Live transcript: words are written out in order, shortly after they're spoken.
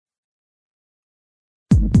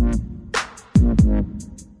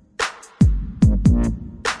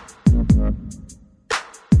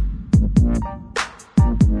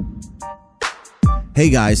Hey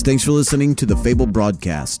guys, thanks for listening to the Fabled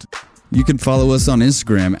Broadcast. You can follow us on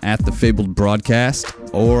Instagram at The Fabled Broadcast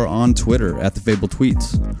or on Twitter at The Fabled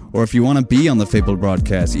Tweets. Or if you want to be on The Fabled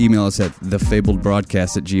Broadcast, email us at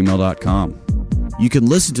thefabledbroadcast@gmail.com. You can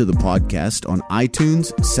listen to the podcast on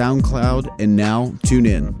iTunes, SoundCloud, and now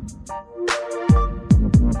TuneIn.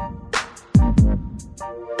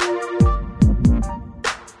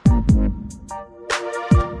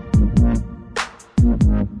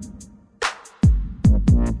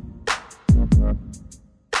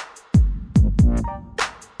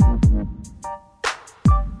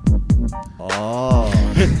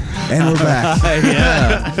 And we're back.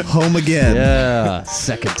 Yeah. Home again. Yeah.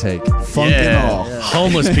 Second take. Funk and all. Yeah.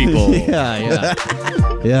 Homeless people. Yeah.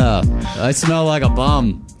 Yeah. I smell like a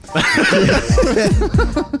bum.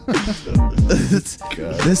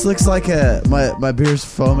 This looks like my beer's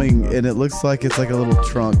foaming, and it looks like it's like a little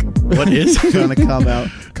trunk. What is trying to come out?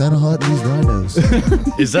 Kind of hot in these rhinos.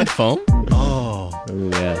 Is that foam? Oh,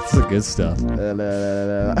 yeah. It's the good stuff.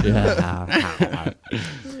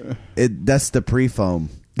 Yeah. That's the pre-foam.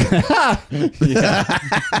 Yeah.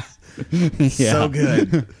 So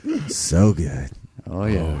good. So good. Oh,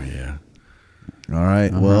 yeah. Oh, yeah. All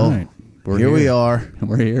right. All Well, right. Here we are.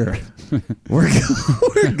 We're here. We're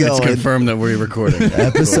going. It's confirmed that we're recording.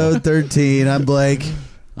 Episode 13. I'm Blake.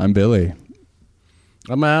 I'm Billy.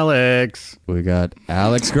 I'm Alex. We got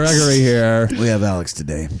Alex Gregory here. We have Alex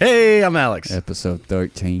today. Hey, I'm Alex. Episode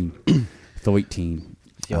 13. 13.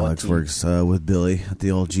 Alex works with Billy at the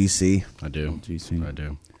old GC. I do. GC. I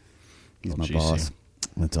do. He's Old my GC. boss.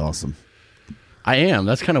 That's awesome. I am.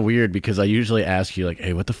 That's kind of weird because I usually ask you, like,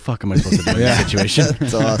 hey, what the fuck am I supposed to do in this situation?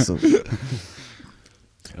 That's awesome.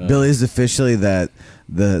 Billy's officially the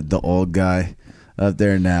old guy up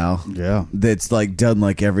there now. Yeah. That's like done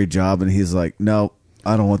like every job, and he's like, no,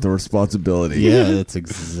 I don't want the responsibility. Yeah, that's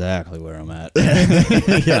exactly where I'm at.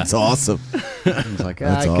 That's awesome. It's like,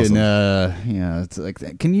 That's I awesome. can, it's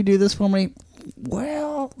like, can you do this for me?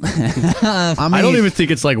 Well, I don't even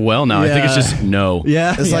think it's like, well, now. I think it's just no.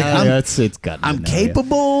 Yeah, It's like, it's got. I'm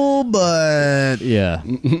capable, but Yeah.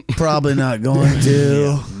 probably not going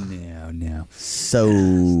to. No. So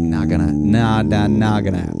Not gonna. Not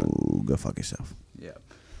gonna happen. go fuck yourself. Yeah.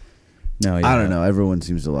 No. Yeah. I don't know. Everyone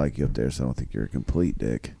seems to like you up there, so I don't think you're a complete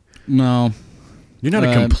dick. No. You're not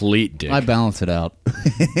a complete dick. I balance it out.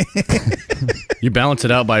 You balance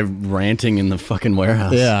it out by ranting in the fucking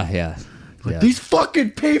warehouse. Yeah. Like, these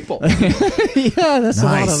fucking people. Yeah, that's a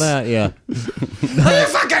lot Nice. of that. Yeah. Are you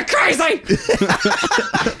fucking crazy?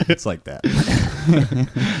 It's like that.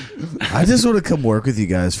 I just want to come work with you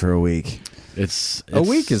guys for a week. It's A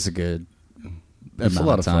week is a good. It's a amount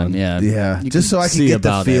lot of time. fun. Yeah. Yeah, You just so I can see get the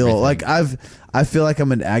about feel. everything. Like I feel like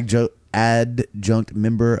I'm an adjunct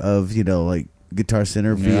member of like Guitar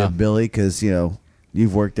Center via Yeah. Billy, because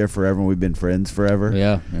you've worked there forever and we've been friends forever.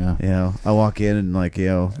 Yeah. I walk in and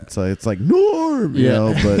it's like Norm,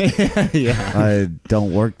 but Yeah. I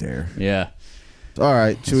don't work there. Yeah. All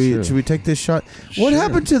right, true. should we take this shot? What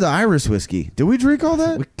happened to the Iris whiskey? Did we drink all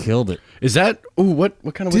that? We killed it. Is that? Ooh, what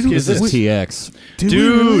kind of Did whiskey we- is This this? is TX. Did we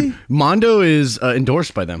Dude, really? Mondo is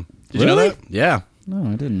endorsed by them. Did you know Really? that? Yeah. No,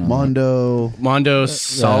 I didn't know. Mondo. Mondo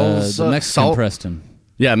Salsa. the Mexican Preston.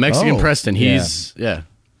 Yeah, Mexican Oh. Preston. He's yeah.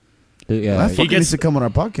 Yeah. That fucking gets- needs to come on our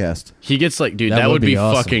podcast. He gets like, dude, that would be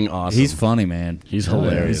awesome. fucking awesome. He's funny, man. He's Oh, yeah,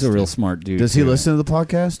 hilarious, He's a real dude. smart dude. Does he too. listen to the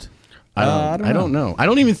podcast? I don't know. I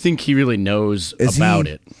don't even think he really knows about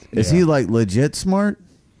it. Is he like legit smart?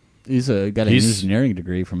 He's got an He's- engineering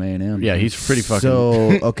degree from A&M. Yeah, he's pretty fucking.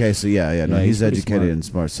 So okay, so no, Yeah, he's he's pretty educated smart. and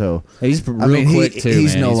smart. So He's real quick too.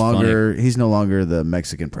 he's man. no He's longer he's no longer the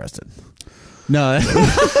Mexican Preston. funny. No.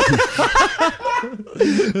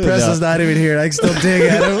 Preston's not even here. I can still dig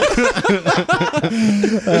at him.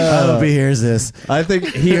 I hope he hears this. I think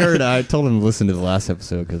he heard. I told him to listen to the last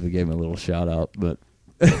episode because we gave him a little shout out, but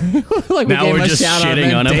like Now gave we're him a just shout out shitting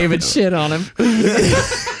and on him. David shit on him.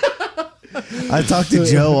 I talked to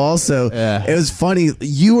Joe also. Yeah. It was funny.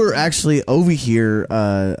 You were actually over here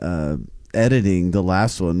editing the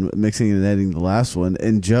last one, mixing and editing the last one,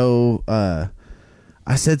 and Joe.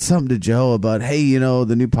 I said something to Joe about, hey,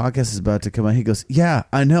 the new podcast is about to come out. He goes, yeah,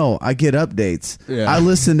 I know. I get updates. Yeah. I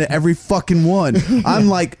listen to every fucking one. I'm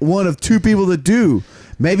like one of two people that do.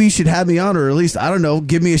 Maybe you should have me on, or at least, I don't know,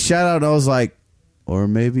 give me a shout out. And I was like, or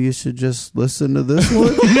maybe you should just listen to this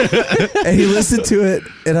one. And he listened to it,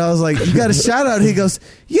 and I was like, you got a shout out? He goes,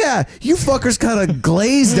 yeah, you fuckers kind of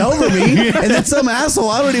glazed over me. And then some asshole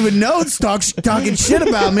I don't even know talking shit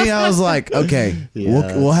about me. I was like, okay,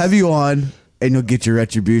 we'll have you on, and you'll get your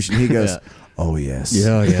retribution. He goes, oh, yes.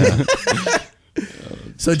 Yeah.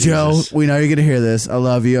 So Joe, we know you're gonna hear this. I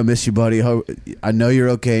love you. I miss you, buddy. I know you're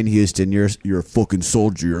okay in Houston. You're a fucking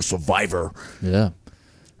soldier. You're a survivor. Yeah.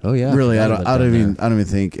 Oh yeah. Really, I don't even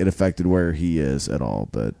think it affected where he is at all.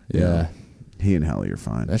 But yeah, he and Hallie are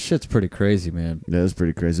fine. that shit's pretty crazy, man. Yeah, it's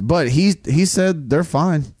pretty crazy. But he said they're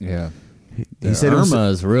fine. Yeah. He said Irma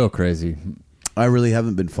is real crazy. I really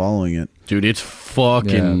haven't been following it. Dude, it's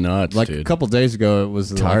fucking nuts, Like dude. a couple days ago, it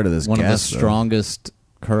was Tired of this one gas, of the strongest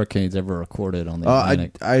hurricanes ever recorded on the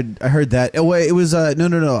Atlantic. I heard that. Oh wait, it was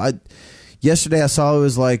no. Yesterday I saw it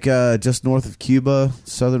was like just north of Cuba,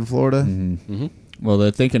 southern Florida. Mm-hmm. Well,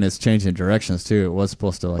 they're thinking it's changing directions too. It was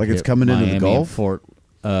supposed to Like hit it's coming into the Miami and Gulf? Fort.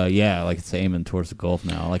 Yeah, like it's aiming towards the Gulf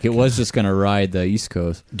now. Like it was just going to ride the East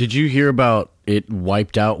Coast. Did you hear about it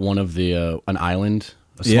wiped out one of the an island,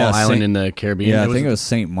 a small island in the Caribbean? Yeah, I think it was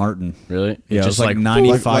St. Martin. Really? Yeah, it just was like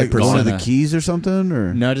Like 95%. one of the Keys or something,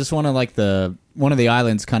 or No, just one of the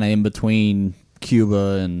islands kind of in between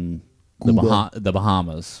Cuba and Cuba. the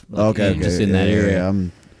Bahamas. Like, okay, just in that area. Yeah,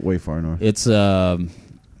 I'm way far north. It's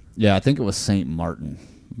I think it was St. Martin.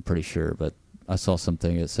 I'm pretty sure, but I saw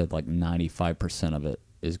something that said like 95% of it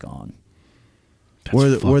is gone.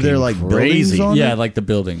 Were there like buildings on Yeah, it? like the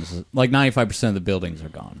buildings, like 95% of the buildings are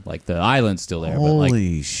gone. Like the island's still there, but like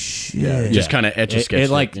Holy shit! Yeah, just kind of etch a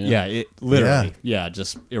sketch. it literally,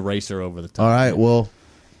 just eraser over the top. All right, well,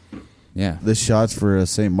 yeah, this shot's for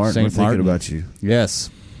St. Martin. St. We're thinking Martin. about you.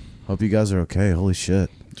 yes, Hope you guys are okay. Holy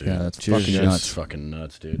shit! Dude, yeah, that's cheers, fucking cheers. nuts. It's fucking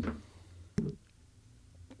nuts, dude.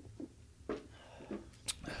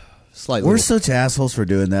 Slightly, We're such assholes for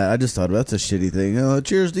doing that. I just thought that's a shitty thing. Oh,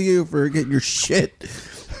 cheers to you for getting your shit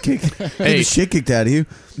getting the shit kicked out of you.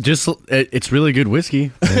 Just it's really good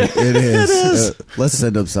whiskey. It is. Let's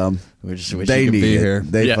send them some. we just wish They you could need be it. here.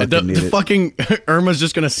 They yeah, fucking need the it. fucking Irma's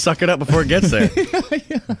just gonna suck it up before it gets there.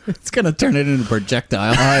 It's gonna turn it into a projectile.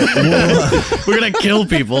 All right, We're gonna kill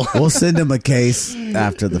people. we'll send them a case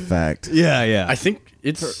after the fact. yeah. I think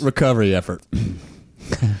it's Recovery effort.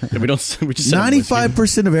 we don't. We just said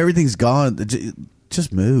 95% of everything's gone.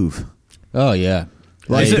 Just move. Oh yeah.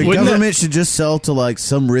 Like Is it- the wouldn't government should just sell to like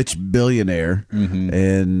some rich billionaire Mm-hmm.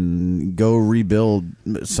 and go rebuild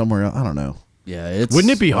somewhere else. I don't know. Yeah, it's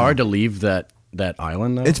Wouldn't it be hard to leave that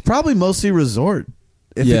island though? It's probably mostly resort.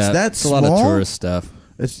 If yeah, it's that it's small, a lot of tourist stuff.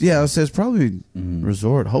 It's it's probably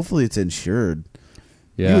resort. Hopefully, it's insured.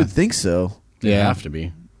 Yeah, You would think so. They yeah, have to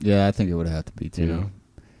be. yeah. I think it would have to be too. You know?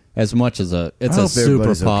 As much as it's I a hope super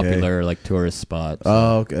everybody's popular like tourist spot. so-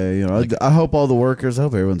 Oh, okay. You know, I hope all the workers. I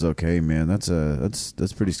hope everyone's okay, man. That's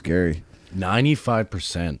pretty scary.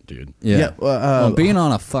 95%, dude. yeah. well, Being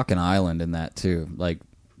on a fucking island in that too, like,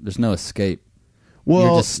 there's no escape. well,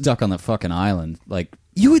 You're just stuck on the fucking island. Like,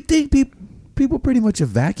 you would think people pretty much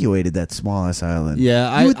evacuated that small ass island.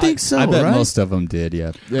 yeah, you would think so. I bet right? most of them did.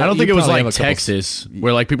 Yeah, I don't think it was like Texas,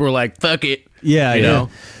 where like people were like, "Fuck it," Yeah, you yeah. know.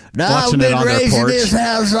 No, Watching I've it been on their raising porch. this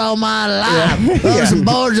house all my life. There's some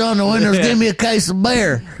boards on the windows. Give me a case of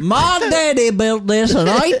beer. My daddy built this in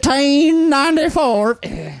 1894.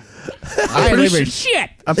 I ain't living shit.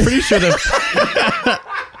 I'm pretty sure that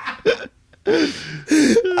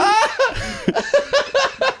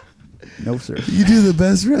No, sir. You do the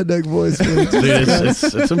best redneck voice, man. dude,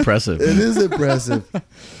 it's impressive. It is impressive.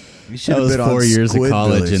 You should That have was been 4 on years of Squid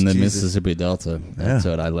college Village. in the Jesus. Mississippi Delta. That's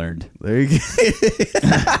what I learned. There you go.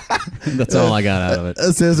 That's all I got out of it.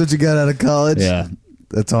 That's what you got out of college. Yeah.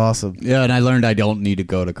 That's awesome. Yeah, and I learned I don't need to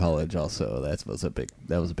go to college also. That was a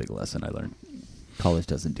big lesson I learned. College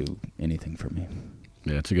doesn't do anything for me.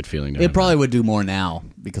 Yeah, it's a good feeling. To It have probably would do more now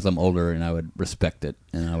because I'm older and I would respect it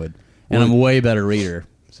and I'm a way better reader.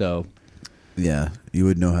 So, Yeah, you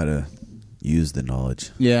would know how to use the knowledge.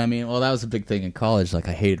 yeah, I mean, well, that was a big thing in college. Like,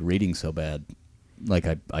 I hated reading so bad. Like,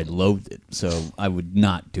 I loathed it. So, I would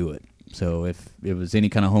not do it. So, if it was any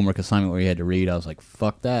kind of homework assignment where you had to read, I was like,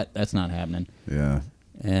 fuck that. That's not happening. Yeah,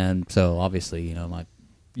 And so, obviously,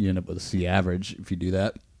 you end up with a C average if you do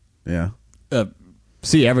that. yeah,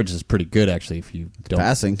 C average is pretty good, actually, if you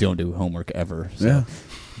Passing. don't do homework ever. So. yeah.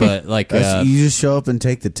 But, like, You just show up and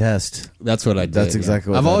take the test. that's what I did. That's yeah. exactly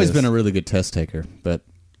what I've that always is. been a really good test taker, but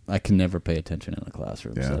I can never pay attention in a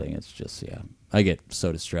classroom Yeah. setting. It's just, I get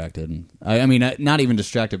so distracted. And I mean, not even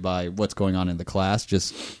distracted by what's going on in the class,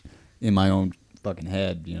 just in my own fucking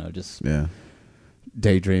head, just Yeah,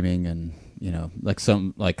 daydreaming and,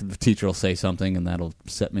 like the teacher will say something and that'll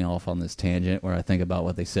set me off on this tangent where I think about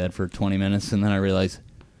what they said for 20 minutes and then I realize,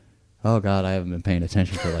 oh God, I haven't been paying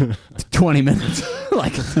attention for like 20 minutes.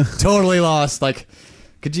 Like, totally lost. Like,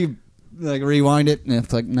 could you like rewind it? And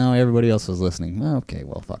it's like, no, everybody else was listening. Well, okay,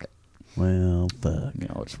 well, fuck it. well, fuck.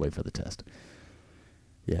 I'll just wait for the test.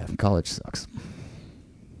 Yeah, college sucks.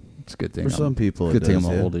 It's a good thing. For some people, it good thing does,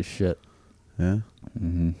 I'm yeah. old as shit. Yeah.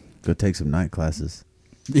 Mm-hmm. Go take some night classes.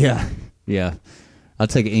 Yeah, yeah. I'll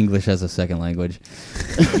take English as a second language.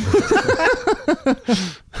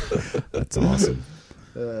 That's awesome.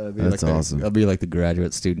 That's awesome. I'll be like the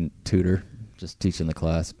graduate student tutor, just teaching the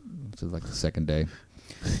class. This is like the second day.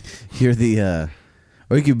 You're the,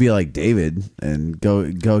 or you could be like David and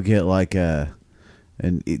go get like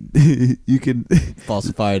and you can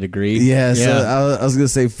Falsify a degree. Yeah. So I was gonna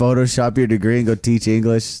say Photoshop your degree and go teach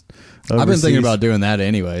English. Overseas. I've been thinking about doing that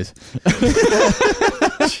anyways.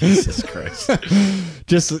 Jesus Christ.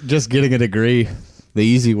 Just getting a degree the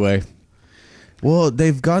easy way. Well,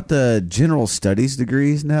 they've got the general studies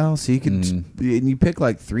degrees now, so you could and you pick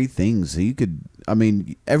like 3 things. So you could, I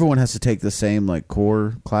mean, everyone has to take the same like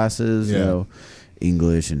core classes, you know,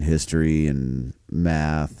 English and history and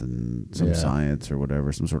math and some science or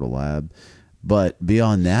whatever, some sort of lab. But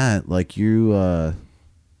beyond that, like you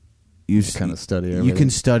kind of study everything. You can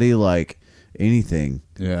study like anything.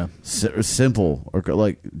 Yeah. Simple or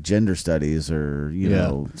like gender studies or you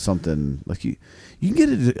know something like you can get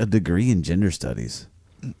a degree in gender studies.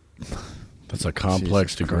 That's a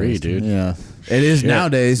complex degree, Christ. dude. Yeah. It is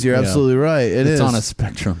nowadays. You're absolutely right. It's on a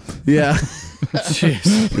spectrum. Yeah.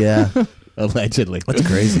 Jeez. Yeah. Allegedly. That's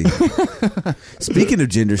crazy. Speaking of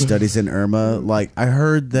gender studies in Irma, like I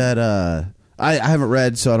heard that I haven't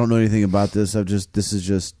read, so I don't know anything about this. This is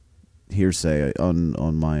just hearsay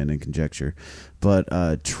on my end and conjecture.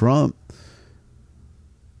 But Trump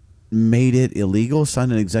made it illegal,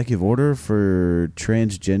 signed an executive order for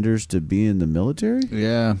transgenders to be in the military.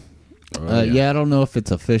 Yeah. Yeah, I don't know if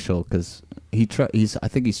it's official because I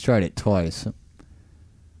think he's tried it twice.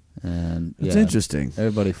 And it's interesting.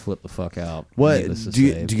 Everybody flipped the fuck out. What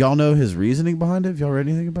do y'all know his reasoning behind it? Have y'all read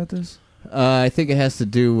anything about this? I think it has to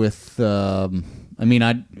do with.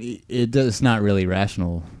 It's not really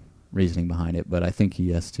rational reasoning behind it, but I think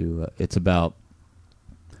he has to. It's about.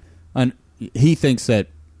 He thinks that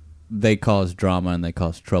they cause drama and they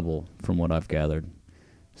cause trouble, from what I've gathered.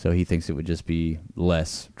 So he thinks it would just be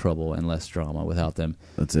less trouble and less drama without them.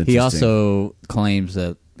 That's interesting. He also claims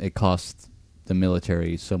that it costs the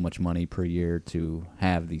military so much money per year to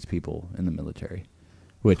have these people in the military,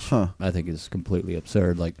 which I think is completely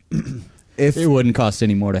absurd. Like, if it wouldn't cost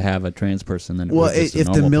any more to have a trans person than it would just a if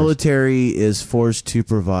the normal military is forced to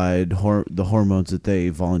provide the hormones that they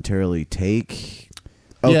voluntarily take,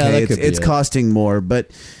 okay, it's costing more,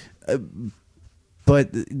 but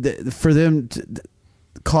for them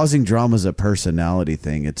causing drama is a personality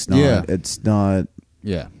thing. It's not. Yeah. It's not.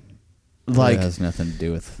 Yeah, like it has nothing to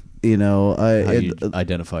do with how you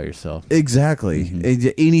identify yourself.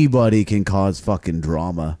 Exactly. Anybody can cause fucking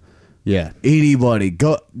drama. Yeah. Anybody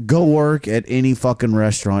go work at any fucking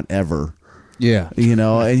restaurant ever. Yeah.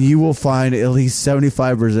 And you will find at least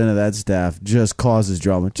 75% of that staff just causes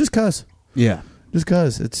drama. Just cause. Yeah. Just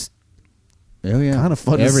cause it's kind of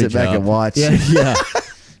fun to sit back and watch. Yeah. Yeah.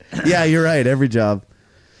 Yeah, you're right. Every job.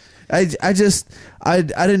 I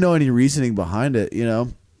didn't know any reasoning behind it,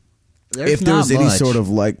 if there was any sort of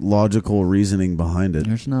like logical reasoning behind it.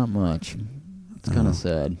 There's not much. It's kind of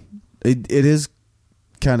sad. It is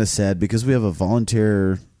kind of sad because we have a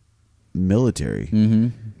volunteer military. Mm-hmm.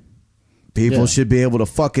 People should be able to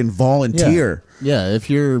fucking volunteer. Yeah, if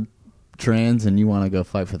you're trans and you want to go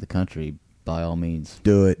fight for the country, by all means,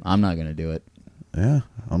 do it. I'm not going to do it. Yeah,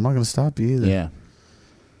 I'm not going to stop you either. Yeah.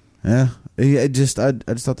 Yeah. I just thought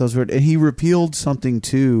that was weird. And he repealed something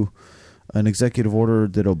too, an executive order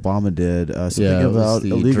that Obama did. Something about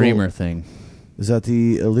the illegal Dreamer thing. Is that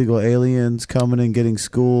the illegal aliens coming and getting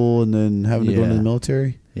school and then having to go into the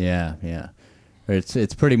military? Yeah, yeah.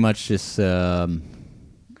 It's pretty much just. I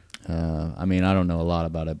don't know a lot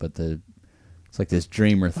about it, but it's like this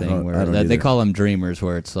Dreamer thing where they call them Dreamers,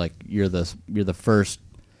 where it's like you're the first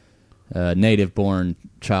native-born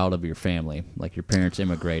child of your family, like your parents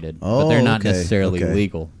immigrated, but they're not necessarily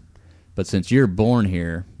legal. But since you're born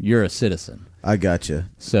here, you're a citizen. I gotcha.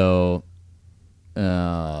 So,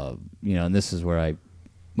 and this is where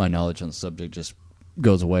my knowledge on the subject just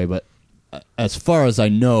goes away. But as far as I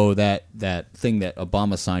know, that thing that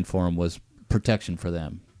Obama signed for him was protection for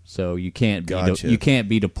them. So you can't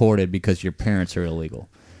be deported because your parents are illegal.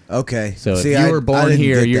 Okay. So if you were born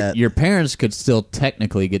here, your parents could still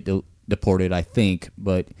technically get deported, I think,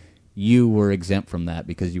 but you were exempt from that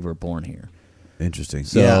because you were born here. Interesting.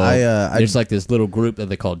 So there's like this little group that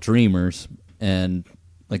they call Dreamers, and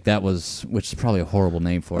like which is probably a horrible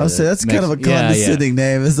name for it. I'll say that's kind of a condescending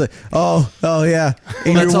name. It's like, oh yeah,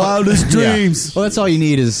 in your wildest dreams. Yeah. Well, that's all you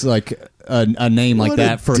need is like a name like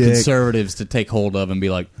that for dick. Conservatives to take hold of and be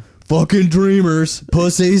like, fucking Dreamers,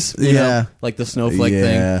 pussies. You know, like the snowflake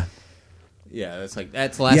thing. Yeah, it's like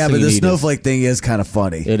that's the last Yeah, thing but you the need snowflake thing is kind of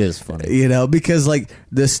funny. It is funny. You know, because like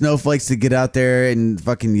the snowflakes to get out there and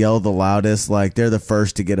fucking yell the loudest, like they're the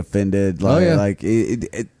first to get offended. Like,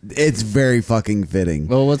 it's very fucking fitting.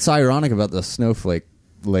 Well, what's ironic about the snowflake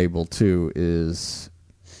label too is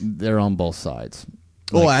they're on both sides.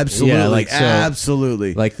 Absolutely, Yeah, like, so,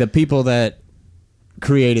 absolutely. Like the people that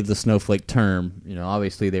created the snowflake term, you know,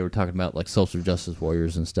 obviously they were talking about like social justice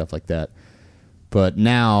warriors and stuff like that. But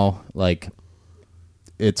now, like,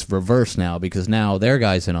 it's reversed now because now their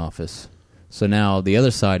guy's in office. So now the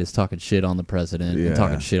other side is talking shit on the president and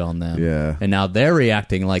talking shit on them. Yeah. And now they're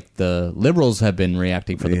reacting like the liberals have been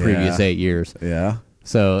reacting for the previous 8 years. Yeah.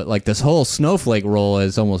 So, like, this whole snowflake role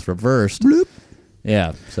is almost reversed. Bloop.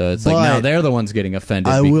 Yeah. So it's like now they're the ones getting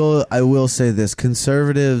offended. I will say this.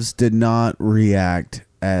 Conservatives did not react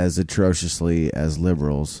as atrociously as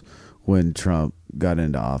liberals when Trump got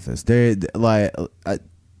into office. There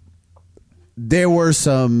were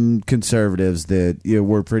some conservatives that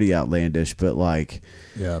were pretty outlandish, but like,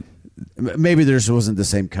 maybe there just wasn't the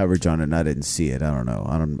same coverage on it, and I didn't see it. I don't know.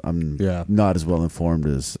 I'm not as well informed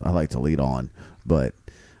as I like to lead on, but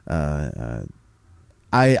I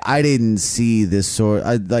didn't see this sort.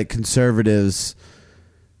 Like conservatives.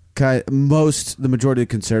 The majority of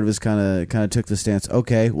conservatives kind of took the stance.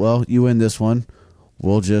 Okay, well, you win this one.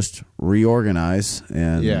 We'll just reorganize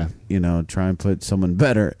and try and put someone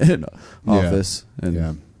better in office.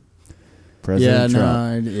 And President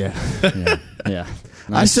Trump.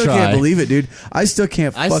 I still can't believe it, dude. I still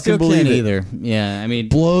can't fucking believe it either. Yeah, I mean,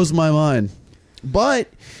 blows my mind.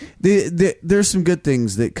 But there's some good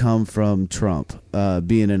things that come from Trump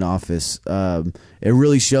being in office. It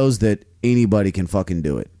really shows that anybody can fucking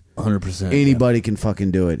do it. 100%. Anybody can fucking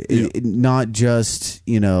do it. Not just,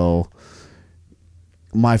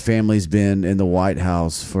 my family's been in the White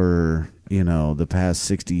House for, the past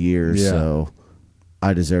 60 years, so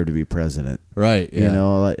I deserve to be president. Right.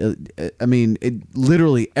 Yeah. I mean,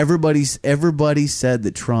 literally everybody said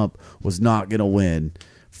that Trump was not going to win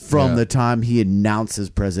from the time he announced his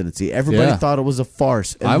presidency. Everybody thought it was a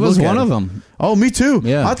farce. And I was one of them. Oh, me too.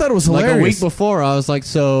 Yeah. I thought it was hilarious. Like a week before, I was like,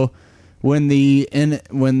 so when the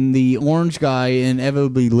orange guy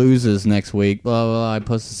inevitably loses next week, blah, blah, blah, I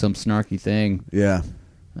posted some snarky thing. Yeah.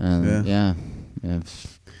 And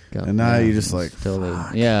and now you're just like,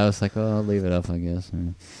 I was like, well, I'll leave it up, I guess.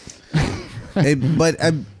 But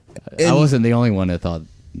I wasn't the only one that thought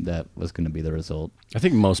that was going to be the result. I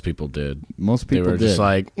think most people did. Most people they were did. just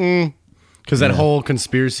like, because that whole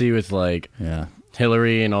conspiracy with like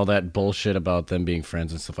Hillary and all that bullshit about them being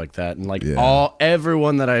friends and stuff like that, and like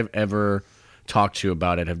everyone that I've ever talked to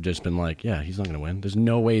about it have just been like, yeah, he's not going to win. There's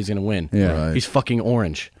no way he's going to win. Yeah, right. He's fucking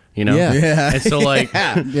orange. Yeah. And so like,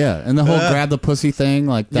 and the whole grab the pussy thing,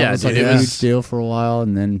 like that was like a huge deal for a while,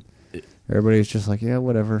 and then everybody was just like, yeah,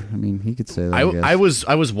 whatever. I mean, he could say that. I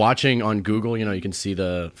was watching on Google. You can see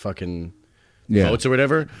the fucking votes or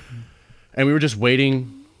whatever, and we were just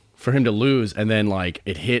waiting for him to lose, and then like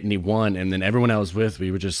it hit and he won, and then everyone I was with,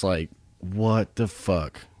 we were just like, what the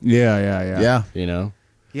fuck? Yeah.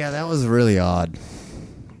 Yeah, that was really odd.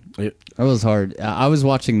 That was hard. I was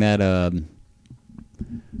watching that.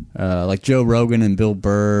 Like Joe Rogan and Bill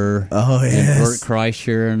Burr, and Bert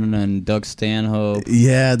Kreischer and Doug Stanhope.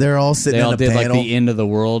 Yeah, they're all sitting. They all in a did panel. like the End of the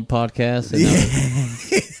World podcast,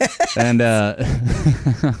 and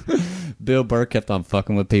Bill Burr kept on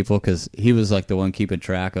fucking with people because he was like the one keeping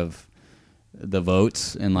track of the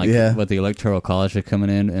votes and like what the Electoral College are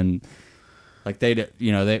coming in, and like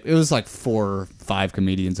it was like 4 or 5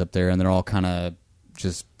 comedians up there, and they're all kind of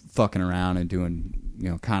just fucking around and doing.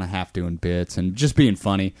 Kind of half doing bits and just being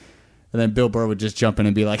funny. And then Bill Burr would just jump in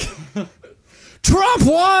and be like, Trump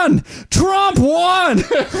won! Trump won!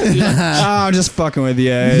 I'm just fucking with you.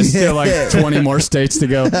 There's still like 20 more states to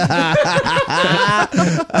go.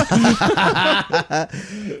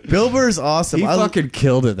 Bill Burr's awesome. He fucking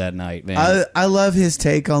killed it that night, man. I love his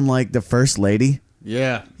take on like the first lady.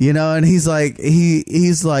 Yeah. And he's like,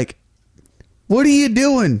 he's like, what are you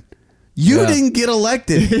doing? You didn't get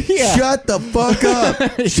elected. Shut the fuck up.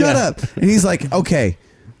 Shut up. And he's like, okay.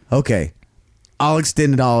 I'll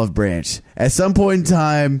extend an olive branch. At some point in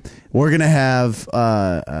time, we're gonna have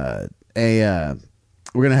a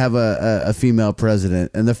female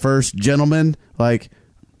president, and the first gentleman, like,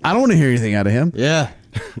 I don't want to hear anything out of him. Yeah.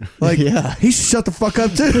 Like, he should shut the fuck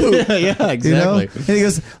up too. Yeah, exactly. And he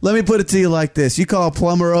goes, let me put it to you like this. You call a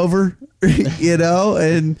plumber over,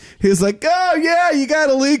 and he was like, oh yeah, you got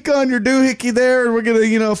a leak on your doohickey there, and we're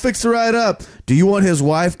gonna, fix it right up. Do you want his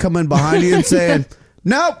wife coming behind you and saying,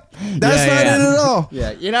 nope, that's not it at all?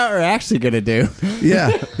 Yeah, you know what we're actually gonna do.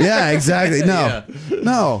 Yeah, exactly. No.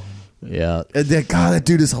 Yeah. And that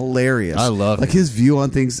dude is hilarious. I love like him. his view on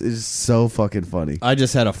things is so fucking funny. I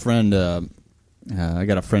just had a friend. I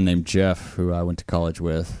got a friend named Jeff who I went to college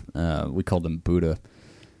with. We called him Buddha.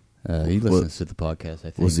 He listens to the podcast, I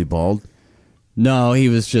think. Was he bald? No, he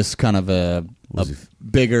was just kind of a Was he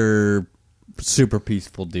bigger, super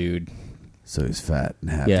peaceful dude. So he's fat and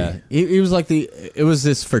happy. Yeah, he was like it was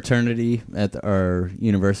this fraternity at our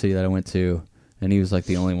university that I went to, and he was like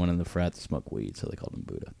the only one in the frat to smoke weed, so they called him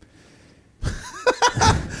Buddha.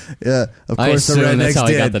 Yeah, of I course. assume that's how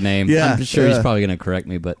did. he got the name. Yeah, I'm sure he's probably going to correct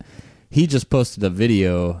me, but he just posted a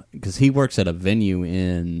video because he works at a venue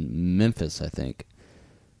in Memphis, I think,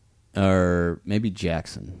 or maybe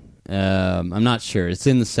Jackson. I'm not sure. It's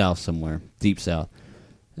in the South somewhere, deep South,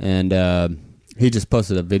 and he just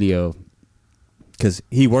posted a video because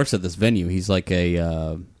he works at this venue. He's like a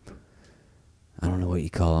I don't know what you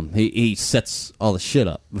call him. He sets all the shit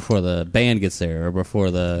up before the band gets there or before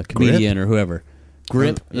the comedian or whoever.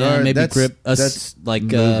 Grip, maybe that's, grip. That's like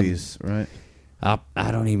movies, right?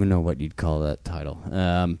 I don't even know what you'd call that title.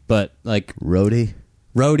 But like Roadie.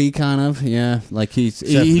 roadie kind of, yeah. Like he Except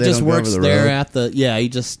he they just don't go works over the there road. at the he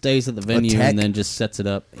just stays at the venue tech? and then just sets it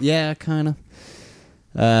up. Yeah, kind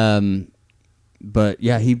of. But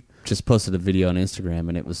yeah, he just posted a video on Instagram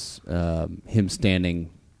and it was him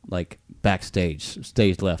standing like backstage,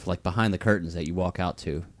 stage left, like behind the curtains that you walk out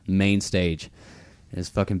to, main stage. And his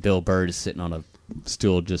fucking Bill Burr is sitting on a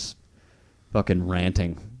stool just fucking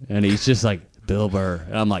ranting. And he's just like, Bill Burr.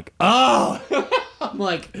 And I'm like, oh! I'm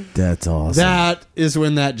like, That's awesome. that is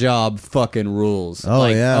when that job fucking rules. Oh,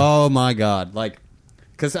 like, yeah. Oh, my God. Like,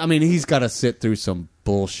 because, I mean, he's got to sit through some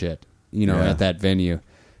bullshit, Yeah. at that venue.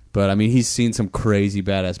 But, I mean, he's seen some crazy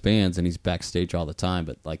badass bands, and he's backstage all the time.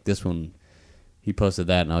 But, like, this one, he posted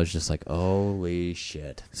that, and I was just like, holy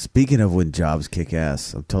shit. Speaking of when jobs kick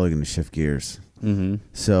ass, I'm totally going to shift gears. Mm-hmm.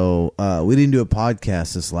 So we didn't do a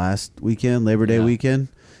podcast this last weekend, Labor Day weekend,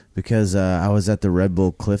 because I was at the Red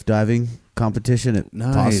Bull cliff diving competition at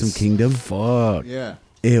Possum Kingdom. Fuck. Yeah.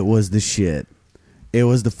 It was the shit. It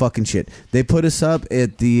was the fucking shit. They put us up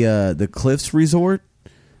at the Cliffs Resort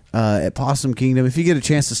at Possum Kingdom. If you get a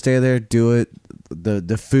chance to stay there, do it.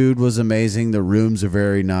 The food was amazing. The rooms are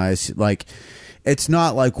very nice. Like, it's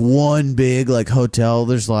not like one big like hotel.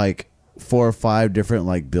 There's like 4 or 5 different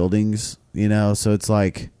like buildings, so it's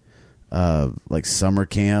like summer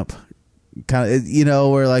camp kind of,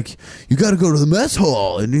 where like you got to go to the mess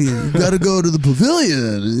hall and you got to go to the pavilion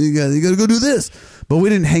and you got to go do this. But we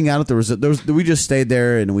didn't hang out at the resort. We just stayed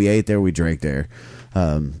there and we ate there, we drank there.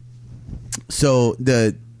 So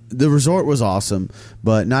the resort was awesome,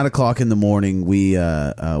 but 9:00 in the morning we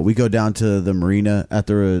go down to the marina at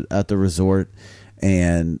the resort,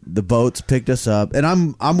 and the boats picked us up.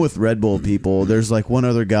 And I'm with Red Bull people. There's like one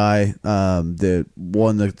other guy that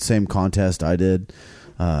won the same contest I did,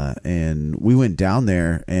 and we went down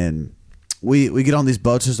there and we get on these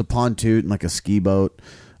boats. There's a pontoon and like a ski boat,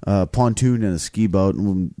 pontoon and a ski boat,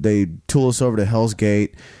 and they tool us over to Hell's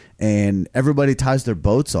Gate, and everybody ties their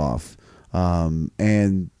boats off.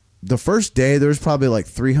 And the first day there was probably like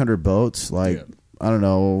 300 boats, I don't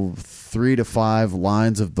know, 3 to 5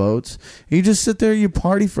 lines of boats. And you just sit there, you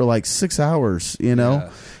party for like 6 hours,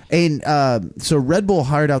 And so Red Bull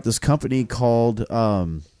hired out this company called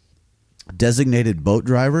Designated Boat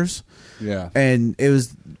Drivers. Yeah. And it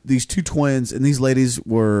was these 2 twins, and these ladies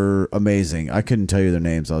were amazing. I couldn't tell you their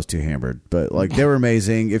names. I was too hammered. But like, they were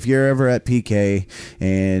amazing. If you're ever at PK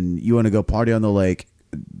and you want to go party on the lake,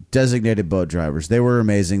 Designated Boat Drivers. They were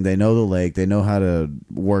amazing. They know the lake. They know how to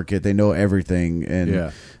work it. They know everything.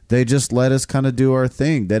 And they just let us kind of do our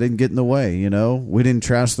thing. They didn't get in the way, We didn't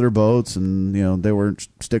trash their boats, and, they weren't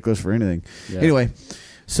sticklers for anything. Yeah. Anyway,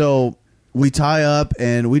 so we tie up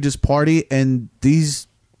and we just party, and these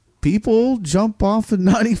people jump off a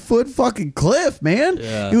 90-foot fucking cliff, man.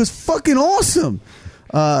 Yeah. It was fucking awesome.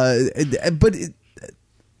 But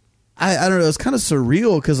I don't know. It's kind of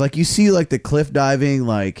surreal because like you see like the cliff diving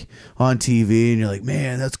like on TV and you're like,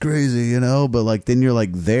 man, that's crazy, But like then you're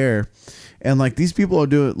like there, and like these people are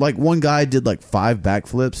doing, like one guy did like 5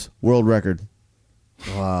 backflips, world record.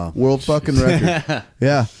 Wow. World fucking record.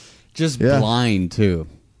 Yeah. Just blind too.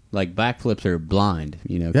 Like backflips are blind,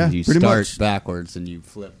 because you pretty start much. backwards and you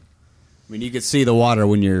flip. I mean, you can see the water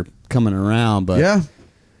when you're coming around, but Yeah.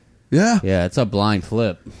 yeah, it's a blind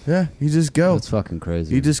flip. Yeah. You just go. That's fucking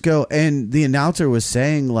crazy. You just go. And the announcer was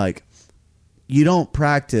saying like, you don't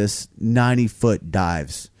practice 90-foot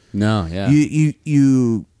dives. No, yeah.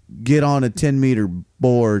 You get on a 10-meter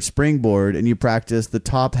board, springboard, and you practice the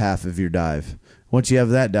top half of your dive. Once you have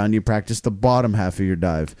that down, you practice the bottom half of your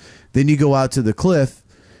dive. Then you go out to the cliff,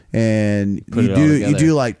 and Put it all you together.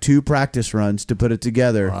 do like 2 practice runs to put it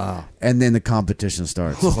together, and then the competition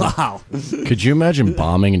starts. Wow. Could you imagine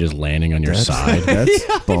bombing and just landing on your side? That's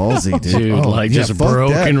ballsy, dude. Dude, like just fuck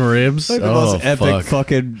broken that. ribs. Like the Oh, most epic fuck.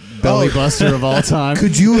 fucking belly buster of all time.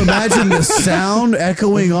 Could you imagine the sound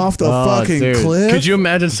echoing off the fucking dude. cliff? Could you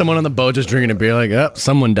imagine someone on the boat just drinking a beer like, oh,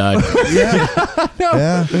 someone died? Yeah.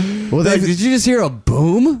 Well, Like, did you just hear a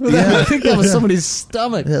boom? Yeah. I think that was somebody's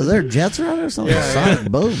stomach. Is there jets around or something?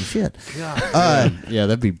 Sonic boom, shit. Yeah,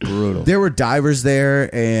 that'd be brutal. There were divers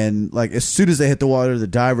there, and like as soon as they hit the water, the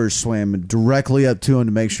divers swam directly up to them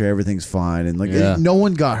to make sure everything's fine, and like Yeah. no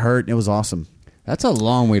one got hurt, and it was awesome. That's a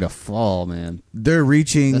long way to fall, man. They're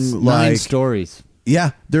reaching That's 9 like stories.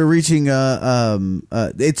 yeah, they're reaching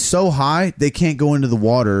it's so high they can't go into the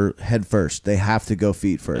water head first. They have to go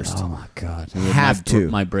feet first. Oh my god! Have to.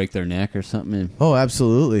 might break their neck or something. Oh,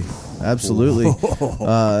 absolutely, absolutely.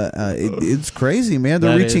 It's crazy, man.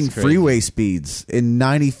 They're That is reaching crazy. freeway speeds in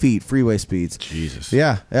 90 feet freeway speeds. Jesus.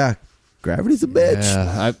 Yeah, yeah. Gravity's a bitch.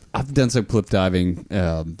 Yeah, I've done some cliff diving.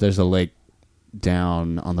 There's a lake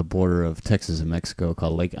down on the border of Texas and Mexico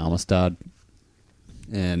called Lake Amistad,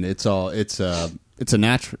 and it's a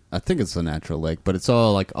natural. I think it's a natural lake, but it's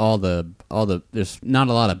all the there's not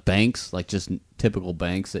a lot of banks, like just typical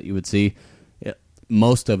banks that you would see.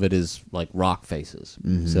 Most of it is like rock faces.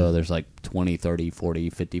 So there's like 20, 30, 40,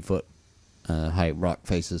 50 foot height rock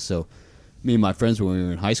faces. So me and my friends, when we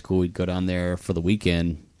were in high school, we'd go down there for the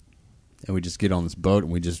weekend, and we'd just get on this boat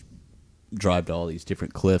and we just drive to all these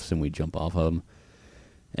different cliffs and we jump off of them.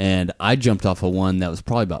 And I jumped off of one that was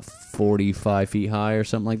probably about 45 feet high or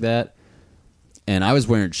something like that. And I was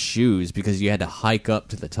wearing shoes because you had to hike up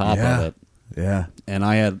to the top of it. Yeah.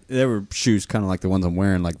 And there were shoes kind of like the ones I'm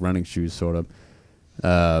wearing, like running shoes sort of.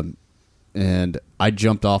 And I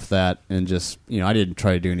jumped off that and just, I didn't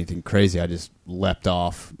try to do anything crazy. I just leapt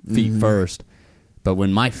off feet first. But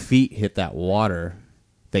when my feet hit that water,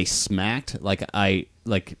 they smacked.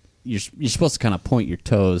 You're supposed to kind of point your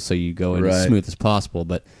toes so you go in as smooth as possible.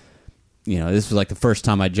 But, this was like the first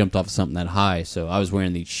time I jumped off of something that high. So I was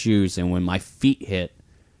wearing these shoes, and when my feet hit,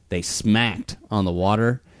 they smacked on the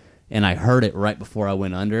water. And I heard it right before I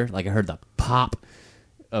went under. Like I heard the pop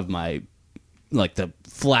of my, like the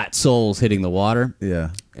flat soles hitting the water.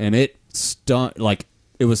 Yeah. And it stung, like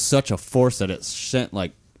it was such a force that it sent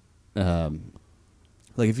like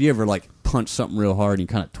if you ever like punch something real hard and you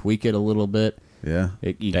kind of tweak it a little bit. Yeah.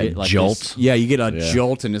 You That get like jolt? you get a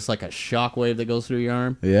jolt, and it's like a shock wave that goes through your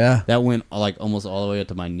arm. Yeah. That went like almost all the way up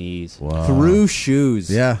to my knees. Wow. Through shoes.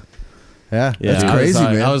 Yeah. Yeah. Yeah, That's crazy,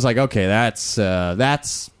 man. I was like, okay, that's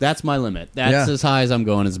my limit. That's as high as I'm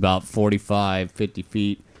going. Is about 45, 50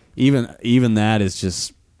 feet. Even that is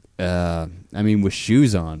just. With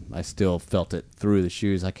shoes on, I still felt it through the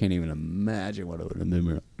shoes. I can't even imagine what it would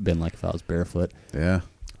have been like if I was barefoot. Yeah.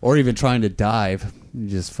 Or even trying to dive. You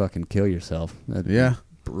just fucking kill yourself. That'd be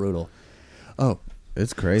brutal. Oh,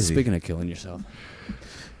 It's crazy. speaking of killing yourself.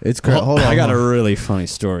 It's crazy. Hold on. I got a really funny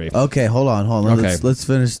story. Okay, hold on. Okay. Let's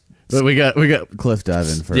finish But we got cliff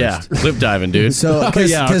diving first. yeah, cliff diving, dude. So,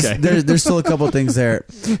 because okay. there's still a couple of things there.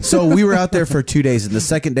 So we were out there for 2 days, and the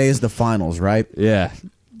second day is the finals, right? Yeah.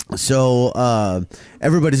 So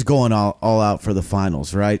everybody's going all out for the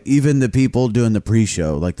finals, right? Even the people doing the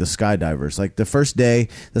pre-show, like the skydivers. Like the first day,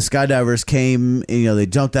 the skydivers came, and, they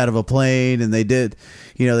jumped out of a plane, and they did,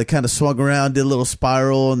 they kind of swung around, did a little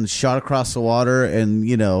spiral, and shot across the water. And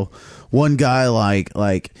one guy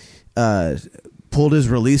pulled his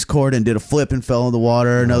release cord and did a flip and fell in the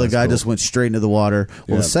water. Another guy just went straight into the water.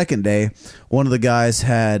 Well, the second day, one of the guys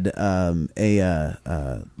had looked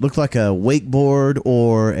like a wakeboard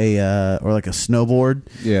or like a snowboard.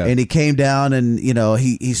 Yeah. And he came down and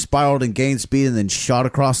he spiraled and gained speed and then shot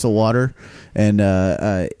across the water. And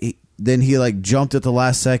then he like jumped at the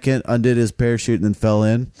last second, undid his parachute, and then fell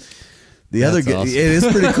in. The other guy, awesome. it is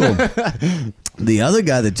pretty cool. The other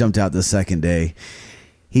guy that jumped out the second day,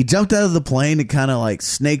 he jumped out of the plane and kind of like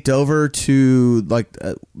snaked over to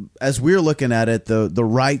as we were looking at it, the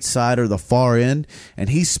right side or the far end, and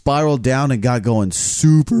he spiraled down and got going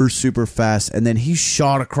super, super fast, and then he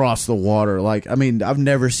shot across the water. Like, I mean, I've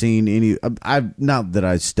never seen any. I've not that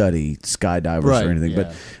I study skydivers or anything,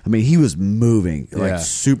 but I mean, he was moving like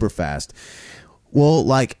super fast. Well,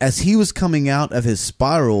 like as he was coming out of his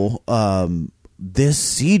spiral, this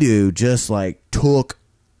Sea-Doo just like took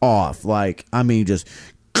off. Like, I mean, just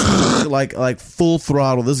like full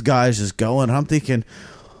throttle. This guy's just going. I'm thinking,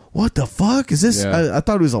 what the fuck is this? Yeah. I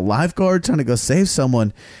thought it was a lifeguard trying to go save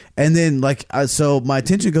someone. And then like, so my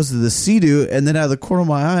attention goes to the Sea-Doo, and then out of the corner of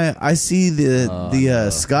my eye, I see the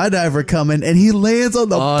skydiver coming, and he lands on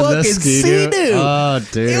the fucking Sea-Doo. Oh,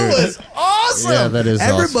 dude. It was awesome. Yeah, that is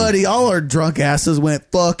Everybody, all our drunk asses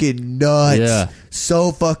went fucking nuts. Yeah.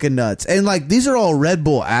 So fucking nuts. And like, these are all Red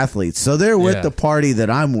Bull athletes. So they're with the party that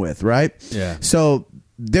I'm with, right? Yeah. So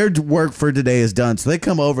their work for today is done. So they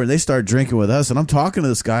come over and they start drinking with us. And I'm talking to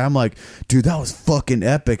this guy. I'm like, dude, that was fucking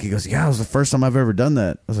epic. He goes, yeah, it was the first time I've ever done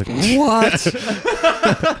that. I was like, what?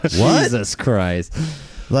 What? Jesus Christ.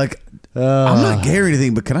 Like, I'm not gay or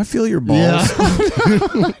anything, but can I feel your balls? Yeah.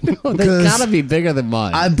 No, they gotta be bigger than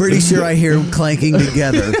mine. I'm pretty sure I hear them clanking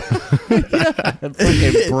together.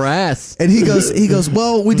 Fucking brass. And he goes,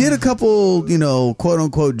 well, we did a couple, quote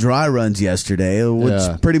unquote dry runs yesterday, which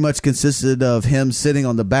pretty much consisted of him sitting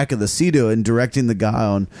on the back of the Sea-Doo and directing the guy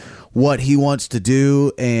on what he wants to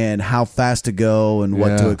do and how fast to go and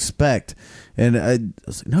what to expect. And I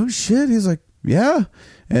was like, no shit. He's like, yeah.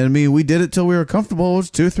 And I mean, we did it till we were comfortable. It was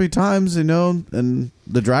 2 or 3 times, and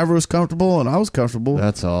the driver was comfortable and I was comfortable.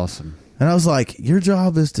 That's awesome. And I was like, your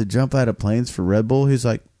job is to jump out of planes for Red Bull? He's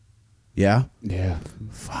like, yeah. Yeah.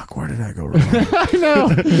 Fuck, where did I go wrong? I know.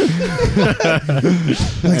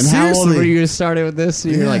 Like, and how old seriously. were you started with this?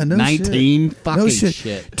 You're like no 19? shit. Fucking No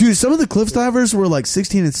shit. Dude, some of the cliff divers were like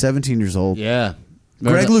 16 and 17 years old. Yeah.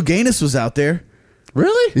 Greg Louganis was out there.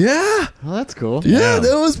 Really? Yeah. Well, that's cool. Yeah,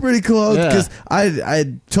 that was pretty cool. Yeah. Because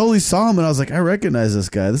I totally saw him and I was like, I recognize this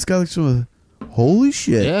guy. This guy looks from holy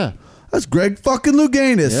shit. Yeah. That's Greg fucking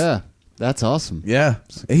Louganis. Yeah. That's awesome. Yeah.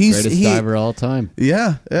 Greatest diver of all time.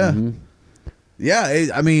 Yeah, yeah. Mm-hmm. Yeah,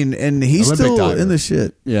 I mean, and he's Olympic still diver. in the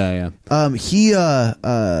shit. Yeah,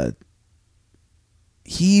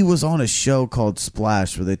 He was on a show called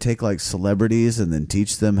Splash where they take like celebrities and then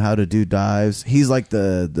teach them how to do dives. He's like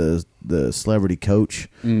the celebrity coach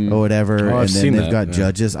or whatever, Oh, I've and then seen they've that, got yeah.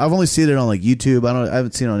 judges. I've only seen it on like YouTube. I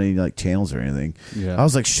haven't seen it on any like channels or anything. Yeah. I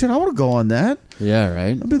was like, shit, I want to go on that. Yeah,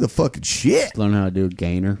 right? That'd be the fucking shit. Learn how to do a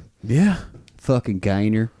gainer. Yeah. Fucking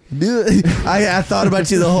gainer. Dude, I thought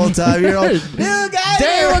about you the whole time. You're all, dude, guys.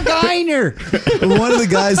 They're a gainer. One of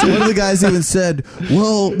the guys even said,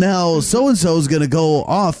 well, now so-and-so is going to go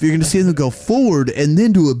off. You're going to see them go forward and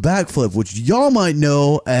then do a backflip, which y'all might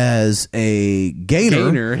know as a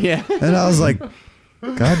gainer. Yeah. And I was like,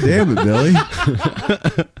 God damn it, Billy.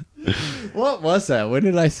 What was that? When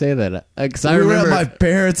did I say that? Because I We were remember at my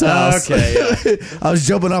parents' house. Okay, I was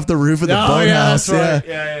jumping off the roof of the Oh, boathouse. yeah, that's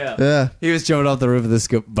right. Yeah. He was jumping off the roof of this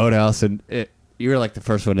boathouse, and you were like the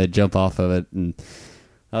first one to jump off of it, and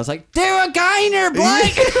I was like, "Do a gainer,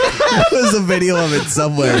 Blake!" There's a video of it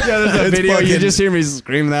somewhere. Yeah, there's a It's video. You fucking- just hear me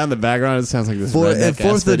screaming that in the background. It sounds like this redneck-ass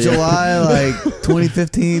 4th of video. July, like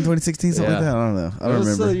 2015, 2016, something like Yeah. that. I don't know. I It don't was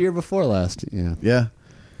remember. the year before last. Yeah, Yeah.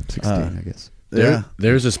 16, I guess. Yeah.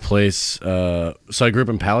 There's this place. So I grew up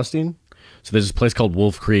in Palestine. So there's this place called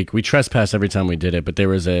Wolf Creek. We trespassed every time we did it, but there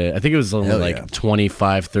was I think it was only Hell like yeah.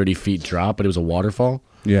 25, 30 feet drop, but it was a waterfall.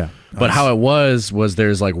 Yeah, But how it was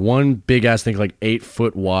there's like one big ass, I think like 8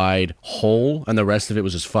 foot wide hole, and the rest of it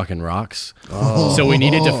was just fucking rocks. Oh. So we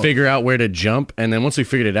needed to figure out where to jump, and then once we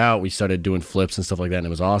figured it out, we started doing flips and stuff like that, and it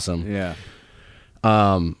was awesome. yeah.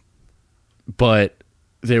 But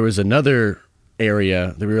there was another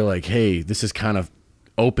area that we were like, hey, this is kind of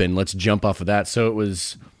open. Let's jump off of that. So it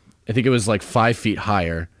was, I think it was like 5 feet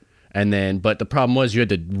higher. And then, but the problem was you had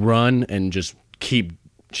to run and just keep,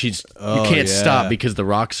 you can't stop because the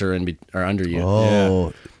rocks are under you.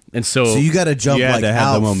 Oh. And so you got to jump You had like to have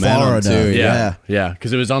out the momentum, far enough. too, yeah.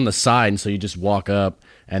 Because it was on the side. And so you just walk up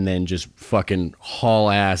and then just fucking haul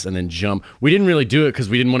ass and then jump. We didn't really do it because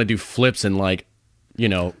we didn't want to do flips and like,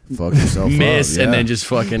 Fuck yourself miss up, and then just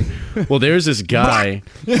fucking. Well, there's this guy.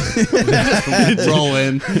 Roll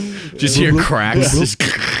in. Just hear cracks. Just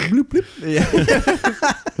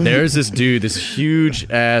There's this dude, this huge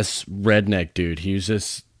ass redneck dude. He was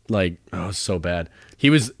just like, oh, so bad. He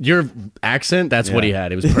was your accent. That's what he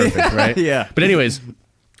had. It was perfect, right? Yeah. But anyways,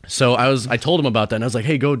 so I told him about that, and I was like,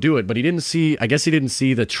 hey, go do it. But he didn't see. I guess he didn't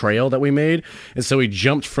see the trail that we made, and so he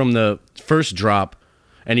jumped from the first drop.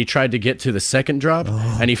 And he tried to get to the second drop,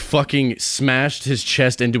 and he fucking smashed his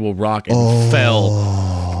chest into a rock and fell.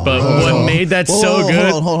 But what made that so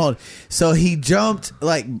good? Hold on. So he jumped,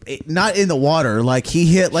 like, not in the water. Like, he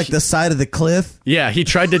hit, like, the side of the cliff. Yeah, he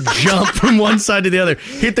tried to jump from one side to the other,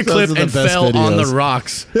 hit the cliff, are the and best fell on the videos.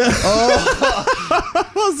 rocks. This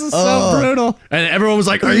is so brutal. And everyone was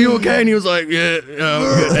like, are you okay? And he was like, yeah.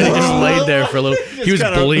 And he just laid there for a little. He was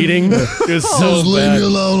bleeding. It was so Just leave me bad.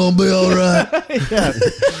 alone. I'll be all right.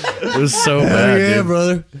 It was so bad, dude.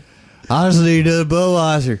 brother. I just need a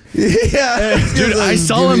Budweiser. Yeah, Dude, I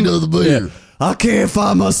saw him. I can't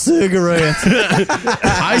find my cigarettes.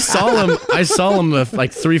 I saw him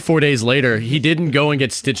like 3-4 days later. He didn't go and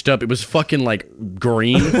get stitched up. It was fucking like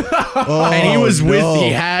green, and he was he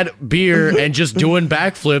had beer and just doing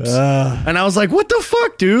backflips. And I was like, "What the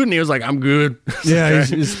fuck, dude?" And he was like, "I'm good." Yeah,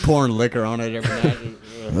 he's pouring liquor on it every night.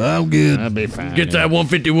 I'm good. I'll be fine. Get that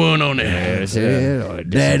 151 on there.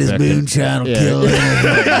 Daddy's moonshine will kill him.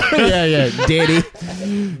 Yeah, daddy.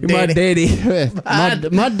 My daddy.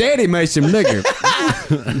 My daddy made some liquor.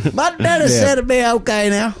 My daddy said it'd be okay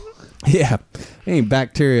now. Yeah. Ain't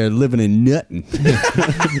bacteria living in nothing.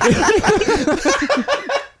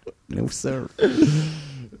 No, sir.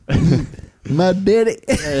 My daddy.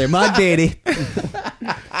 Hey, my daddy.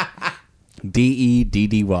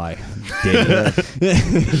 DEDDY.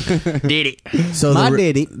 Diddy. So My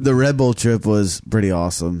daddy. the Red Bull trip was pretty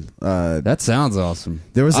awesome. That sounds awesome.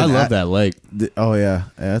 There was I love that lake. Oh yeah,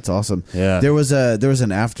 that's awesome. Yeah. There was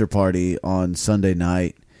an after party on Sunday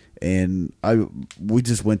night, and we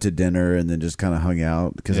just went to dinner and then just kind of hung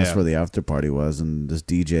out because that's where the after party was. And this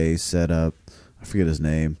DJ set up. I forget his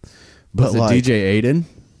name, but Was it DJ Aiden?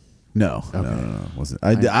 No, Okay. no, wasn't.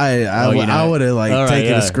 I would have like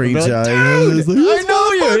taken a screenshot. Dude, I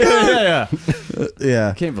know you. Yeah,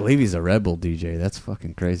 I can't believe he's a Red Bull DJ. That's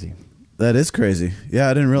fucking crazy. that is crazy. Yeah,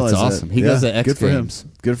 I didn't realize. That's awesome. That. He goes to X Good for him. Games.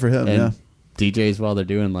 Good for him. And Yeah, DJs while they're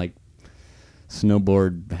doing like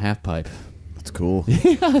snowboard half pipe. that's cool.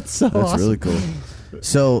 Yeah, that's so That's awesome. really cool.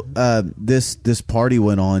 So this party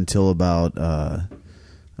went on till about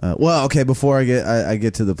well, okay. Before I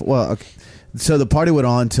get to the okay. So the party went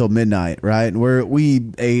on till midnight, right? Where we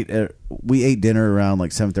ate dinner around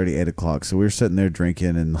like 7:30, 8 o'clock. So we were sitting there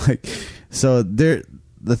drinking and like, so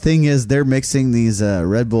the thing is they're mixing these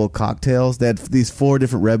Red Bull cocktails. They had these 4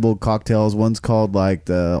 different Red Bull cocktails. One's called like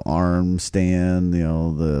the arm stand,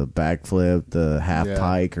 the backflip, the half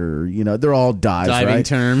pike, or they're all dives, Diving right?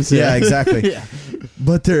 terms. Yeah, exactly. Yeah.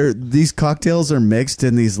 But these cocktails are mixed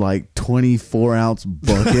in these like 24-ounce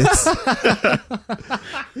buckets.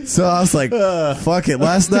 So I was like, fuck it.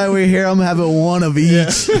 Last night we were here, I'm having one of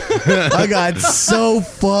each. I got so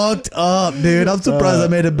fucked up, dude. I'm surprised I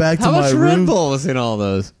made it back to How my much room. Red Bull was in all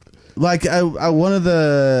those? Like I one of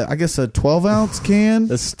the, I guess a 12-ounce can.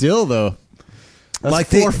 That's still though. That's Like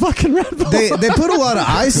 4 fucking Red Bull. They put a lot of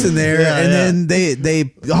ice in there, and then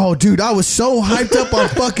they oh dude, I was so hyped up on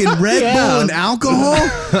fucking Red Bull and alcohol.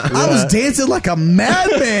 I was dancing like a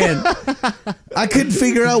madman. I couldn't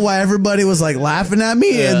figure out why everybody was like laughing at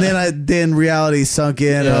me, and then reality sunk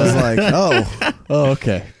in. I was like, oh,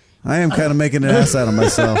 okay. I am kind of making an ass out of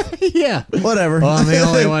myself. Yeah. Whatever. Well, I'm the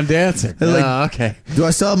only one dancing. Like, okay. Do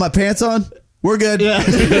I still have my pants on? We're good.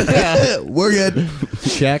 We're good.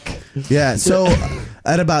 Check. Yeah. So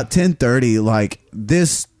at about 10:30, like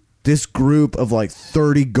this group of like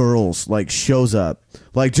 30 girls like shows up.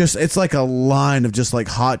 Like it's like a line of just like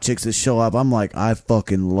hot chicks that show up. I'm like, I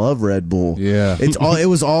fucking love Red Bull. Yeah. It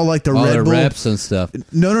was all like the All Red their Bull reps and stuff.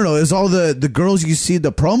 No. It was all the girls you see,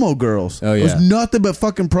 the promo girls. Oh, It yeah. was nothing but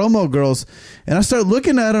fucking promo girls. And I started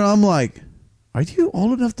looking at it and I'm like, are you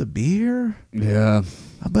old enough to be here? Yeah.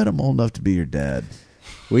 I bet I'm old enough to be your dad.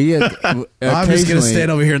 We I'm just gonna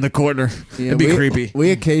stand over here in the corner and be creepy.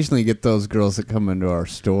 We occasionally get those girls that come into our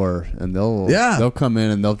store and they'll come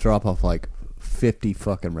in and they'll drop off like 50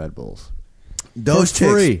 fucking Red Bulls. Those For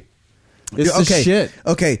chicks. free. It's the shit.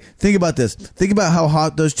 Okay, think about this. Think about how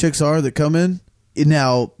hot those chicks are that come in.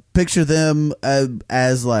 Now, picture them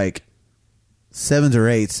as like 7s or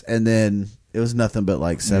 8s, and then it was nothing but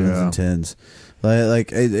like 7s and 10s.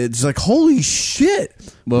 Like it's like, holy shit!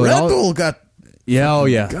 Well, Red Bull got. Yeah, oh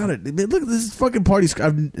yeah. Got it. Man, look, this is fucking party.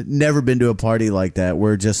 I've never been to a party like that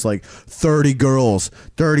where just like 30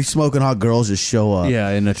 smoking hot girls just show up. Yeah,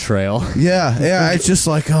 in a trail. Yeah. It's just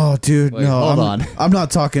like, oh, dude, Wait, no. hold on. I'm not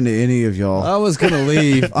talking to any of y'all. I was gonna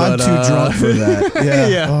leave, I'm but, too drunk for that. Yeah.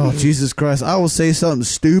 Yeah. Oh, Jesus Christ. I will say something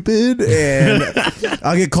stupid and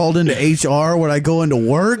I'll get called into HR when I go into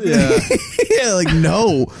work. Yeah. Yeah, like,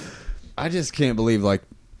 no. I just can't believe like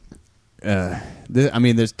I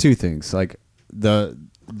mean there's 2 things. Like the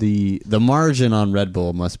margin on Red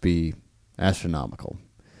Bull must be astronomical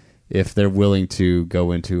if they're willing to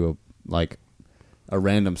go into a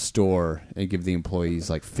random store and give the employees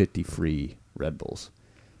like 50 free Red Bulls.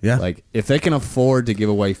 Yeah. Like if they can afford to give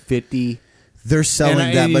away 50, They're selling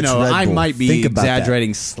and that much Red Bull. I might be Think about that.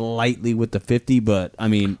 exaggerating slightly with the 50, but I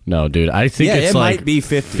mean, No, dude. I think yeah, it's it like might be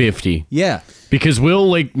 50. 50. Yeah. Because we'll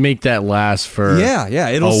like make that last for Yeah,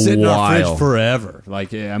 it'll a sit in our while. fridge forever.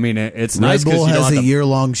 Like, I mean, it's Red nice because Bull you don't has have a to.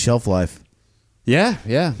 year-long shelf life. Yeah.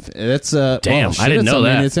 It's Damn, shit, I didn't know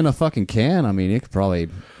that. I mean, it's in a fucking can. I mean, it could probably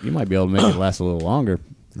you might be able to make it last a little longer.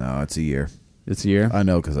 No, it's a year. It's a year. I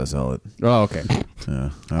know because I sell it. Oh, okay. Yeah,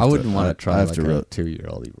 I wouldn't want to try I have like to a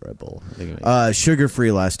 2-year-old Red Bull. sugar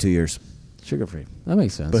free last 2 years. Sugar free. That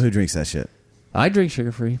makes sense. But who drinks that shit? I drink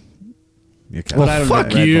sugar free. You're kind Well, of,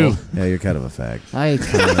 fuck you. yeah, you're kind of a fag.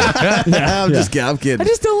 I'm just kidding. I'm kidding. I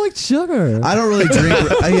just don't like sugar. I don't really drink.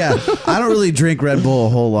 I don't really drink Red Bull a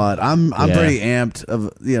whole lot. I'm pretty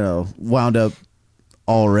amped wound up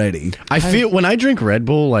already. I feel when I drink Red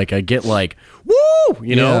Bull, like I get like woo,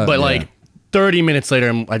 but like 30 minutes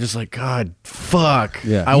later, I just like, God, fuck.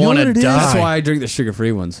 Yeah. I want to die. That's why I drink the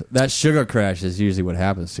sugar-free ones. That sugar crash is usually what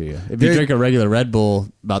happens to you. If you drink a regular Red Bull,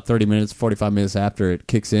 about 30 minutes, 45 minutes after it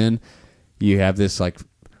kicks in, you have this like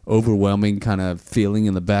overwhelming kind of feeling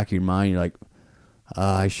in the back of your mind. You're like,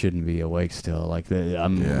 I shouldn't be awake still. Like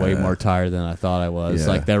I'm way more tired than I thought I was. Yeah.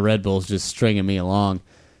 Like that Red Bull's just stringing me along.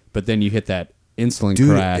 But then you hit that insulin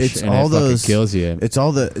crash it's and all it fucking those kills you. It's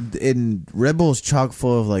all in Red Bull's chock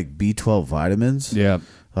full of like B12 vitamins. Yeah.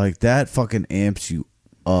 Like that fucking amps you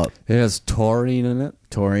up. It has taurine in it,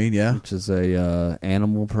 Taurine, yeah. which is a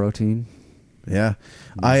animal protein. Yeah.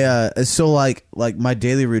 So like my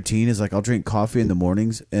daily routine is like I'll drink coffee in the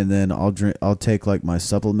mornings and then I'll take like my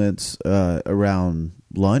supplements around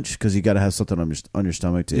lunch because you got to have something on your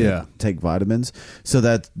stomach to take vitamins. So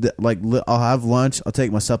that like I'll have lunch, I'll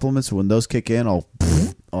take my supplements. When those kick in,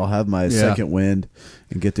 I'll have my second wind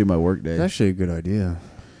and get through my work day. It's actually a good idea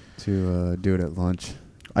to do it at lunch.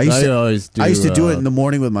 I used to do it in the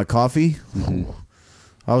morning with my coffee. Mm-hmm.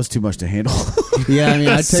 I was too much to handle. Yeah, I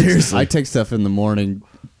mean, Seriously. I take stuff in the morning,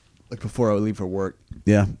 like before I would leave for work.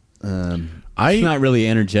 Yeah. It's not really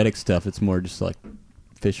energetic stuff. It's more just like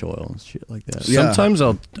fish oil and shit like that. Yeah.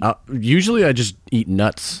 Sometimes usually I just eat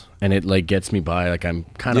nuts and it like gets me by. Like I'm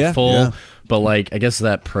kind of full, but like I guess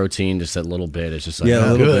that protein, just that little bit, is just like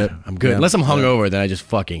I'm good. I'm good. Yeah. Unless I'm hungover, then I just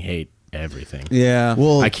fucking hate everything. Yeah.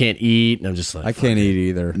 Well, I can't eat, and I'm just like I can't eat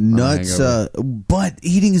either. nuts. But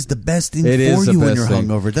eating is the best thing It for is the you when best you're thing.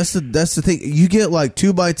 hungover. That's the thing. You get like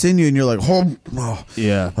 2 bites in you, and you're like, oh.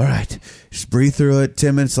 Yeah. All right, just breathe through it.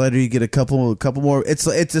 10 minutes later, you get a couple more. It's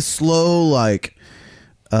a slow like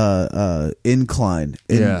incline.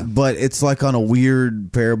 But it's like on a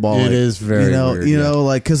weird parabolic. It is very weird, you know,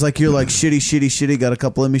 like because like you're like shitty. Got a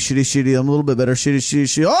couple in me, shitty. I'm a little bit better.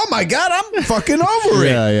 Shitty. Oh my god, I'm fucking over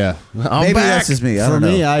it. Yeah. Maybe that's just me. I For don't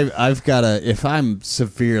know. me, I've got to, if I'm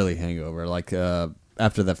severely hangover, like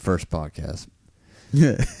after that first podcast,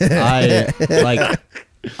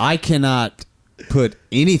 I cannot put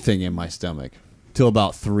anything in my stomach till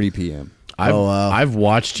about 3 p.m. I've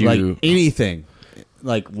watched you Like anything,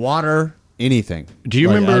 like water, anything. Do you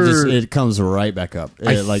Like, remember? it comes right back up.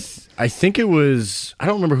 I think it was. I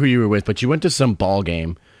don't remember who you were with, but you went to some ball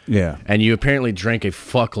game. Yeah. And you apparently drank a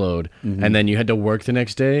fuckload, and then you had to work the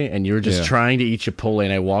next day, and you were just trying to eat Chipotle,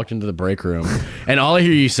 and I walked into the break room, and all I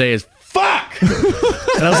hear you say is, fuck!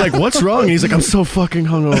 And I was like, what's wrong? And he's like, I'm so fucking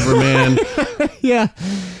hungover, man. Yeah.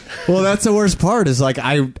 Well, that's the worst part is like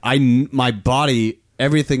my body,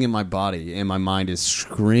 everything in my body and my mind is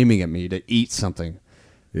screaming at me to eat something.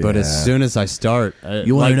 But as soon as I start,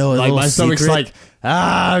 You wanna know a like little my stomach's secret?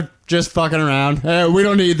 like, just fucking around. We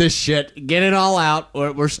don't need this shit. Get it all out.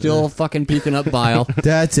 We're still fucking puking up bile.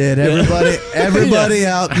 That's it. Everybody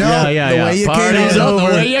out. No, the way you Party's came over.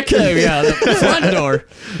 The way you came, the front door.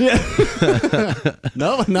 Yeah.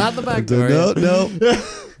 No, not the back door. No.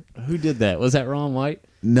 Who did that? Was that Ron White?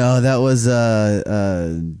 No, that was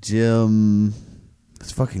Jim.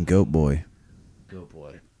 It's fucking Goat Boy.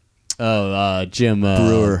 Oh, Jim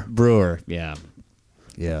Brewer. Yeah.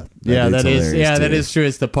 That That dude's is. hilarious, Yeah, that dude. is true.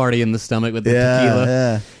 It's the party in the stomach with the tequila.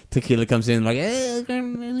 Yeah. Tequila comes in like, Yeah,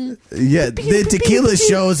 the tequila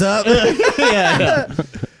shows up. yeah.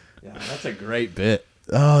 That's a great bit.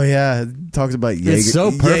 Oh yeah, talks about It's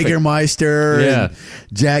so perfect. Jägermeister and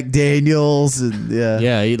Jack Daniels and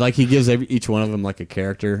Yeah, he gives each one of them like a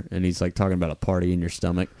character, and he's like talking about a party in your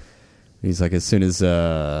stomach. He's like, as soon as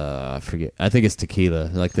I forget, I think it's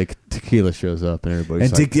tequila. Like the tequila shows up, and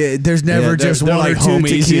everybody's and like, there's never they're just one like or two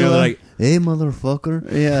homies, tequila. you know, they're like, hey, motherfucker,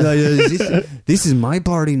 this is my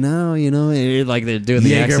party now, you know. And like they're doing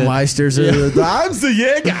the accent. Jägermeisters. I'm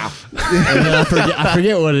the Jäger. And then I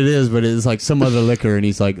forget what it is, but it's like some other liquor, and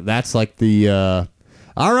he's like, that's like the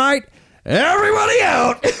all right, everybody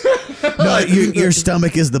out. No, your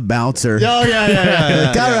stomach is the bouncer. Oh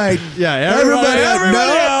yeah. Like, all right, everybody out.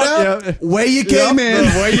 No. Way you came in.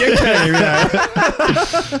 The way you came.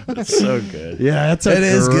 It's so good. Yeah, that's It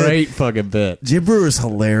is good. great fucking bit. Jim Brewer's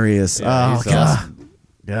hilarious. Yeah, Oh he's god. awesome.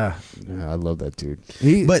 Yeah. I love that dude.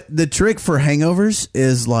 But the trick for hangovers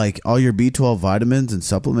is like all your B12 vitamins and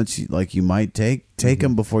supplements you might take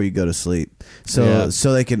them before you go to sleep. So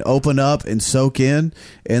they can open up and soak in,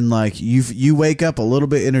 and like you wake up a little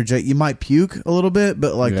bit energetic. You might puke a little bit,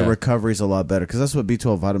 but like the recovery is a lot better because that's what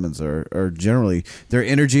B12 vitamins are generally. They're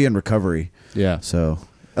energy and recovery. Yeah. So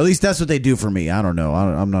at least that's what they do for me. I don't know.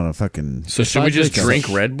 I'm not a fucking. So should we just drink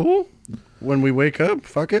Red Bull when we wake up?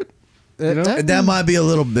 Fuck it. You know? That might be a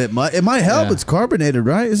little bit much. It might help. Yeah. It's carbonated,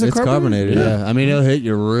 right? Is it It's carbonated? Yeah. I mean, it'll hit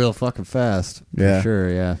you real fucking fast. Yeah. For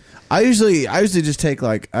sure. Yeah. I usually just take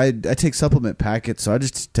like I take supplement packets, so I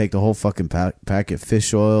just take the whole fucking packet,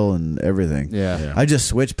 fish oil and everything. Yeah. I just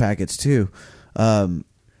switch packets too.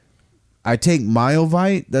 I take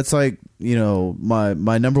Myovite. That's like, you know,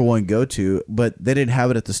 my number one go to, but they didn't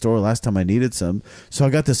have it at the store last time I needed some. So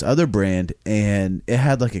I got this other brand, and it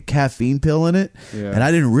had like a caffeine pill in it, and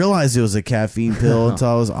I didn't realize it was a caffeine pill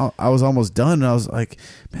until I was almost done, and I was like,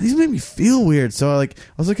 man, these make me feel weird. So I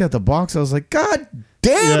was looking at the box, I was like, God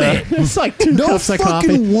damn it! It's like 2 No cups of fucking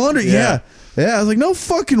coffee. wonder. Yeah. I was like, no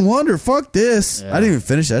fucking wonder. Fuck this. Yeah. I didn't even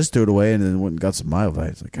finish it. I just threw it away and then went and got some Myovite.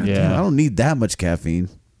 It's like, God damn, I don't need that much caffeine.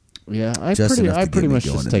 Yeah, I Just enough to pretty get me much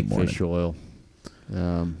going just in take the morning. fish oil.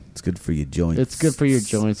 It's good for your joints. It's good for your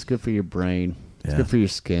joints. Good for your brain. It's Yeah. good for your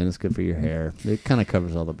skin. It's good for your hair. It kind of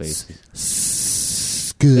covers all the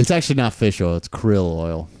bases. Good. It's actually not fish oil. It's krill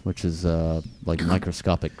oil, which is like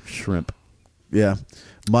microscopic shrimp. Yeah.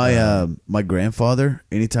 My grandfather,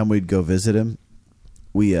 anytime we'd go visit him,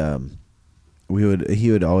 he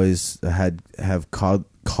would always have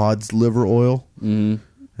cod's liver oil. Mm-hmm.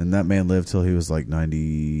 And that man lived till he was like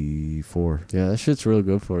 94. Yeah, that shit's real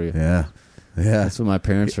good for you. Yeah. That's what my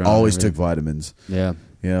parents are on. Always took vitamins. Yeah.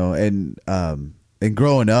 You know, and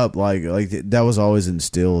growing up, like that was always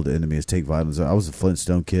instilled into me is take vitamins. I was a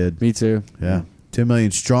Flintstone kid. Me too. Yeah. 10 million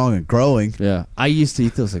strong and growing. Yeah. I used to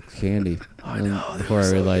eat those like candy. I know. Before I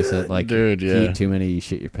realized that, like, Dude, you eat too many, you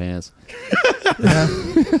shit your pants.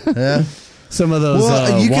 Yeah. Some of those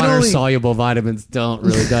water-soluble vitamins don't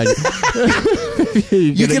really digest.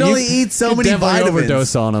 You can only eat so many vitamins.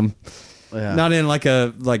 Overdose on them. Yeah. Not in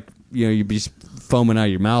you'd be foaming out of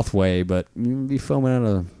your mouth way, but you'd be foaming out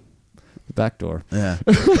of the back door. Yeah.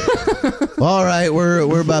 Well, all right,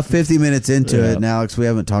 we're about 50 minutes into it, and Alex, we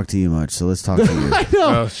haven't talked to you much, so let's talk to you. I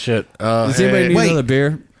know. Oh shit! Does anybody need another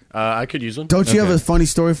beer? I could use one. Don't you have a funny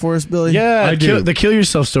story for us, Billy? Yeah, I do. the kill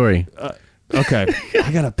yourself story. Okay.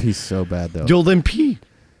 I got to pee so bad though. You'll then pee.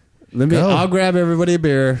 I'll grab everybody a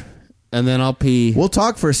beer, and then I'll pee. We'll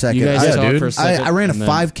talk for a second. You guys talk for a second. I ran a and then-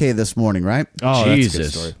 5K this morning, right? Oh, Jesus. that's a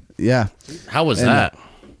good story. Yeah. How was And, that?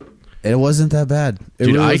 It wasn't that bad. It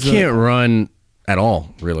Dude, really I was can't run at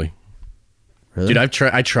all, really. Really? Dude,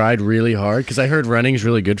 I tried really hard because I heard running is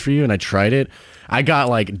really good for you, and I tried it. I got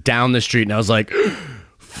like down the street, and I was like,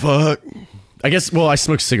 "Fuck." I guess. Well, I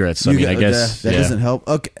smoke cigarettes, so I guess that doesn't help.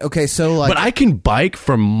 Okay. So like, But I can bike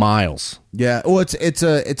for miles. yeah. Well, it's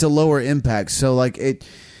a lower impact. So like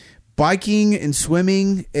biking and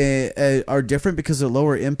swimming are different because of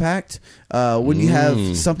lower impact. When you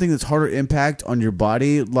have something that's harder impact on your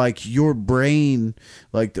body, like your brain,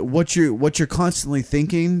 like what you're constantly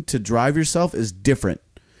thinking to drive yourself is different.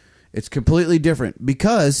 It's completely different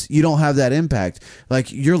because you don't have that impact. Like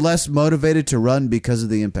you're less motivated to run because of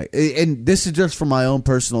the impact. And this is just from my own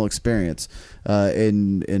personal experience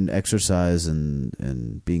in exercise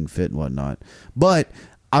and being fit and whatnot. But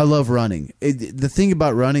I love running. The thing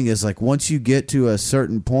about running is like once you get to a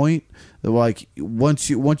certain point, like once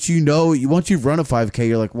you've run a 5K,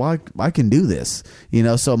 you're like, well, I can do this. You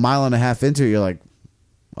know, so a mile and a half into it, you're like,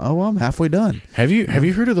 oh, well, I'm halfway done. Have you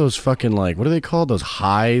heard of those fucking like what are they called? Those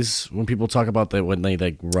highs when people talk about that when they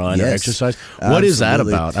like run or Yes, exercise. What is that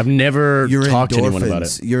absolutely. about? I've never talked to anyone about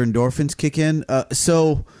it. Your endorphins kick in.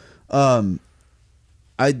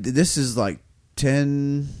 This is like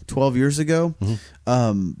 10, 12 years ago.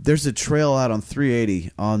 Mm-hmm. There's a trail out on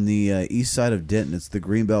 380 on the east side of Denton. It's the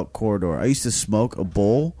Greenbelt Corridor. I used to smoke a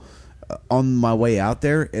bowl on my way out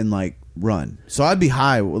there and like run. So I'd be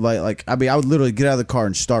high, I would literally get out of the car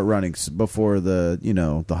and start running before the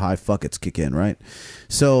high fuckets kick in, right?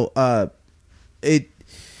 So that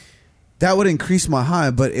would increase my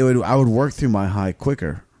high, but I would work through my high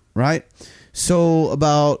quicker, right? So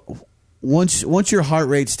about once your heart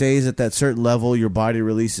rate stays at that certain level, your body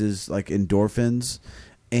releases like endorphins,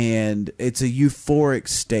 and it's a euphoric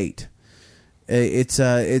state.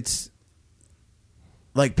 It's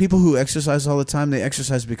like people who exercise all the time, they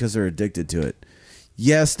exercise because they're addicted to it.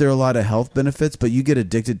 Yes, there are a lot of health benefits, but you get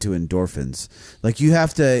addicted to endorphins. Like you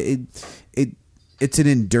have to, it's an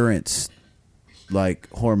endurance like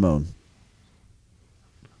hormone.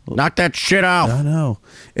 Knock that shit out. I know.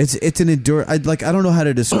 It's an endure. I don't know how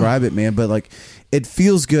to describe it, man, but like it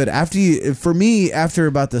feels good for me, after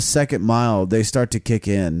about the second mile, they start to kick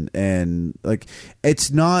in, and like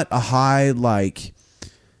it's not a high like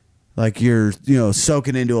you're,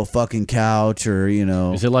 soaking into a fucking couch, or,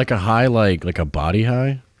 Is it like a high, like a body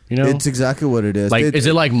high? It's exactly what it is. Like, is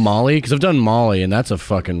it like Molly? Because I've done Molly, and that's a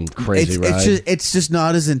fucking crazy ride. It's just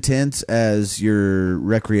not as intense as your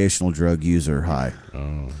recreational drug user high.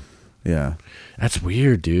 Oh. Yeah. That's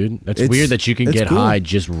weird, dude. It's weird that you can get high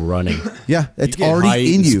just running. Yeah, it's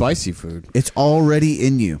already in you. Spicy food. It's already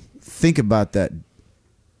in you. Think about that.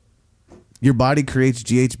 Your body creates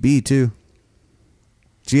GHB too.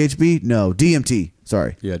 GHB? No, DMT.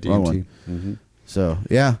 Sorry. Yeah, DMT. Wrong one. Mm-hmm. So,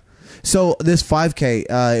 yeah. So this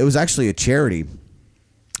 5K, it was actually a charity,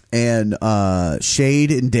 and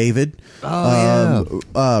Shade and David ran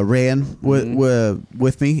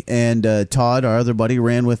with me, and Todd, our other buddy,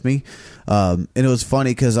 ran with me. And it was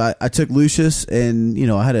funny because I took Lucius, and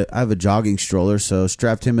I have a jogging stroller, so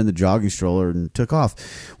strapped him in the jogging stroller and took off.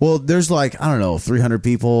 Well, there's 300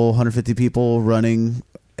 people, 150 people running,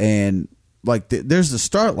 and there's the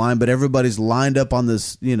start line, but everybody's lined up on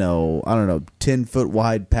this, 10-foot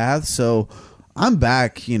wide path. So I'm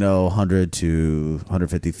back, 100 to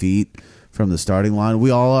 150 feet from the starting line. We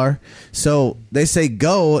all are. So they say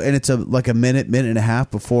go, and it's a minute and a half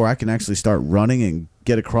before I can actually start running and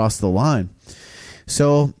get across the line.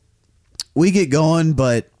 So we get going,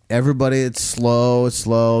 but everybody, it's slow.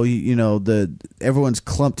 Everyone's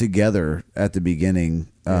clumped together at the beginning.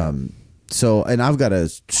 So, and I've got a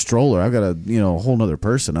stroller. I've got a whole nother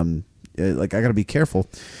person. I'm I got to be careful.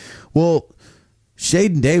 Well,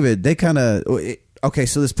 Shade and David, they kind of okay.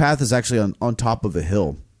 So this path is actually on top of a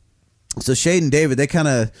hill. So Shade and David, they kind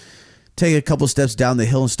of take a couple steps down the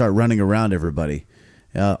hill and start running around everybody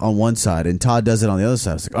on one side, and Todd does it on the other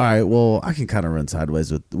side. It's like, all right, well, I can kind of run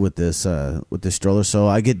sideways with this stroller. So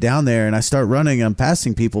I get down there and I start running. And I'm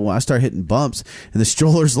passing people. When I start hitting bumps, and the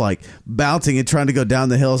stroller's like bouncing and trying to go down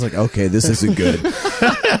the hill. I was like, okay, this isn't good.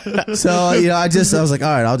 So I was like, all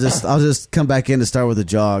right, I'll just come back in to start with a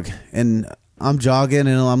jog, and I'm jogging,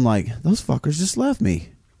 and I'm like, those fuckers just left me.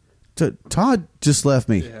 Todd just left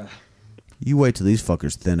me. Yeah. You wait till these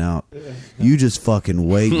fuckers thin out. You just fucking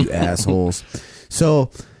wait, you assholes.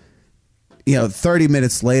 So, 30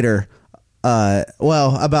 minutes later,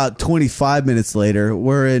 about 25 minutes later,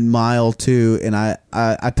 we're in mile 2, and I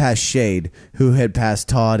passed Shade, who had passed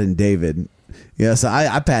Todd and David. So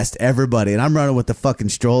I passed everybody, and I'm running with the fucking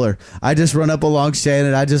stroller. I just run up along Shade,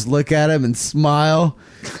 and I just look at him and smile,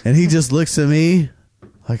 and he just looks at me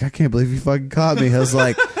like, I can't believe you fucking caught me. I was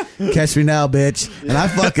like, catch me now, bitch. And I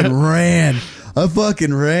fucking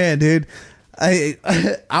ran. Dude. I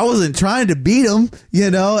wasn't trying to beat them,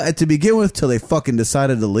 to begin with, till they fucking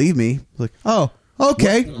decided to leave me. Like, oh,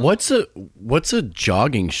 okay. What's a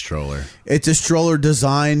jogging stroller? It's a stroller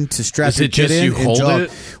designed to strap your kid in and jog.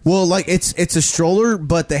 Well, it's a stroller,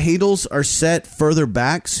 but the handles are set further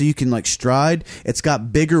back so you can stride. It's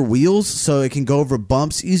got bigger wheels so it can go over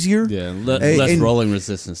bumps easier. Yeah, less rolling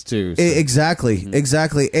resistance too. So.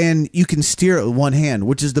 Exactly. And you can steer it with one hand,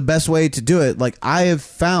 which is the best way to do it. I have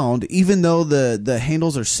found, even though the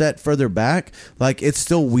handles are set further back, it's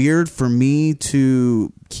still weird for me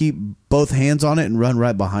to keep both hands on it and run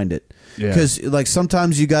right behind it. Because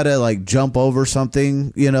sometimes you gotta jump over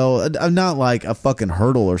something, not like a fucking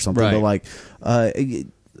hurdle or something, right. But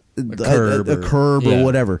a curb or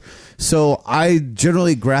whatever. So I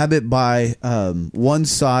generally grab it by one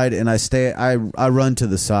side, and I run to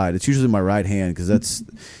the side. It's usually my right hand, because that's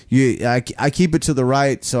I keep it to the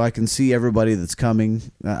right so I can see everybody that's coming.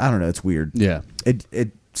 I don't know. It's weird. Yeah.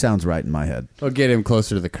 It sounds right in my head. I'll get him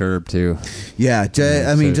closer to the curb too. Yeah,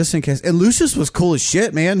 just in case. And Lucius was cool as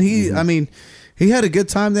shit, man. He had a good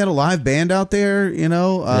time. They had a live band out there,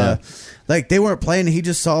 they weren't playing. He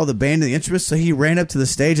just saw the band and the instruments, so he ran up to the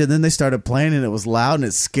stage, and then they started playing, and it was loud, and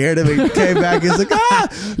it scared him. He came back, and he's like,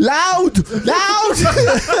 loud.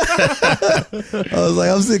 I was like,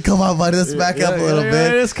 I'm saying, come on, buddy, let's back up a little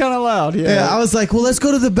bit. It's kind of loud. Yeah, I was like, well, let's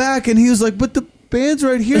go to the back, and he was like, but the band's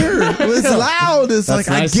right here. It's loud. It's That's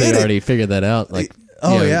I nice get they it. already figured that out. Go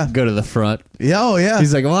to the front. Yeah, oh yeah.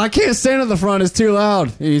 He's like, well, I can't stand at the front. It's too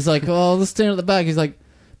loud. He's like, well, let's stand at the back. He's like,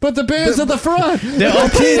 but the band's at the front. They're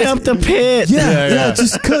opening up the pit. Yeah.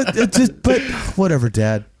 But whatever,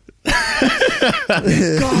 Dad.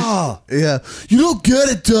 God, yeah. You don't get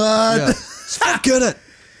it, Dad. Yeah. Don't get it.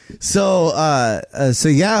 So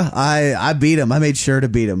yeah, I beat him. I made sure to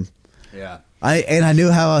beat him. Yeah. I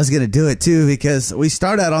knew how I was going to do it too, because we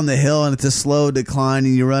start out on the hill and it's a slow decline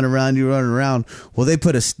and you run around. Well, they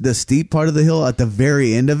put the steep part of the hill at the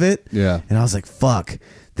very end of it. Yeah. And I was like, fuck.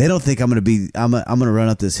 They don't think I'm going to run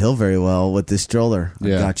up this hill very well with this stroller. I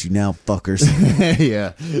got you now, fuckers.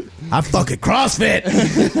 Yeah. I fucking CrossFit.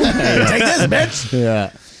 Take this, bitch.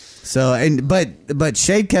 Yeah. So but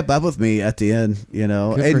Shade kept up with me at the end,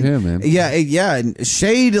 Good for him, man. Yeah. And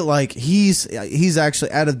Shade, like he's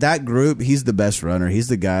actually out of that group, he's the best runner. He's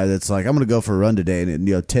the guy that's like, I'm gonna go for a run today,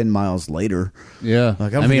 and 10 miles later, yeah.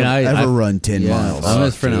 Like I run 10 miles. I'm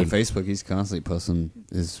his friend on Facebook. He's constantly posting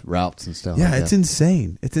his routes and stuff. Yeah, like it's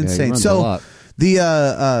insane. It's insane. He runs So a lot.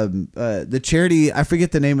 the charity, I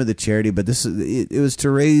forget the name of the charity, but it was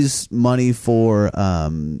to raise money for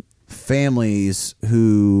families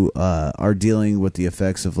who are dealing with the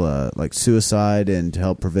effects of like suicide, and to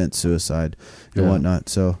help prevent suicide and whatnot.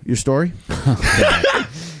 So your story? That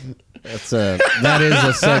is a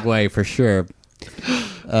segue for sure.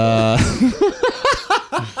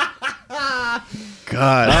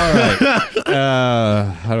 God. All right.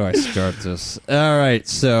 How do I start this? All right.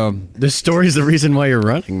 So This story's the reason why you're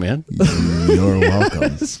running, man. You're welcome.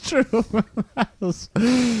 it's true.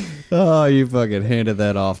 Oh, you fucking handed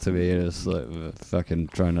that off to me. It's like fucking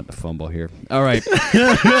trying not to fumble here. All right.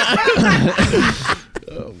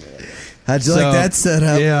 How'd you like that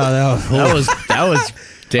setup? Yeah, That was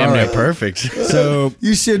damn near perfect. So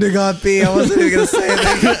You should have got B. I wasn't even gonna say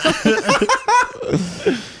anything.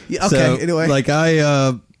 Yeah, okay. So, Anyway, like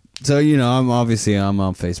I'm on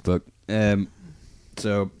Facebook,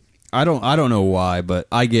 so I don't know why, but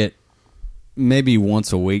I get maybe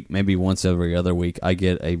once a week, maybe once every other week, I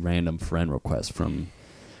get a random friend request from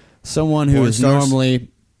someone who Porn is stars? normally,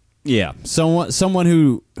 someone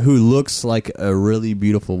who looks like a really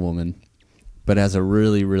beautiful woman, but has a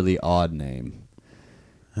really really odd name,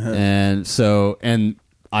 and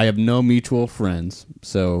I have no mutual friends,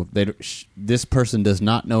 so this person does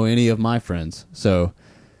not know any of my friends. So,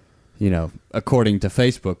 according to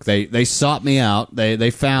Facebook, they sought me out. They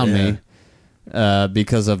found me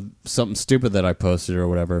because of something stupid that I posted or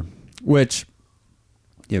whatever. Which,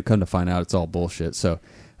 come to find out, it's all bullshit. So,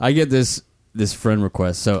 I get this friend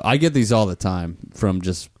request. So I get these all the time from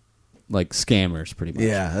just like scammers, pretty much.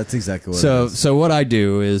 yeah, that's exactly what it is. So what I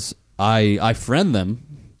do is I friend them.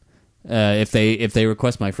 If they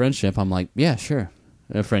request my friendship, I'm like, yeah, sure,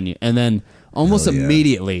 I'll friend you. And then almost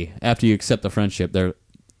immediately after you accept the friendship,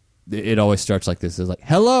 it always starts like this. It's like,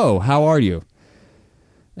 hello, how are you?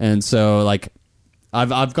 And so like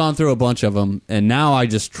I've gone through a bunch of them, and now I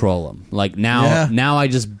just troll them. Like now I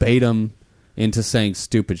just bait them into saying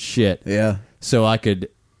stupid shit. Yeah. So I could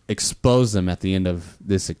expose them at the end of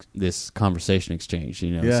this conversation exchange.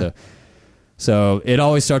 Yeah. So it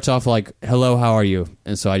always starts off like, hello, how are you?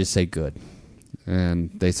 And so I just say good.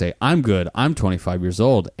 And they say, I'm good. I'm 25 years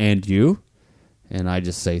old. And you? And I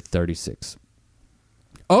just say 36.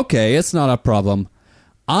 Okay, it's not a problem.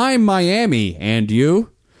 I'm Miami. And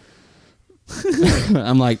you?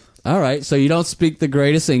 I'm like, all right, so you don't speak the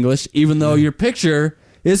greatest English, even though your picture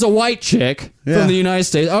is a white chick from the United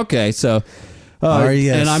States. Okay, so... Are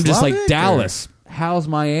you and I'm just like, Slavic, Dallas, how's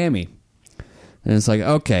Miami? And it's like,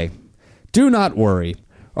 okay... Do not worry.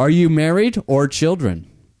 Are you married or children?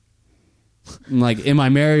 I'm like, am I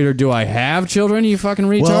married or do I have children, you fucking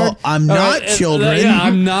retard? Well, I'm not children. Yeah,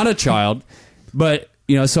 I'm not a child. But,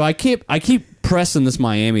 so I keep pressing this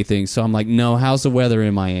Miami thing. So I'm like, no, how's the weather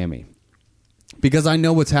in Miami? Because I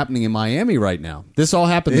know what's happening in Miami right now. This all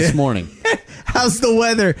happened this morning. How's the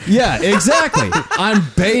weather? Yeah, exactly. I'm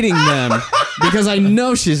baiting them because I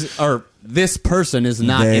know this person is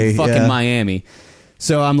not in fucking Miami.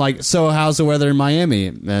 So I'm like, so how's the weather in Miami?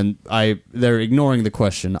 And they're ignoring the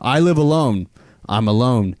question. I live alone. I'm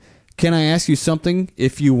alone. Can I ask you something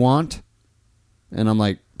if you want? And I'm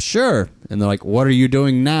like, sure. And they're like, what are you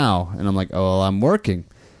doing now? And I'm like, oh, well, I'm working.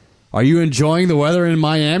 Are you enjoying the weather in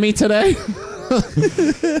Miami today?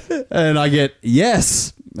 And I get,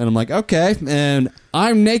 yes. And I'm like, okay. And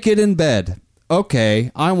I'm naked in bed. Okay,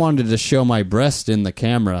 I wanted to show my breast in the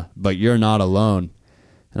camera, but you're not alone.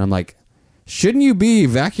 And I'm like, shouldn't you be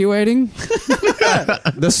evacuating?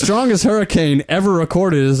 The strongest hurricane ever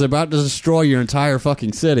recorded is about to destroy your entire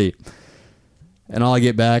fucking city. And all I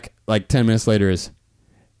get back, like 10 minutes later, is,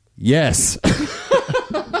 yes.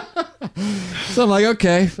 So I'm like,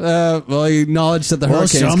 okay, well, you acknowledge that the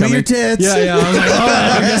hurricane's show coming. me your tits. Yeah, I was like, all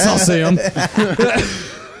right, I guess I'll see them.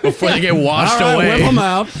 Before they get washed away. Whip them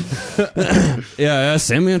out. yeah,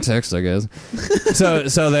 send me a text, I guess.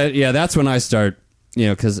 So that's when I start,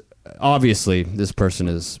 because obviously this person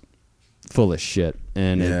is full of shit,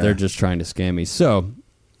 and they're just trying to scam me. So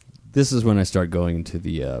this is when I start going into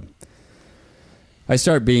the. I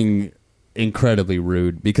start being incredibly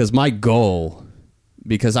rude because my goal,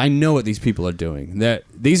 because I know what these people are doing. That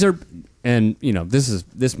these are, and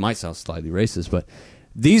this might sound slightly racist, but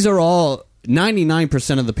these are all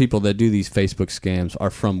 99% of the people that do these Facebook scams are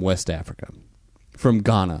from West Africa, from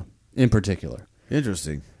Ghana in particular.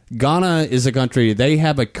 Interesting. Ghana is a country, they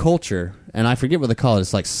have a culture, and I forget what they call it.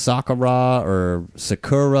 It's like Sakura or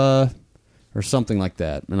Sakura or something like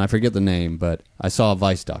that. And I forget the name, but I saw a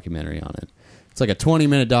Vice documentary on it. It's like a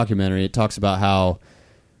 20-minute documentary. It talks about how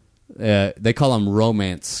they call them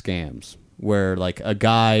romance scams, where like a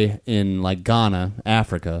guy in like Ghana,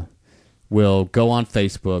 Africa, will go on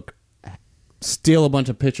Facebook, steal a bunch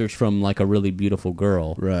of pictures from like a really beautiful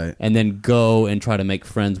girl, right, and then go and try to make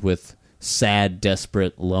friends with sad,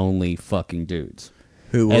 desperate, lonely fucking dudes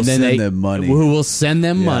who will send them money. Who will send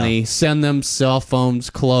them money, send them cell phones,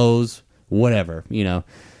 clothes, whatever,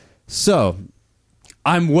 So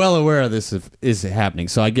I'm well aware of this is happening.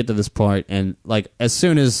 So I get to this point, and like as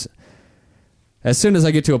soon as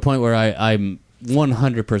I get to a point where I'm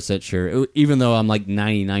 100% sure, even though I'm like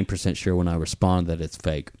 99% sure when I respond that it's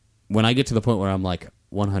fake, when I get to the point where I'm like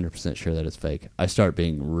 100% sure that it's fake, I start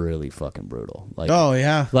being really fucking brutal. Like, oh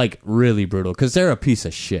yeah, like really brutal, because they're a piece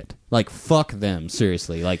of shit. Like, fuck them,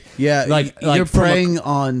 seriously. Like, yeah, like you're preying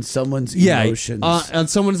on someone's emotions. On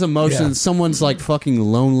someone's emotions, someone's like fucking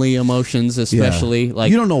lonely emotions, especially. Yeah.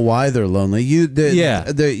 Like, you don't know why they're lonely. You don't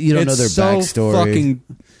know their backstory. Fucking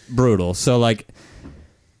brutal. So like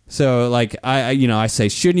I say,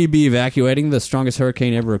 shouldn't you be evacuating? The strongest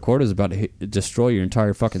hurricane ever recorded is about to destroy your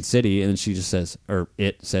entire fucking city. And she just says, or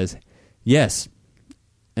it says, yes.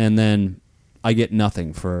 And then I get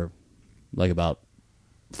nothing for like about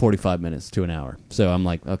 45 minutes to an hour. So I'm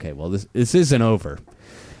like, okay, well, this isn't over.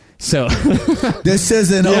 So this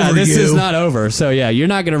isn't over. This is not over. So yeah, you're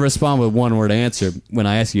not going to respond with one word answer when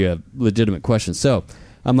I ask you a legitimate question. So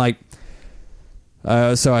I'm like,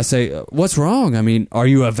 so I say, what's wrong? I mean, are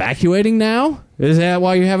you evacuating now? Is that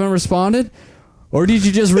why you haven't responded? Or did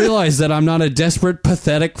you just realize that I'm not a desperate,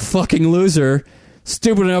 pathetic fucking loser,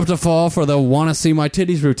 stupid enough to fall for the wanna see my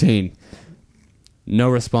titties routine? No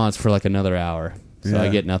response for like another hour. So I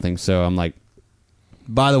get nothing. So I'm like,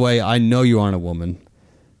 by the way, I know you aren't a woman.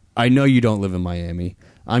 I know you don't live in Miami.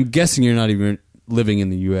 I'm guessing you're not even living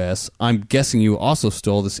in the U.S. I'm guessing you also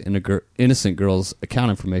stole this innocent girl's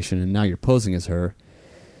account information, and now you're posing as her.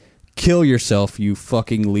 Kill yourself, you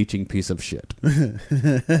fucking leeching piece of shit. And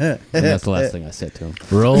that's the last thing I said to him.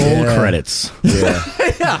 Roll credits.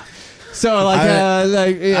 Yeah. So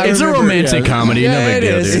like, it's a romantic comedy. No big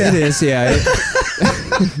deal, dude. It is. Yeah.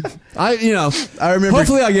 I remember.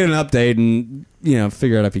 Hopefully, I get an update and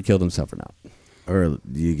figure out if he killed himself or not. Or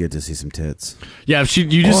you get to see some tits. Yeah, if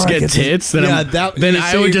you just get tits, then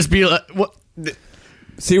I would just be like, what?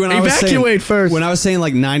 See, when evacuate first. When I was saying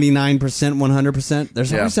like 99%, 100%,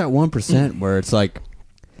 there's always that 1% where it's like,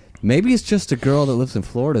 maybe it's just a girl that lives in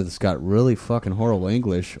Florida that's got really fucking horrible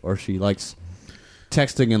English, or she likes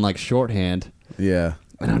texting in like shorthand. Yeah.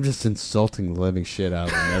 And I'm just insulting the living shit out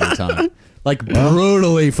of them every time. Like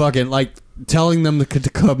brutally fucking, like telling them to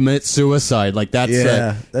commit suicide. Like that's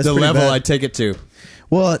the level I take it to.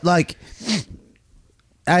 Well, like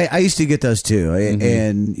I used to get those too,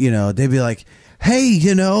 and they'd be like, "Hey,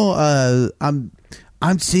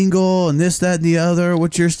 I'm single and this, that, and the other.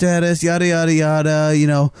 What's your status? Yada yada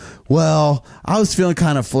yada. Well, I was feeling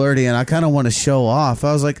kind of flirty and I kind of want to show off.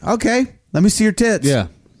 I was like, okay, let me see your tits. Yeah.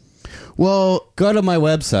 Well, go to my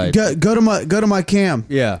website. Go to my cam.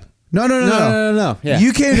 Yeah. No. Yeah.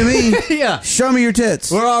 You came to me. Yeah. Show me your tits.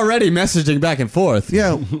 We're already messaging back and forth.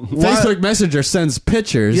 Yeah. Facebook Messenger sends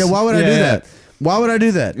pictures. Yeah. Why would I do that? Why would I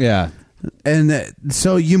do that? Yeah. And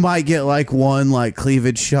so you might get like one like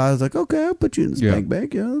cleavage shot. It's like, okay, I'll put you in the spank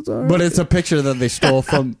bank. Yeah, that's all right. But it's a picture that they stole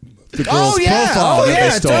from the girl's profile. They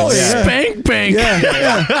stole. Totally. Yeah. Spank bank.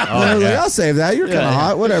 Yeah. Like, I'll save that. You're kind of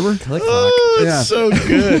hot. Whatever. It's so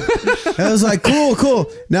good. I was like,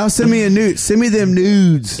 cool. Now send me a nude. Send me them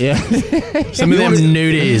nudes. Yeah. Send me them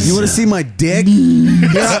nudies. You want to see my dick?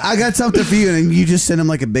 Yeah, I got something for you, and you just send him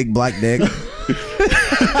like a big black dick.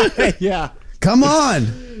 Yeah. Come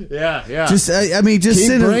on. Yeah. Just keep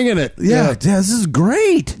send bringing it. Yeah, this is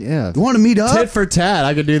great. Yeah. You want to meet up? Tit for tat.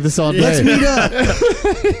 I could do this all day. Let's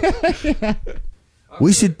meet up.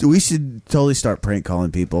 We should totally start prank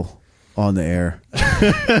calling people on the air.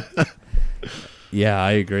 Yeah,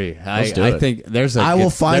 I agree. Let's do I it. think there's I will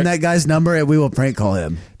find that guy's number and we will prank call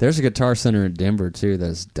him. There's a Guitar Center in Denver too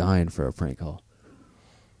that's dying for a prank call.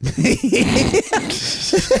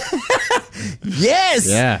 Yes.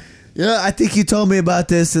 Yeah. Yeah, I think you told me about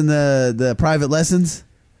this in the private lessons.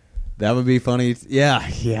 That would be funny.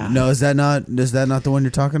 Yeah. No, is that not the one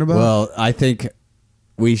you're talking about? Well, I think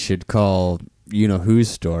we should call whose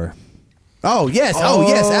store. Oh yes,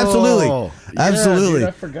 absolutely, absolutely, dude,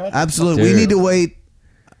 I forgot. absolutely. Dude. We need to wait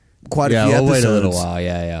quite a few we'll episodes. wait a little while.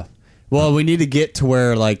 Yeah. Well, we need to get to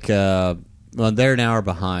where they're an hour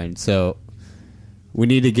behind, so we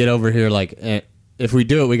need to get over here. If we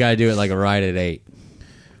do it, we got to do it right at 8.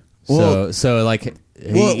 Well,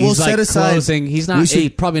 He's set aside. Closing. He's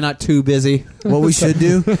probably not too busy. What we should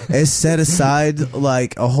do is set aside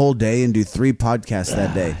a whole day and do 3 podcasts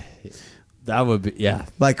that day. That would be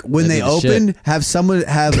Like when That'd they be the open, have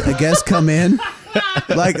a guest come in.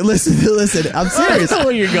 Listen. I'm serious. I know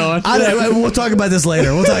where you're going. We'll talk about this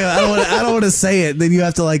later. We'll talk. I don't want to say it. Then you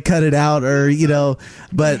have to cut it out, or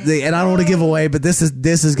But and I don't want to give away. But this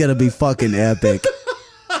is gonna be fucking epic.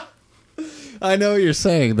 I know what you're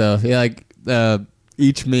saying though. Yeah,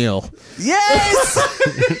 each meal. Yes.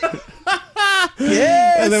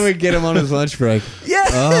 Yes. And then we get him on his lunch break. Yeah.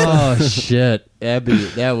 Oh shit. That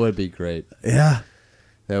would be great. Yeah.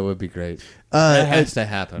 That would be great. That has to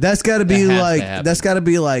happen. That's got to be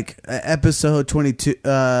episode 22,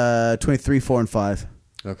 23, 4, and 5.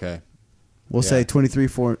 Okay. We'll say 23,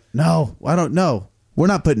 4. No, I don't know. We're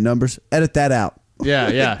not putting numbers. Edit that out.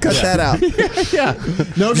 Yeah. Cut that out. Yeah.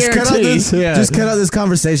 No Just guarantees. Just cut out this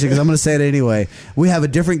conversation because I'm going to say it anyway. We have a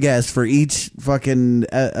different guest for each fucking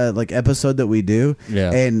episode that we do.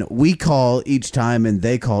 Yeah. And we call each time and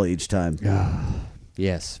they call each time.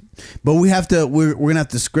 Yes. But we have to. We're going to have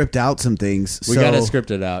to script out some things. We got to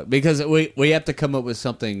script it out because we have to come up with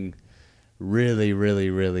something really,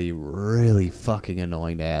 really, really, really fucking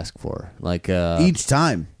annoying to ask for. Each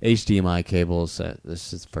time. HDMI cables.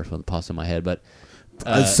 This is the first one that pops in my head, but.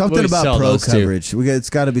 Something about pro coverage. It's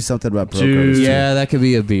got to be something about pro coverage. Yeah, that could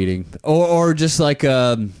be a beating, or just or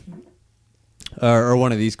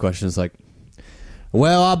one of these questions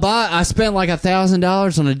well, I spent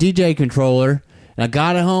 $1,000 on a DJ controller, and I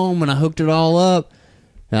got it home and I hooked it all up,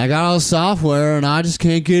 and I got all the software, and I just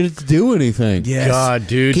can't get it to do anything. Yes. God,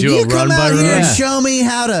 dude, Can do you a run come by out here run. and show me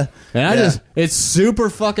how to? And it's super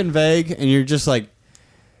fucking vague, and you're just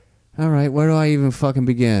all right, where do I even fucking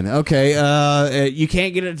begin? Okay, you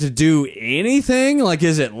can't get it to do anything?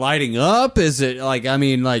 Is it lighting up? Is it,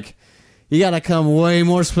 you gotta come way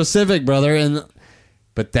more specific, brother.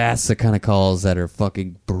 But that's the kind of calls that are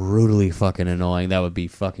fucking brutally fucking annoying. That would be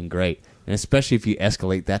fucking great. And especially if you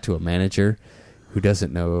escalate that to a manager who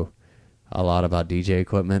doesn't know a lot about DJ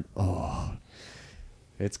equipment. Oh,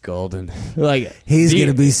 it's golden. He's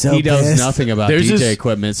gonna be so he does pissed. nothing about DJ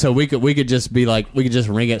equipment, so we could just be we could just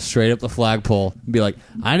ring it straight up the flagpole and be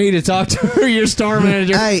I need to talk to your store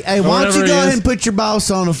manager. Hey, why don't you go ahead and put your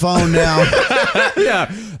boss on the phone now?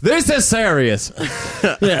 Yeah, this is serious.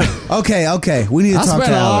 Yeah. Okay. We need to talk to Alex. I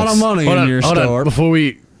spent a lot of money in your Hold store. on. Before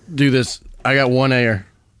we do this, I got one air.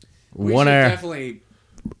 We should definitely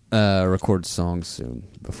record songs soon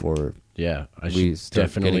before. Yeah, I we should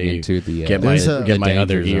definitely into the get my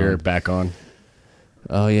other ear back on.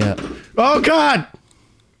 Oh yeah. Oh God.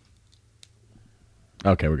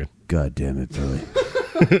 Okay, we're good. God damn it, Billy.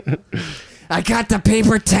 I got the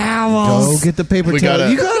paper towels. Go get the paper towel.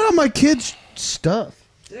 You got it on my kid's stuff.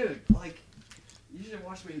 Dude, you should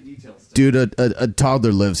watch me in details. Dude, a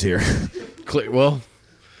toddler lives here. Well.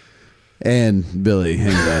 And Billy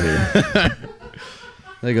hangs out here.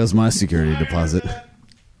 There goes my security deposit.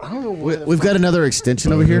 I don't know We've got another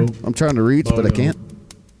extension over here. I'm trying to reach, but I can't.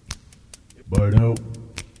 Bardo.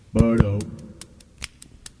 Bardo.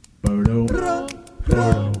 Bardo. Bardo.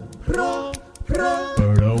 Bardo.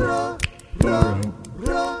 Bardo. Bardo.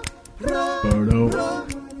 Bardo.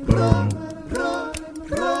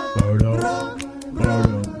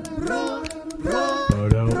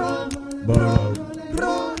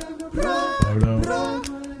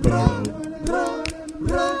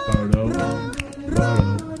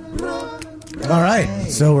 All right,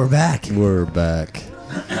 so we're back. We're back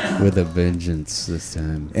with a vengeance this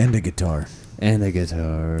time. And a guitar. And a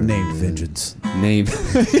guitar. Named Vengeance. Named.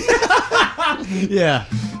 Yeah,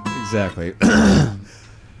 exactly.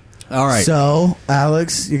 All right. So,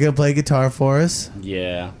 Alex, you're going to play guitar for us?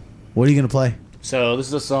 Yeah. What are you going to play? So this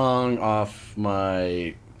is a song off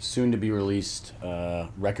my soon-to-be-released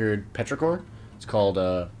record, Petrichor. It's called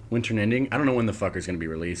Winter Ending. I don't know when the fucker's going to be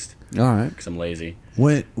released. All right. Because I'm lazy.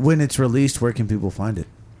 When it's released, where can people find it?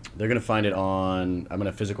 They're going to find it on, I'm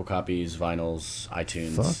going to physical copies, vinyls,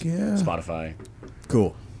 iTunes, Fuck yeah. Spotify.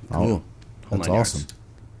 Cool. Whole That's 9 yards. awesome.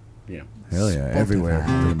 Yeah. Hell yeah, everywhere,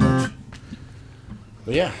 pretty much.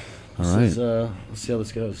 But yeah. All right. Let's see how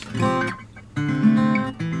this goes.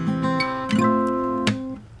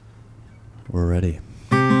 We're ready.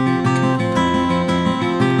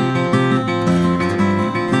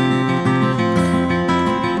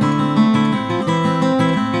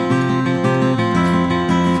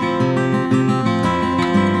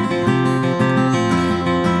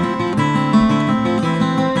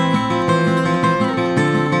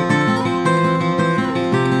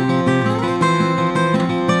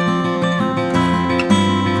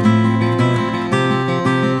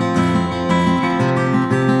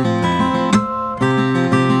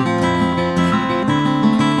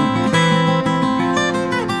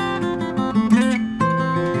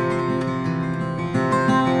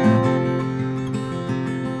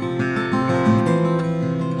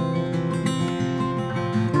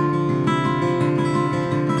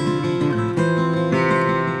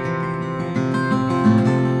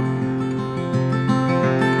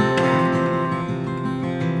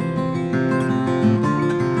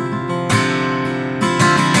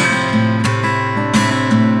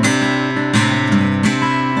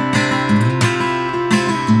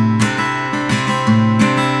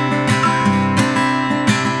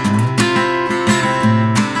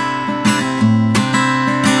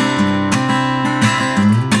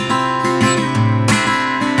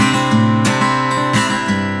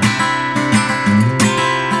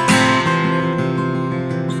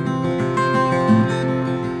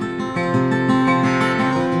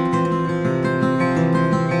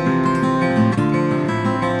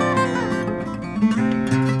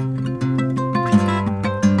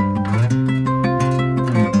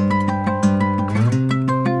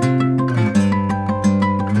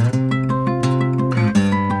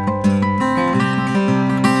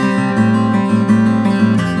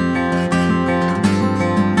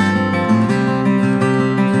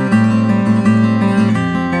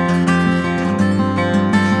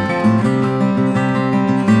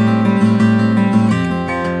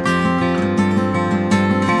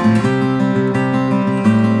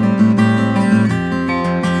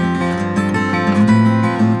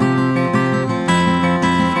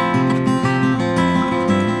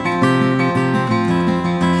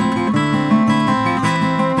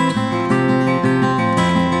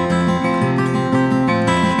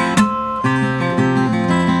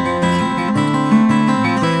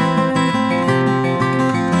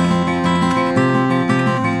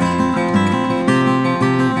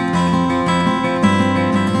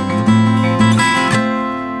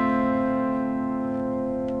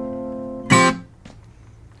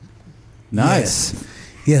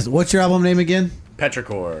 Yes. What's your album name again?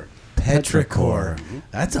 Petrichor. Petrichor.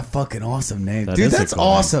 That's a fucking awesome name, That dude. is a That's cool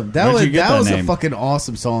name. awesome. That Where'd was you get that was a name? fucking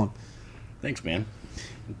awesome song. Thanks, man.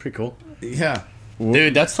 Pretty cool. Yeah.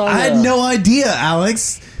 Dude, that song... I had no idea,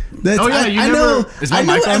 Alex. That's, Oh, yeah, you I never- know. is my I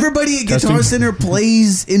know mic on? everybody at Guitar Testing. Center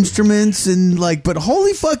plays instruments and like, but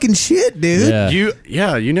holy fucking shit, dude!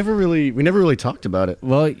 Yeah. we never really talked about it.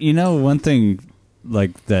 Well, you know, one thing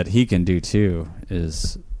like that he can do too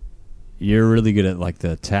is you're really good at like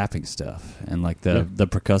the tapping stuff and like the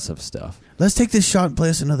percussive stuff. Let's take this shot and play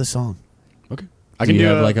us another song. Okay. Do you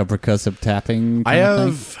have like a percussive tapping? I kind of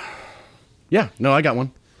have... thing? Yeah, no, I got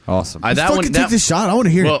one. Awesome. Let's fucking take this shot. I want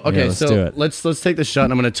to hear Well, it. okay, let's so do it. let's take the shot,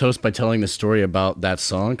 and I'm going to toast by telling the story about that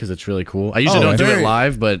song because it's really cool. I usually Oh, don't do very- it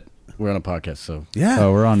live, but we're on a podcast, so Yeah.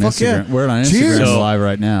 Oh, we're on Fuck Instagram. yeah. We're on Instagram Cheers. live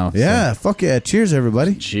right now. so- Yeah. Fuck yeah. Cheers,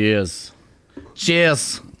 everybody. cheers.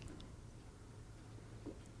 Cheers.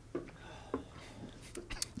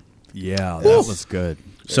 Yeah, that was good.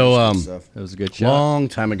 So, That was a good shot. long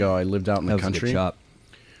time ago, I lived out in the That was a country. good shot.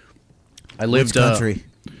 I lived Which country?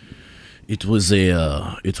 It was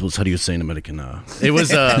how do you say in American? It was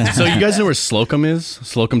so you guys know where Slocum is?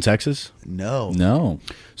 Slocum, Texas. No. No.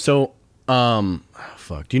 So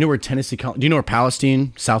fuck. Do you know where Tennessee? Do you know where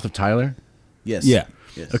Palestine, south of Tyler? Yes. Yeah.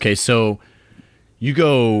 Yes. Okay, so you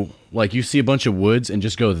go like you see a bunch of woods and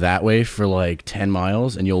just go that way for like 10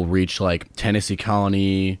 miles, and you'll reach like Tennessee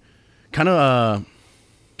Colony, kind of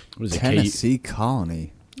what is it? Tennessee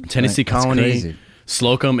Colony. Tennessee Right, that's Colony, crazy.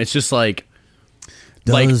 Slocum. It's just like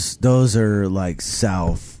Those are like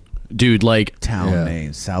South dude, like town Yeah.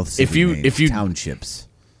 names, South City If you- names, if you- townships.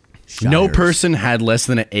 no shires. person had less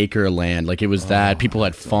than an acre of land. Like it was that people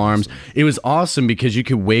had farms. It was awesome because you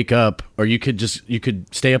could wake up or you could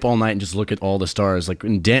stay up all night and just look at all the stars. Like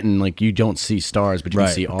in Denton, like you don't see stars, but you Right.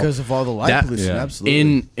 can see all because of all the light That- pollution. Yeah.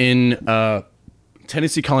 Absolutely. in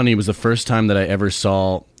Tennessee Colony was the first time that I ever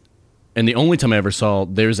saw, and the only time I ever saw.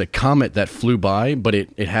 There's a comet that flew by, but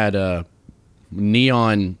it had a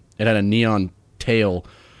neon. It had a neon tail.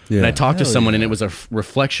 And I Yeah. talked to Hell someone, and yeah. it was a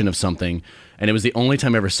reflection of something, and it was the only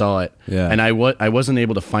time I ever saw it. Yeah. And I wasn't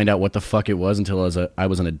able to find out what the fuck it was until I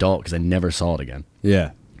was an adult because I never saw it again.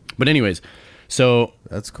 Yeah. But anyways, so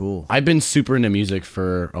That's cool. I've been super into music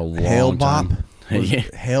for a long Hail Bop. time. Was Yeah.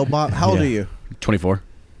 it Hail Bop. How old Yeah. are you? 24.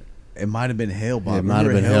 It might have been Hail Bop. It might have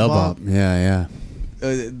Remember been Hell Bop. Yeah, yeah.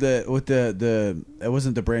 The it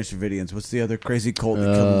wasn't the Branch Davidians. What's the other crazy cult that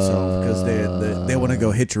killed themselves because they want to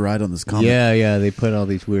go hitch a ride on this comet? Yeah, they put all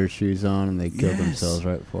these weird shoes on and they killed Yes. themselves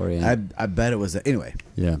right before. Yeah. I bet it was that. Anyway.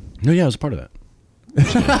 Yeah. No, yeah, I was a part of that.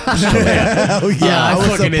 Oh yeah, I was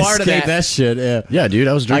fucking a part of escaped that shit. Yeah. Yeah, dude,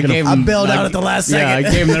 I was drinking. gave I him- bailed out at the last second. Yeah, I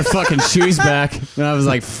gave them their fucking shoes back, and I was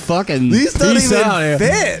like, "Fucking These don't peace even out, yeah.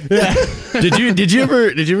 fit. did you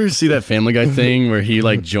ever see that Family Guy thing where he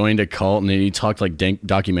like joined a cult and then he talked like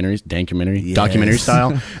documentary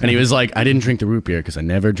style, and he was like, I didn't drink the root beer because I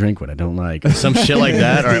never drink what I don't like, or some shit like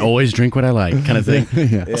that, or I always drink what I like, kind of thing.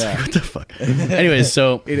 I was like, what the fuck? Anyways,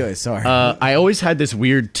 so Anyway, sorry. I always had this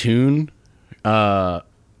weird tune,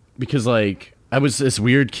 because like I was this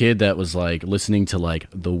weird kid that was like listening to like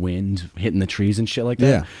the wind hitting the trees and shit like that.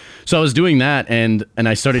 Yeah. So I was doing that, and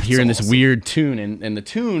I started hearing this weird tune, and the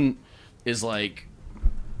tune is like,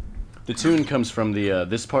 the tune comes from the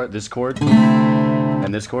this chord,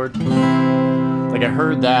 and this chord. Like I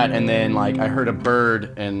heard that, and then like I heard a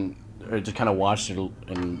bird, and I just kind of watched it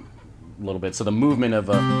in a little bit. So the movement of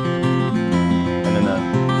and then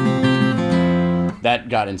that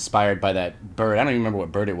got inspired by that bird. I don't even remember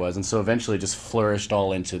what bird it was, and so eventually it just flourished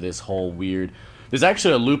all into this whole weird. There's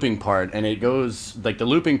actually a looping part, and it goes like the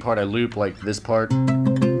looping part. I loop like this part, and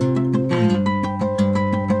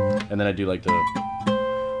then I do like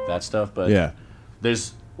that stuff. But Yeah.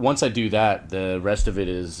 there's once I do that, the rest of it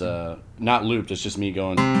is not looped. It's just me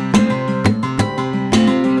going.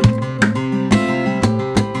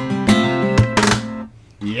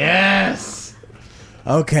 Yes.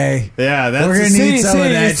 okay. Yeah, that's We're gonna need some of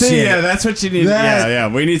that shit. Yeah, that's what you need. That- yeah,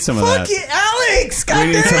 we need some of Fuck that. it, Alex. We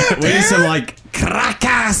need Goddamn, some. We need some like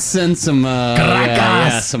caracas and some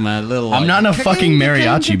yeah, some little. I'm not in a fucking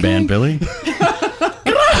mariachi band, Billy.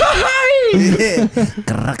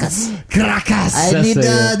 Caracas. caracas. I need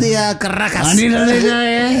the Caracas. I need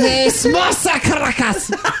es masa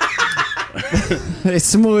caracas.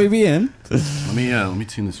 Es muy bien. Let me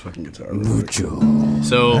tune this fucking guitar. Mucho.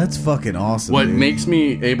 So That's fucking awesome. what dude. makes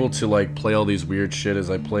me able to like play all these weird shit is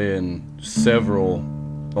I play in several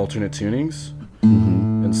alternate tunings,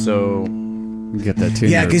 and so You get that tune.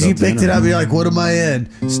 Yeah, because you picked it up. You're like, what am I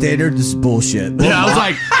in? Standard. This is bullshit. yeah, I was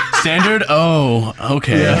like, standard? Oh,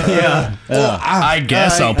 okay. Yeah. I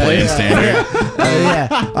guess I'll play in standard.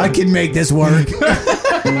 Yeah, I can make this work.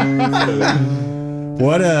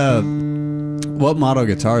 What model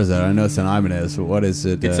guitar is that? I know it's an Ibanez, but what is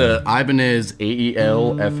it? It's a Ibanez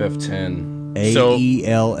AEL FF10.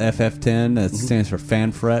 AEL FF10. That stands for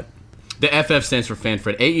fan fret. The FF stands for fan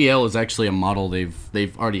fret. AEL is actually a model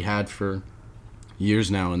they've already had for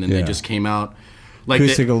years now, and then they just came out like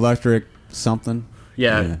acoustic electric something.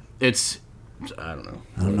 Yeah, it's I don't know.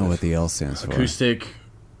 I don't know what the L stands for. Acoustic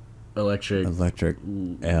electric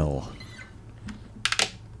L.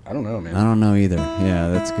 I don't know, man. I don't know either. Yeah,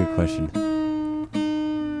 that's a good question.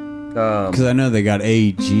 Because I know they got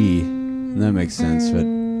AG, and that makes sense, but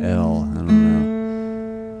L, I don't know.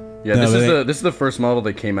 Yeah, this is the first model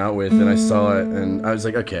they came out with, and I saw it, and I was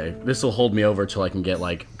like, okay, this will hold me over till I can get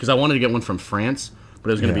because I wanted to get one from France, but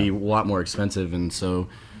it was going to be a lot more expensive, and so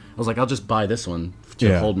I was like, I'll just buy this one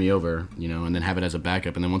to hold me over, and then have it as a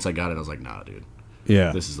backup, and then once I got it, I was like, nah, dude,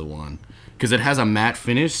 this is the one. Because it has a matte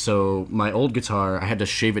finish, so my old guitar, I had to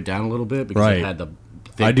shave it down a little bit because it had the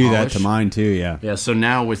thick I do polish. that to mine too, yeah. Yeah, so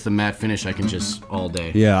now with the matte finish, I can just all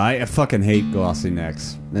day. Yeah, I fucking hate glossy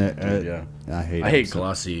necks. Yeah. I hate I hate them.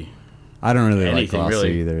 glossy. I don't really like anything, glossy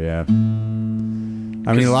really. either, yeah.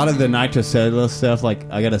 I mean, a lot of the nitrocellulose stuff, like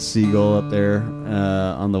I got a seagull up there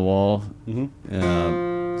on the wall.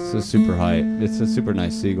 It's a super high. It's a super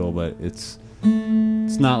nice seagull, but it's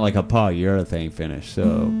not like a polyurethane finish,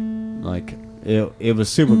 so like it was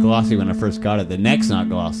super glossy when I first got it. The neck's not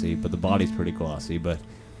glossy, but the body's pretty glossy. But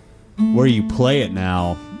where you play it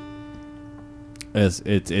now,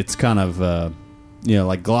 it's kind of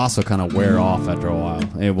like gloss will kind of wear off after a while.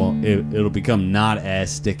 It'll become not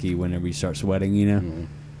as sticky whenever you start sweating, And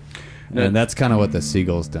that's kind of what the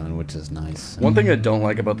Seagull's done, which is nice. One thing I don't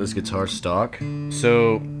like about this guitar stock,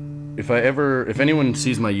 so if anyone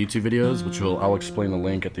sees my YouTube videos, which I'll explain the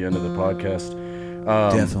link at the end of the podcast.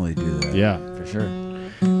 Definitely do that. Yeah, for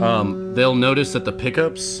sure. They'll notice that the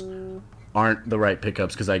pickups aren't the right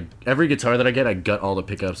pickups because every guitar that I get, I gut all the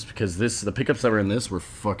pickups because the pickups that were in this were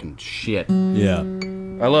fucking shit. Yeah.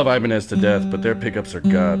 I love Ibanez to death, but their pickups are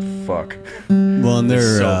god fuck. Well, and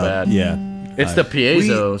they're so bad. Yeah. It's the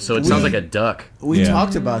piezo, so it sounds like a duck. We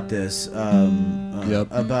talked about this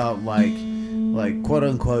about like quote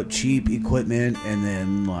unquote cheap equipment, and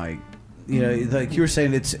then like you were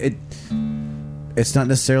saying it's not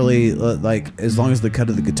necessarily like as long as the cut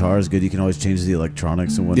of the guitar is good, you can always change the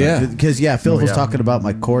electronics and whatnot. Yeah. Because Phil was talking about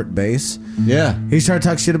my Court bass. Yeah. He started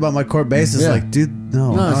talking shit about my Court bass. It's like, dude,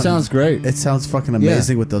 no, it sounds great. It sounds fucking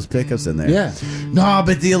amazing with those pickups in there. Yeah. No,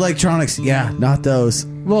 but the electronics, not those.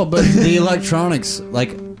 Well, but the electronics,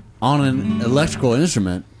 like on an electrical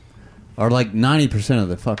instrument, are like 90% of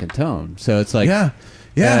the fucking tone. So it's like,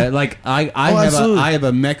 like I have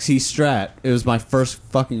a Mexi Strat. It was my first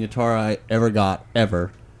fucking guitar I ever got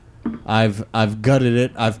ever. I've gutted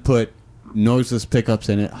it. I've put noiseless pickups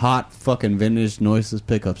in it, hot fucking vintage noiseless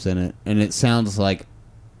pickups in it, and it sounds like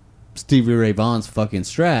Stevie Ray Vaughan's fucking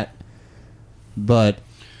Strat. But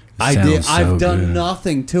I've done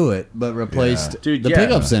nothing to it but replaced the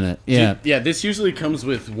pickups in it. Yeah. Dude, this usually comes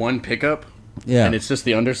with one pickup. Yeah. And it's just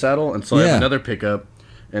the undersaddle, and so I have another pickup,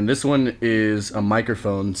 and this one is a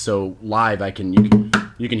microphone, so live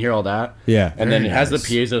you can hear all that. Yeah. And then it has the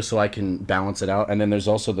piezo, so I can balance it out, and then there's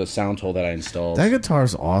also the sound hole that I installed. That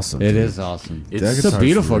guitar's awesome. It is awesome. It's a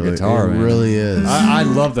beautiful guitar, man. It really is. I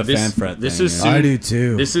love the fan fret thing. I do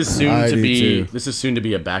too. This is soon to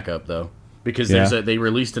be a backup though, because they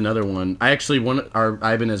released another one. Our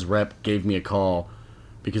Ibanez rep gave me a call.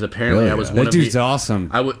 Because apparently I was one of the... That dude's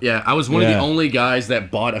awesome. I was one of the only guys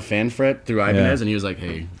that bought a fan fret through Ibanez, and he was like,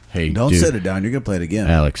 hey, don't dude, set it down. You're gonna play it again,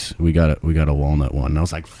 Alex. We got a walnut one. And I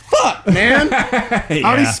was like, fuck, man! I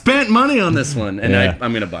already spent money on this one, and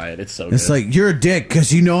I'm gonna buy it. It's so good. It's like you're a dick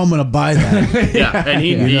because you know I'm gonna buy that.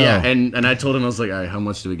 and I told him, I was like, all right, how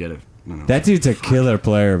much do we get it? That dude's a killer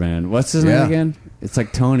player, man. What's his name again? It's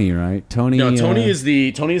like Tony, right? Tony. No, Tony is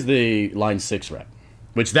the line 6 rep.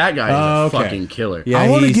 Which that guy is a fucking killer. Yeah, I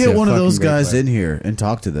want to he's get a one of those fucking great guys player. in here and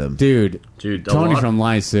talk to them. Dude, Tony from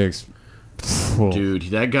Line 6. Dude,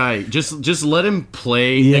 that guy, just let him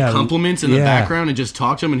play the compliments in the background and just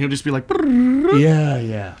talk to him, and he'll just be like,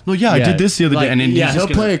 yeah. No, I did this the other day. And then he'll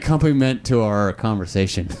play accompaniment to our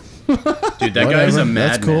conversation. Dude, that guy's a madman.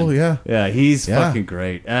 That's cool, Yeah, he's fucking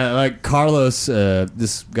great. Like Carlos,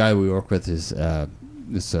 this guy we work with is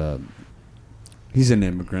he's an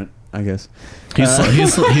immigrant, I guess. He's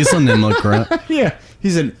an immigrant. Yeah,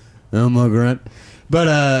 he's an immigrant.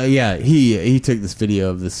 But he took this video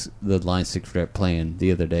of the Line 6 rep playing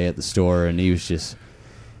the other day at the store, and he was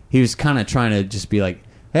kind of trying to just be like,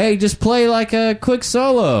 hey, just play like a quick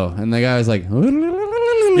solo. And the guy was like, he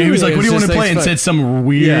was like, what do you want to play? And said some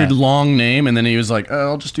weird long name. And then he was like, oh,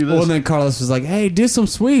 I'll just do this. Well, and then Carlos was like, hey, do some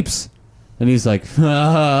sweeps. And he's like,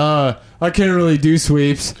 I can't really do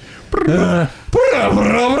sweeps. Like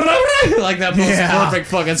that most perfect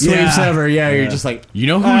fucking sweeps ever. Yeah, you're just like, you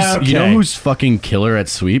know who's fucking killer at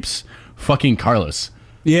sweeps? Fucking Carlos.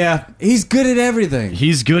 Yeah, he's good at everything.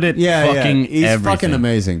 He's good at fucking everything. He's fucking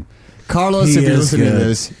amazing. Carlos, if you're listening to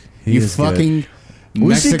this, you fucking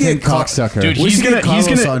Mexican cocksucker. Dude, he's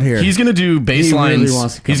gonna do bass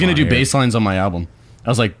lines. He's gonna do bass lines on my album. I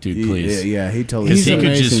was like, dude, please. He totally. He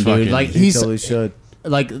could just fucking. Like he totally should.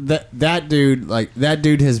 Like that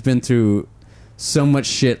dude has been through so much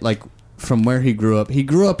shit. Like from where he grew up. He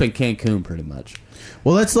grew up in Cancun, pretty much.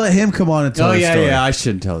 Well, let's let him come on and tell his story. I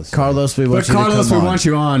shouldn't tell this. Carlos, we want you to come on. Want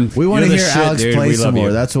you on. We want to hear Alex play some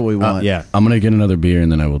more. That's what we want. Yeah, I'm gonna get another beer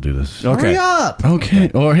and then I will do this. Okay. Hurry up. Okay.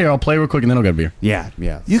 Or here, I'll play real quick and then I'll get a beer. Yeah.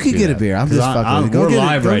 You can get a beer. I'm just fucking with you. We're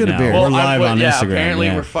live right now. We're live on Instagram. Apparently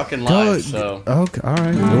we're fucking live. So. Okay. All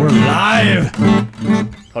right. We're live.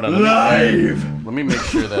 Hold on. Live. Let me make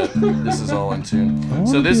sure that this is all in tune.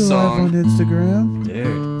 So this song on Instagram,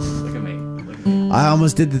 dude. Look at me. I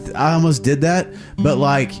almost did that, but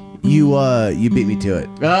like. You beat me to it.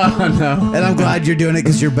 Oh no! And I'm glad you're doing it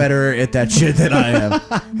because you're better at that shit than I am.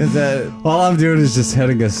 All I'm doing is just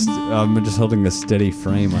holding a steady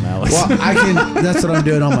frame on Alex. Well, that's what I'm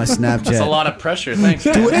doing on my Snapchat. That's a lot of pressure. Thanks.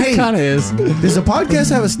 Hey, it kind of is. Does the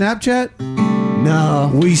podcast have a Snapchat?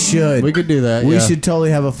 No, we should. We could do that. We should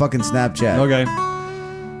totally have a fucking Snapchat. Okay.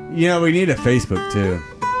 We need a Facebook too.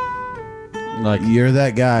 Like you're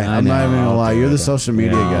that guy. I'm not even gonna lie. You're the social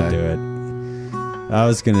media guy. I'll do it. I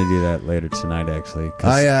was gonna do that later tonight, actually.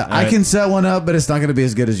 I can set one up, but it's not gonna be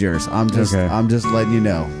as good as yours. I'm just letting you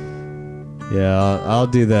know. Yeah, I'll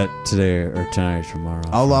do that today or tonight or tomorrow.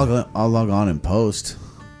 I'll log on and post.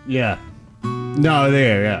 Yeah.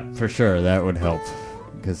 No, for sure that would help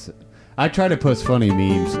because I try to post funny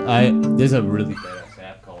memes. There's a really badass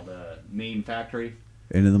app called Meme Factory.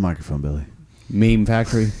 Into the microphone, Billy. Meme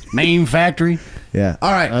Factory. Meme Factory. Yeah.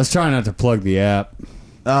 All right. I was trying not to plug the app.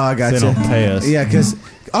 Oh, I got so you. They don't pay us. Yeah, because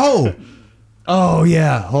oh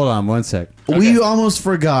yeah. Hold on one sec. Okay. We almost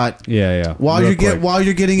forgot. Yeah. While you're getting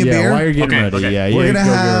a beer. While you're getting ready. Okay. Yeah, we're gonna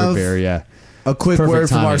have a beer. Yeah. A quick word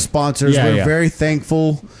from our sponsors. We're very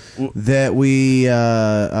thankful that we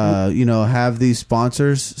have these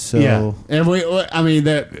sponsors. So yeah, and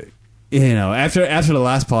after the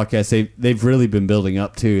last podcast, they've really been building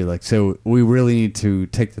up too. Like so, we really need to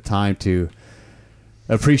take the time to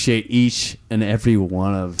appreciate each and every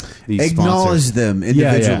one of these acknowledge sponsors. Them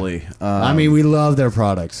individually. Yeah. We love their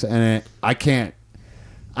products, and I can't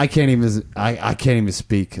even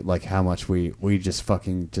speak like how much we just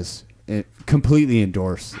fucking completely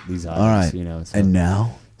endorse these items. All right, so, and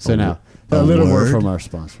now a little word from our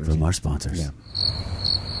sponsors. Yeah.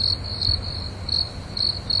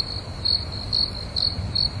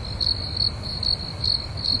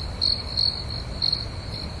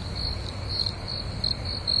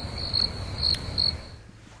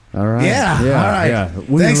 All right. Yeah. All right. Yeah.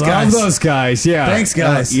 We Thanks, love guys. those guys. Yeah. Thanks,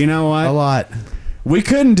 guys. You know what? A lot. We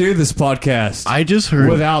couldn't do this podcast. I just heard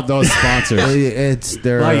without those sponsors.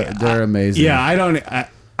 They're amazing. Yeah. I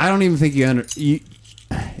don't even think you.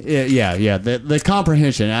 Yeah. The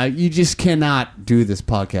comprehension. You just cannot do this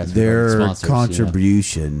podcast. Their without sponsors,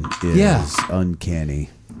 contribution is uncanny.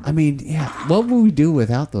 What would we do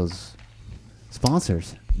without those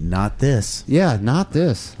sponsors? Not this. Yeah, not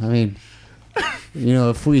this.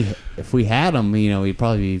 If we had them, we'd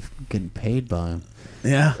probably be getting paid by them.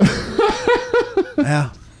 Yeah.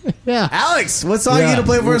 Yeah. Alex, what song are you going to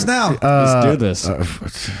play for us now? Let's do this.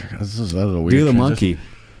 This is a weird do the transition. monkey.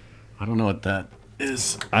 I don't know what that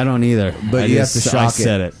is. I don't either. But you have to shock I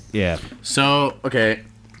said it. Yeah. So, okay.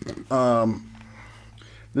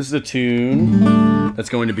 This is a tune that's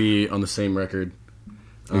going to be on the same record.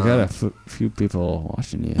 We got a few people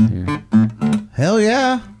watching you here. Hell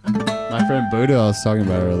yeah. My friend Buddha I was talking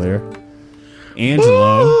about earlier.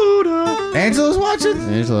 Angelo. Angelo's watching?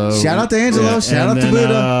 Angelo. Shout out to Angelo. Yeah. Shout out to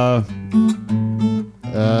Buddha.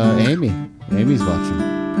 Amy. Amy's watching.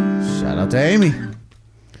 Shout out to Amy.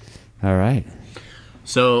 All right.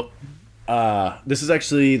 So, this is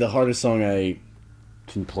actually the hardest song I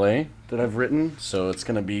can play that I've written. So it's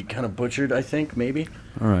going to be kind of butchered, I think, maybe.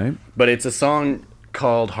 All right. But it's a song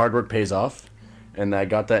called Hard Work Pays Off. And I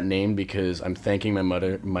got that name because I'm thanking my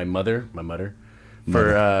mother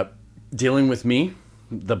for dealing with me,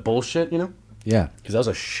 the bullshit, Yeah. Because I was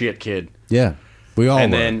a shit kid. Yeah. We all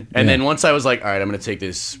And were. then once I was like, all right, I'm gonna take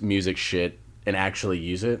this music shit and actually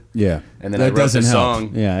use it. Yeah. And then I wrote the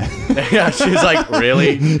song. Yeah. Yeah, she's like,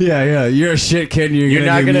 really? Yeah. You're a shit kid and you're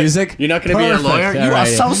not gonna do gonna music? You're not gonna be a lawyer? All You right. are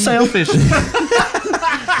so selfish.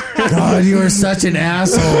 God, you are such an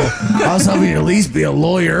asshole. I was hoping you'd at least be a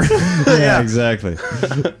lawyer. Yeah, exactly.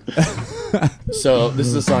 So this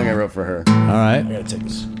is a song I wrote for her. All right. I gotta take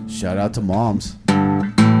this. Shout out to moms.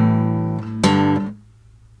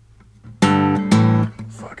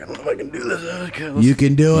 Fuck, I don't know if I can do this. Okay, You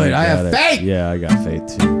can do it. I have Got it. faith. Yeah, I got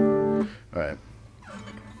faith too. All right.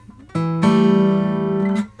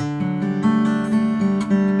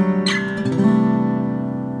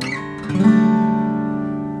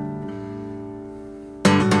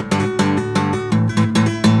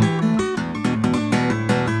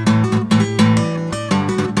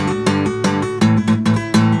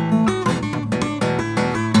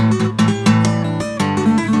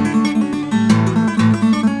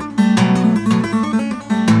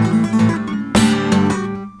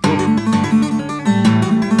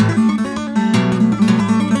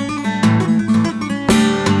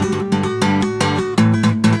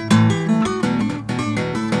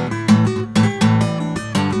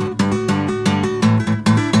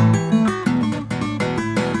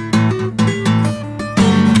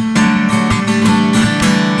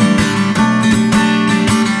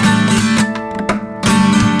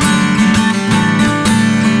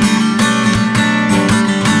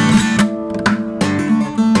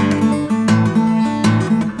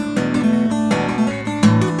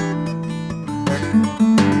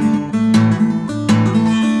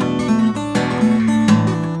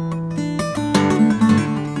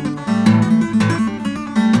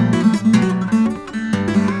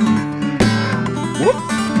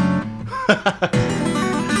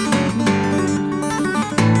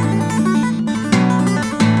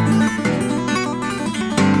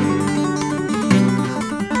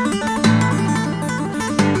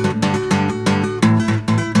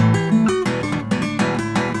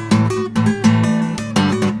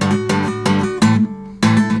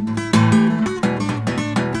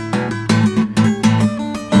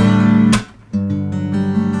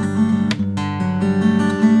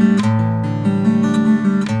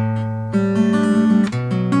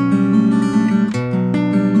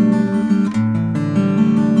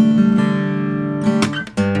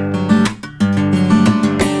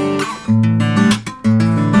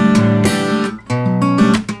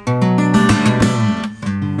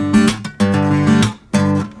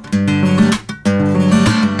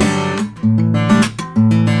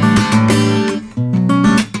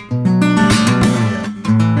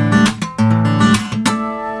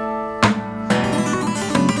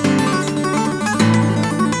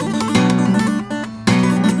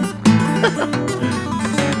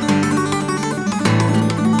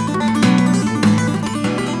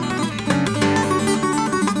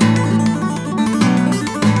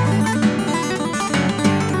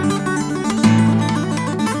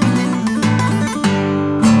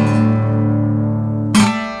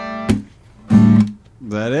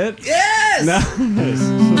 That it? Yes! I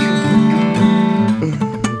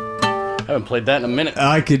haven't played that in a minute.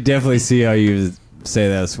 I could definitely see how you say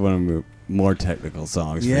that's one of the more technical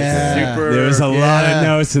songs. Yeah. Super. There's a lot of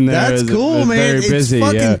notes in there. That's cool, it's man. Very busy. It's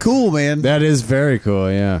fucking yeah. cool, man. That is very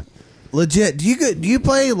cool. Yeah. Legit. Do you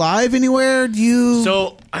play live anywhere? Do you?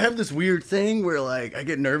 So I have this weird thing where like I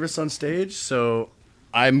get nervous on stage, so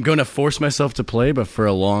I'm gonna force myself to play, but for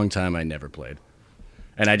a long time I never played.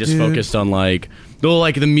 And I just focused on like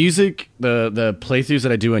the music, the playthroughs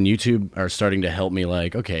that I do on YouTube are starting to help me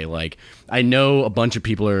like, okay, like I know a bunch of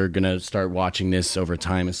people are gonna start watching this over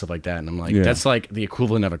time and stuff like that. And I'm like, that's like the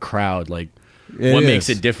equivalent of a crowd. Like what makes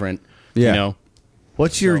it different? Yeah. You know?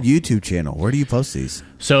 What's your YouTube channel? Where do you post these?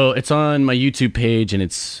 So it's on my YouTube page and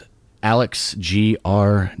it's Alex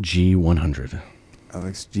GRG100.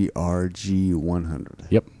 Alex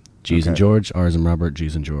GRG100. Yep. G's and George, R's and Robert,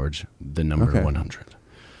 G's and George, the number 100.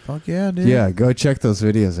 Fuck yeah, dude. Yeah, go check those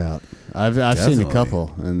videos out. I've seen Definitely. a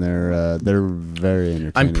couple, and they're very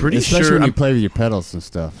entertaining. I'm pretty especially sure when you I'm- play with your pedals and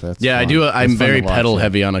stuff. That's Yeah, I fun. do. It's I'm fun very to watch, pedal yeah.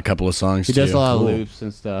 heavy on a couple of songs He too. does a lot of Cool. loops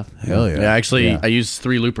and stuff. Hell yeah. Yeah, actually, Yeah. I use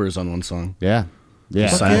 3 loopers on one song. Yeah, yeah,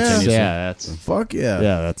 Fuck simultaneously. yeah. That's Fuck yeah.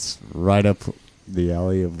 yeah, that's right up the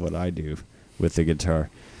alley of what I do with the guitar.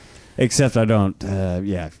 Except I don't.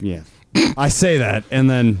 Yeah. I say that, and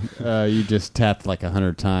then you just tapped like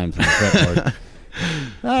 100 times on the fretboard.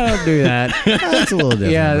 I don't do that. That's a little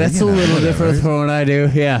different. Yeah, but, that's you a know, little whatever. different from what I do.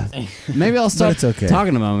 Yeah, maybe I'll stop it's okay.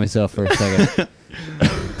 talking about myself for a second.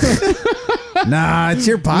 Nah, it's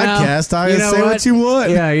your podcast. I you can know say what you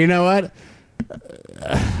want. Yeah, you know what?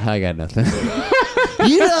 I got nothing.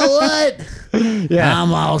 You know what? Yeah,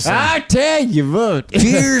 I'm awesome. I tell you what.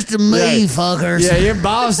 Cheers to me, fuckers. Yeah, you're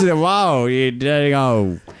bossing it. Wow, you dang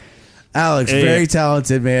oh. Alex, very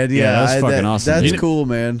talented, man. Yeah, that's fucking awesome. That's cool,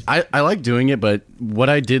 man. I like doing it, but what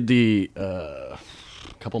I did a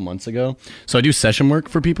couple months ago, so I do session work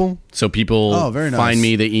for people. So people find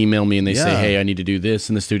me, they email me, and they say, hey, I need to do this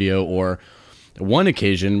in the studio. Or one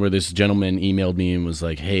occasion where this gentleman emailed me and was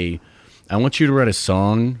like, hey, I want you to write a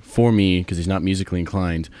song for me, because he's not musically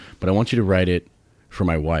inclined, but I want you to write it for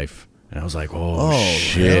my wife. And I was like, oh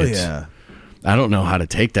shit. Hell yeah. I don't know how to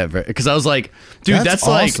take that, because I was like, dude, that's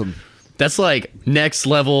awesome. Like... That's like next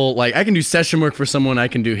level. Like I can do session work for someone. I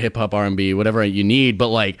can do hip hop, R&B, whatever you need. But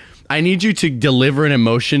like, I need you to deliver an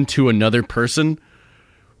emotion to another person,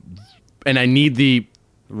 and I need the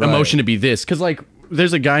emotion to be this. Because like,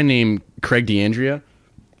 there's a guy named Craig D'Andrea.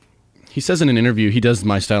 He says in an interview, he does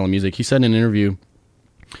my style of music. He said in an interview,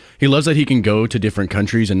 he loves that he can go to different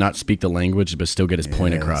countries and not speak the language, but still get his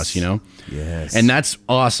point across. You know? Yes. And that's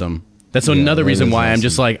awesome. That's another reason why I'm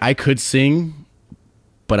just like, I could sing,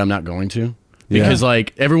 but I'm not going to, because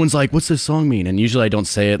like everyone's like, what's this song mean? And usually I don't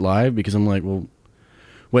say it live, because I'm like, well,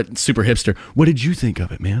 what, super hipster, what did you think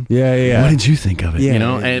of it, man? Yeah. What did you think of it? You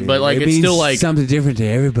know? And but like, it's still like something different to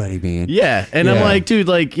everybody, man. Yeah. And I'm like, dude,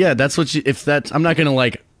 like, yeah, that's what you, if that's, I'm not gonna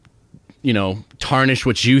like, you know, tarnish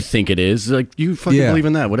what you think it is. Like, you fucking believe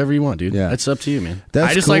in that, whatever you want, dude. Yeah, that's up to you, man.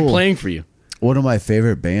 I just like playing for you. One of my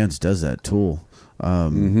favorite bands does that. Tool.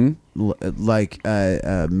 Like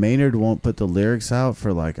Maynard won't put the lyrics out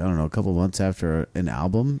for like, I don't know, a couple months after an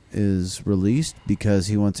album is released, because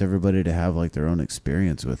he wants everybody to have like their own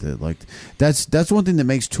experience with it. Like that's one thing that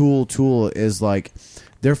makes Tool is like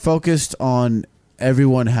they're focused on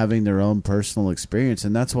everyone having their own personal experience,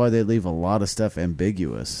 and that's why they leave a lot of stuff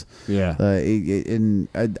ambiguous. And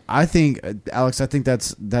I think, Alex, I think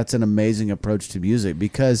that's an amazing approach to music,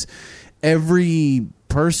 because every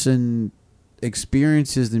person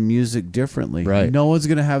experiences the music differently. Right. No one's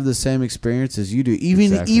going to have the same experience as you do.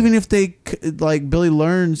 Even if they, like, Billy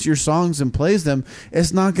learns your songs and plays them,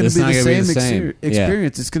 it's not going to be the same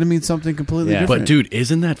experience. It's going to mean something completely different. But dude,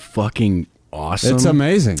 isn't that fucking awesome? It's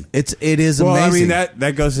amazing. It is amazing. Well, I mean,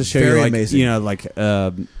 that goes to show Very you, like, amazing. you know, like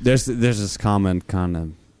there's this common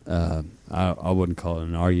kind of I wouldn't call it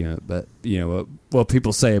an argument, but you know what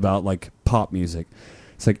people say about like pop music.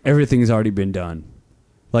 It's like everything's already been done.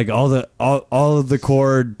 Like all of the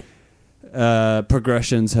chord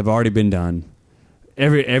progressions have already been done.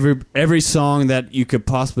 Every song that you could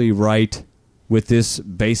possibly write with this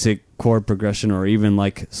basic chord progression, or even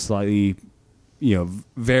like slightly, you know,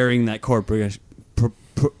 varying that chord progression.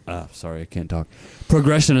 Sorry, I can't talk.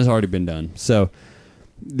 Progression has already been done. So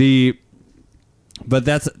but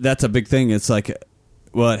that's a big thing. It's like,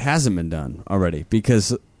 well, it hasn't been done already,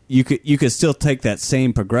 because you could still take that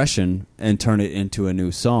same progression and turn it into a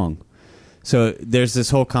new song. So there's this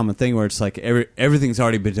whole common thing where it's like everything's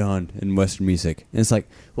already been done in Western music. And it's like,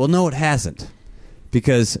 well, no, it hasn't.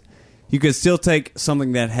 Because you could still take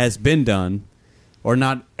something that has been done,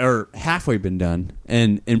 or halfway been done,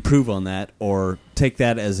 and improve on that, or take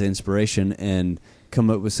that as inspiration and come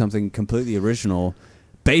up with something completely original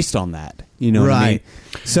based on that. You know what I mean?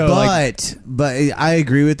 So, but I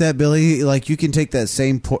agree with that, Billy. Like, you can take that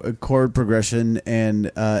same chord progression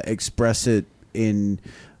and express it in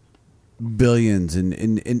billions and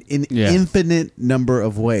in infinite number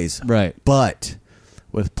of ways. Right. But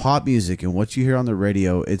with pop music and what you hear on the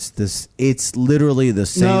radio, it's literally the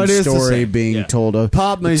same story being told of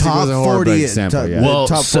pop music. Top was a 40 example. Well,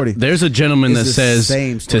 top 40. There's a gentleman that says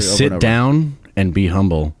to sit down and be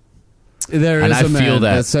humble. There is I a man feel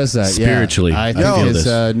that says that spiritually. I think his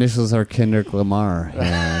initials are Kendrick Lamar. Yeah,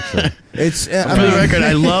 actually. It's for the record,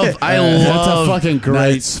 I love. That's a fucking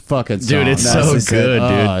great fucking song. Dude, it's so good, dude.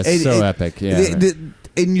 Oh, it's so epic. Yeah.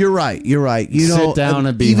 And you're right. You're right. You know, sit down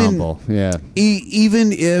and be humble. Yeah.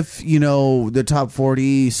 Even if, you know, the top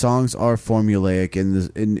 40 songs are formulaic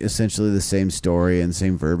and essentially the same story and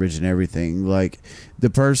same verbiage and everything, like the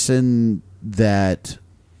person that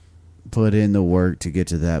put in the work to get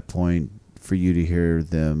to that point, for you to hear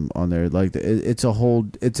them on there, like it's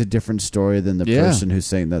a different story than the person who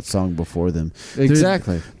sang that song before them.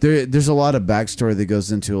 Exactly. There's a lot of backstory that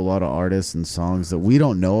goes into a lot of artists and songs that we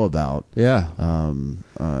don't know about. Yeah.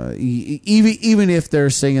 Even if they're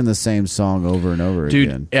singing the same song over and over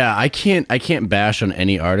again. Yeah, I can't bash on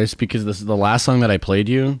any artist, because this is the last song that I played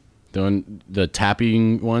you, doing the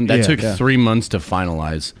tapping one, that took 3 months to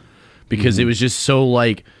finalize, because it was just so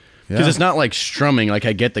like. Because it's not like strumming. Like,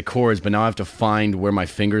 I get the chords, but now I have to find where my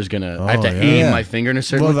finger's gonna. I have to aim my finger in a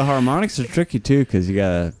certain. Well, the harmonics are tricky too, because you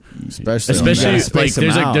especially like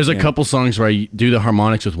there's a couple songs where I do the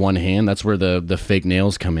harmonics with one hand. That's where the fake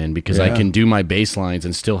nails come in, because I can do my bass lines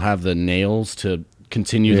and still have the nails to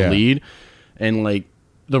continue the lead. And like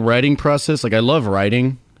the writing process, like I love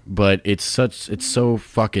writing, but it's so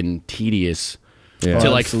fucking tedious to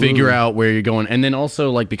like figure out where you're going. And then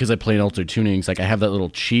also like because I play in altered tunings, like I have that little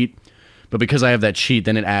cheat. But because I have that cheat,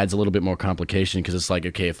 then it adds a little bit more complication, because it's like,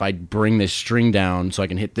 okay, if I bring this string down so I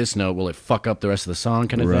can hit this note, will it fuck up the rest of the song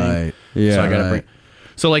kind of thing? Yeah. So I gotta bring.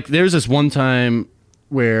 So like, there's this one time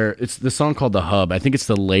where it's the song called The Hub. I think it's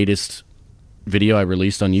the latest video I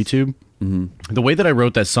released on YouTube. Mm-hmm. The way that I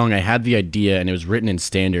wrote that song, I had the idea and it was written in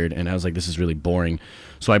standard, and I was like, this is really boring.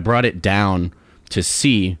 So I brought it down to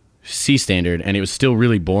C standard, and it was still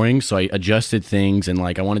really boring. So I adjusted things, and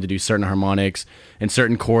like I wanted to do certain harmonics and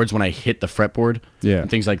certain chords when I hit the fretboard,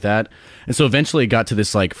 and things like that. And so eventually it got to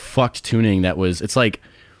this like fucked tuning that was, it's like,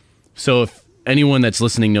 so if anyone that's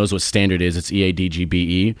listening knows what standard is, it's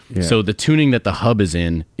EADGBE. So the tuning that The Hub is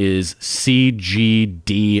in is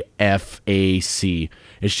CGDFAC.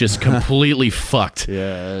 It's just completely fucked.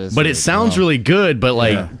 But it sounds really good, but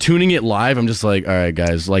like tuning it live, I'm just like, all right,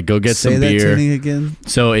 guys, like go get some beer. Say that tuning again.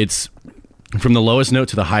 So it's from the lowest note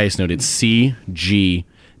to the highest note. It's CGDFAC.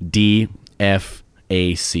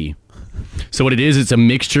 So what it is, it's a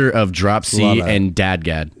mixture of drop C and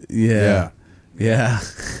dadgad. Yeah.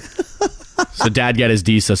 So dadgad is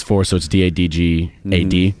D sus4, so it's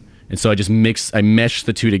DADGAD. And so I meshed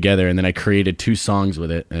the two together, and then I created 2 songs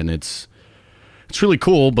with it, and it's really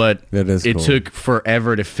cool, but it took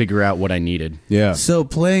forever to figure out what I needed. Yeah. So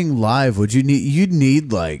playing live, you'd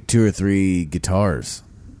need like 2 or 3 guitars.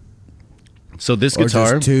 So this or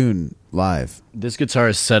guitar, just tune live. This guitar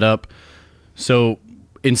is set up. So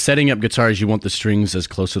in setting up guitars, you want the strings as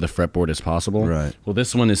close to the fretboard as possible. Right. Well,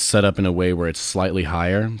 this one is set up in a way where it's slightly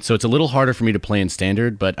higher. So it's a little harder for me to play in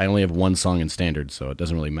standard, but I only have 1 song in standard, so it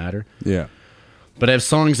doesn't really matter. Yeah. But I have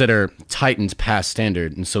songs that are tightened past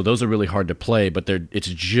standard, and so those are really hard to play, but it's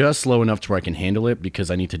just low enough to where I can handle it,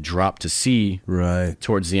 because I need to drop to C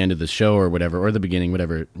towards the end of the show or whatever, or the beginning,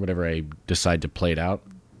 whatever I decide to play it out.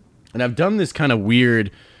 And I've done this kind of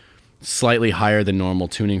weird, slightly higher than normal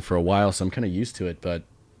tuning for a while, so I'm kind of used to it, but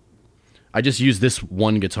I just use this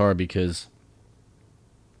one guitar because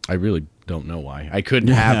I really don't know why. I couldn't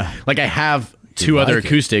have, like I have 2 other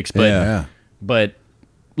acoustics, but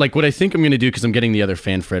like what I think I'm going to do, because I'm getting the other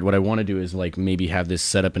fan fret, what I want to do is like maybe have this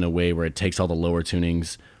set up in a way where it takes all the lower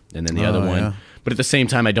tunings and then the other one. Yeah. But at the same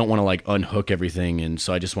time, I don't want to like unhook everything, and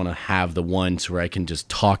so I just want to have the one to where I can just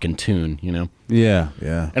talk and tune, you know? Yeah.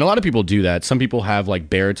 And a lot of people do that. Some people have like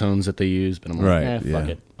baritones that they use, but I'm like, fuck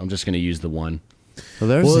it. I'm just going to use the one. Well,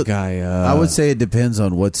 there's a guy. I would say it depends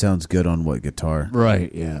on what sounds good on what guitar.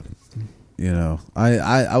 Right. Yeah. You know,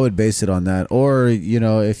 I would base it on that, or you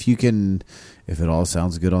know, if it all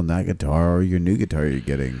sounds good on that guitar or your new guitar you're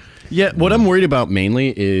getting. Yeah. What I'm worried about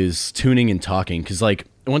mainly is tuning and talking, because like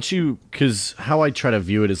because how I try to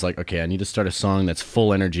view it is like, okay, I need to start a song that's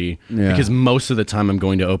full energy, because most of the time I'm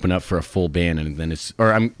going to open up for a full band, and then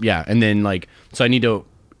and then like, so I need to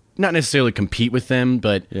not necessarily compete with them,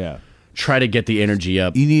 but try to get the energy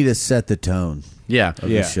up. You need to set the tone. Of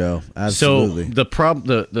the show. Absolutely. So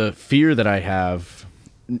the fear that I have,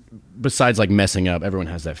 besides like messing up, everyone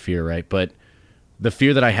has that fear, right? But the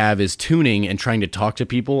fear that I have is tuning and trying to talk to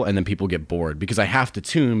people, and then people get bored, because I have to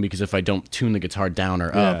tune, because if I don't tune the guitar down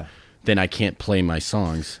or up, then I can't play my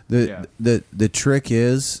songs. The trick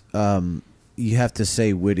is you have to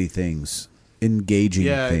say witty things. Engaging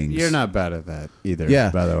things. You're not bad at that either.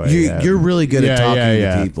 Yeah, by the way, you're really good at talking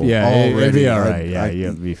to people. Yeah, already. It'll be all right.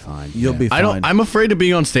 You'll be fine. You'll be fine. I'm afraid of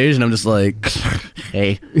being on stage, and I'm just like,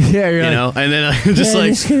 hey, you're you know, and then I'm just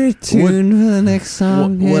like, just gonna tune for the next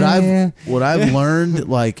song. What I've learned,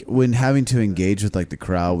 like when having to engage with like the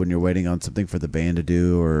crowd when you're waiting on something for the band to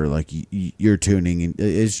do, or like you're tuning,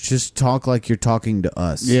 is just talk like you're talking to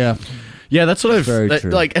us. Yeah, that's what I've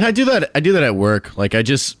like, and I do that at work. Like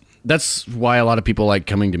that's why a lot of people like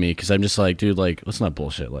coming to me, because I'm just like, dude, like, let's not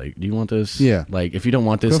bullshit. Like, do you want this? Yeah. Like, if you don't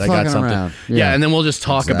want this, Go I got something. around. Yeah, and then we'll just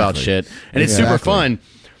talk about shit, and it's super fun.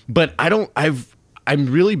 But I'm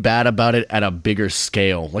really bad about it at a bigger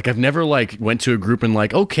scale. Like, I've never like went to a group and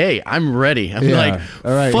like, okay, I'm ready. I'm like,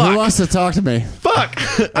 all right, fuck. Who wants to talk to me? Fuck,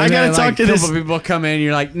 I gotta talk to this. A couple people come in, and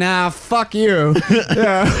you're like, nah, fuck you.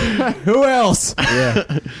 Who else?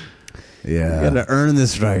 Yeah. You gotta earn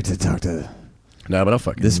this right to talk to. No, but I'll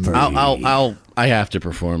fucking this person. I have to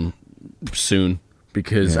perform soon,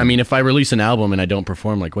 because I mean, if I release an album and I don't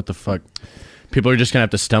perform, like, what the fuck? People are just gonna have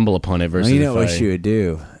to stumble upon it. Versus, you know what you would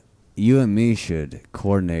do? You and me should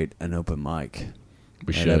coordinate an open mic.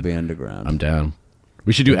 We should. That'd be underground. I'm down.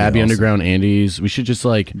 We should do Abbey Underground, Andy's. We should just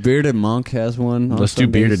like Bearded Monk has one. Let's do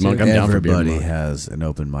Bearded Monk. I'm down for Bearded Monk. Everybody has an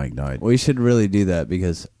open mic night. We should really do that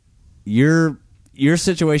because your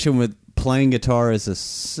situation with playing guitar is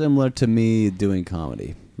similar to me doing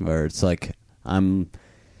comedy, where it's like I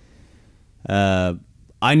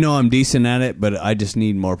know I'm decent at it, but I just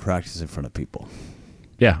need more practice in front of people.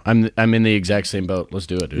 Yeah, I'm in the exact same boat. Let's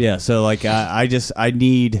do it, dude. Yeah, so like I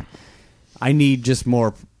need just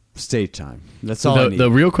more stage time. That's all I need.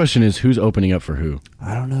 The real question is who's opening up for who?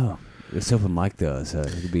 I don't know. It's open mic though, so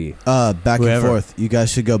it could be back whoever. and forth. You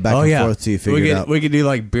guys should go back and forth till you figure it out. We could do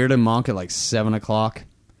like Bearded Monk at like 7:00,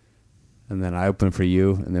 and then I open for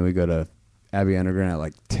you, and then we go to Abbey Underground at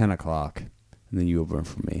like 10:00, and then you open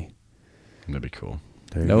for me. That'd be cool.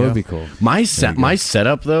 That would be cool. My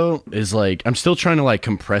setup though is like I'm still trying to like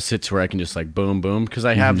compress it to where I can just like boom boom because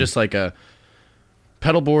I have just like a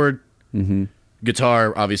pedal board,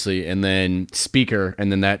 guitar obviously, and then speaker,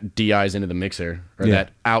 and then that DI's into the mixer or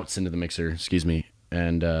that outs into the mixer. Excuse me.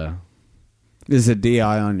 And is a DI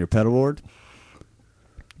on your pedal board?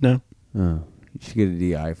 No. Oh, you should get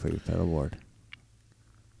a DI for your pedal board.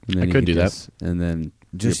 I could do that, and then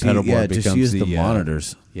just your pedal board becomes just use the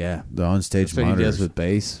monitors. Yeah, the onstage That's what monitors. he does with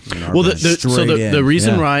bass. Well, the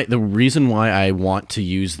reason why I want to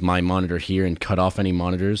use my monitor here and cut off any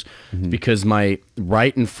monitors because my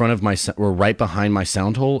right in front of right behind my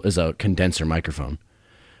sound hole is a condenser microphone,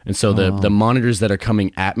 and so the monitors that are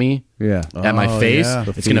coming at me, at my face,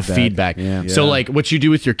 it's going to feedback. Yeah. So like what you do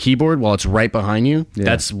with your keyboard while it's right behind you,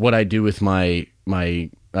 that's what I do with my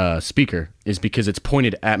speaker is because it's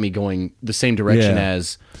pointed at me going the same direction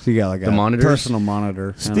as so you got like the a monitors. personal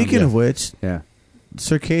monitor. Speaking of which,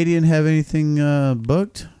 Circadian have anything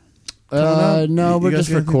booked? No, we're guys just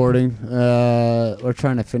got anything? recording. We're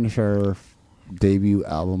trying to finish our debut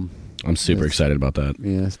album. I'm super excited about that.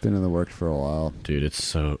 Yeah, it's been in the works for a while. Dude, it's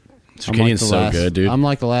so Circadian's so good, dude. I'm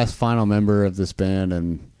like the last final member of this band,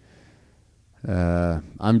 and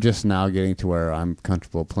I'm just now getting to where I'm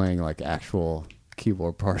comfortable playing like actual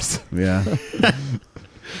keyboard parts. Yeah.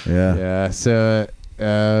 Yeah. So,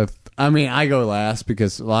 I mean, I go last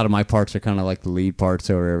because a lot of my parts are kind of like the lead parts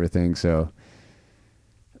over everything. So,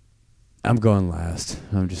 I'm going last.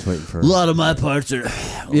 I'm just waiting for A lot of my parts are.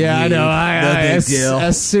 Yeah, I know.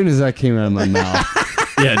 As soon as that came out of my mouth.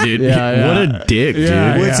 Yeah, dude. What a dick,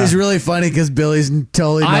 dude. Which is really funny because Billy's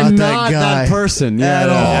totally not I'm that not guy. that person. Yeah,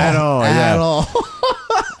 At all. At all.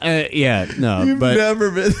 No. You've but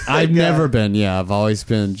never been. I've never been. Yeah, I've always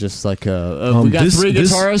been just like we got three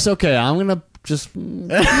guitarists. Okay, I'm gonna just.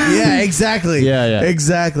 Yeah, exactly. Yeah.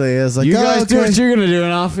 Exactly. It's like You guys do okay. what you're gonna do,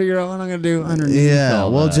 and I'll figure out what I'm gonna do underneath. Yeah,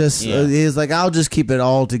 all we'll that. just. He's like, I'll just keep it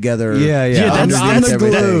all together. Yeah. I'm the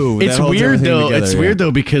glue. It's that holds weird everything though. together, It's weird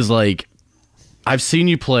though because like I've seen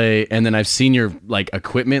you play, and then I've seen your like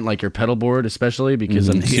equipment, like your pedal board, especially because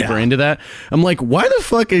I'm super into that. I'm like, why the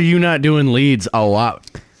fuck are you not doing leads a lot?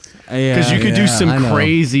 Because you could do some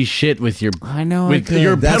crazy shit with your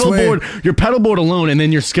your pedal board, your pedal board alone, and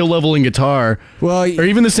then your skill level in guitar. Well, or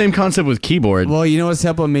even the same concept with keyboard. Well, you know what's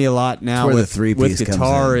helping me a lot now where the with three-piece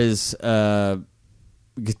guitar comes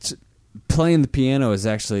is playing the piano is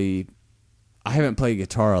actually. I haven't played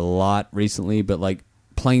guitar a lot recently, but like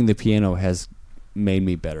playing the piano has made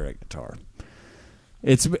me better at guitar.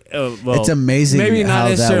 It's it's amazing. Maybe how not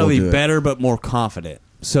necessarily that will do better, but more confident.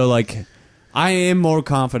 So like, I am more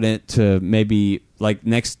confident to maybe like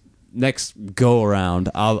next go around.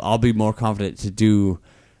 I'll be more confident to do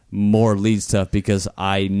more lead stuff because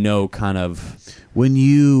I know kind of when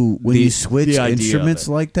you switch the idea instruments of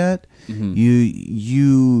it. like that.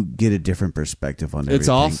 You get a different perspective on everything. It's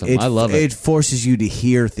awesome. I love it. It forces you to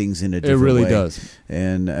hear things in a different way. It really does.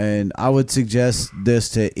 And I would suggest this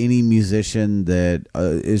to any musician that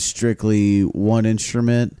is strictly one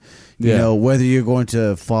instrument. You know, whether you're going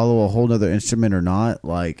to follow a whole other instrument or not,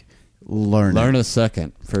 like learn a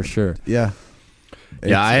second for sure. Yeah.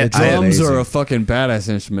 Drums are a fucking badass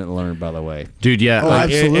instrument to learn, by the way. Dude, yeah.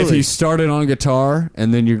 Absolutely. If you started on guitar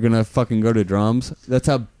and then you're going to fucking go to drums, that's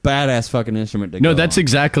a badass fucking instrument to go No, that's on.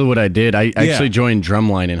 exactly what I did. I actually joined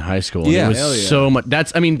drumline in high school. And it was so much.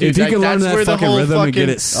 That's, I mean, dude, if you can learn that's that where the fucking whole rhythm and get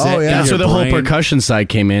it set that's in where the your whole brain. percussion side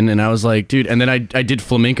came in, and I was like, dude, and then I did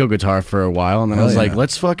flamenco guitar for a while, and then I was like,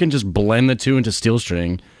 let's fucking just blend the two into steel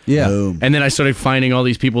string. Yeah. Boom. And then I started finding all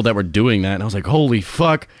these people that were doing that, and I was like, holy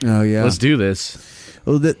fuck. Oh, yeah. Let's do this.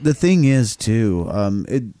 Well, the thing is too.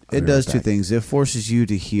 It does two things. It forces you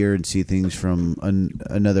to hear and see things from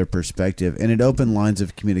another perspective, and it opens lines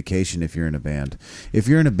of communication if you're in a band. If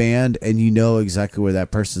you're in a band and you know exactly where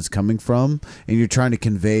that person's coming from, and you're trying to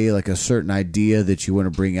convey like a certain idea that you want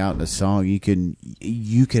to bring out in a song, you can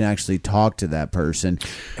actually talk to that person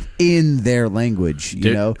in their language,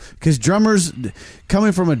 you know? Because drummers,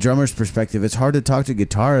 coming from a drummer's perspective, it's hard to talk to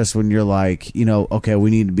guitarists when you're like, you know, okay,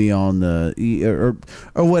 we need to be on the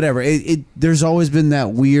or whatever. There's always been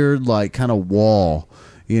that weird like kind of wall,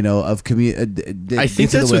 you know, of I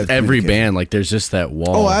think that's with every band. Like, there's just that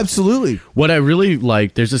wall. Oh, absolutely. What I really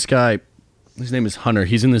like, there's this guy. His name is Hunter.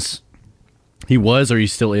 He's in this. He was, or he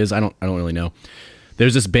still is. I don't really know.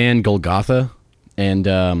 There's this band Golgotha, and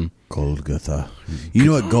Golgotha. You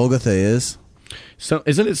know what Golgotha is? So,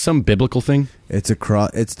 isn't it some biblical thing? It's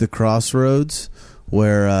the crossroads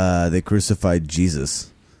where they crucified Jesus.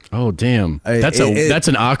 Oh damn! That's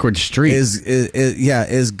an awkward street.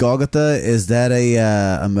 Is Golgotha? Is that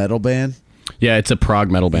a metal band? Yeah, it's a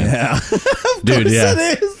prog metal band. Yeah, dude. Yeah,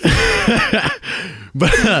 it is.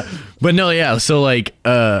 but no, yeah. So like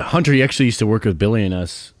Hunter, he actually used to work with Billy and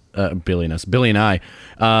I.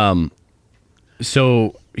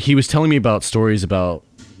 So he was telling me about stories about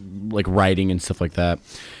like writing and stuff like that.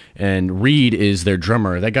 And Reed is their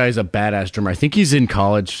drummer. That guy's a badass drummer. I think he's in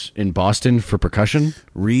college in Boston for percussion.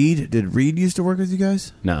 Reed? Did Reed used to work with you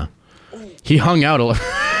guys? No. He hung out a lot.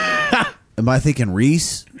 Am I thinking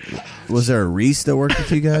Reese? Was there a Reese that worked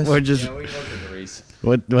with you guys? Or just, we worked with Reese.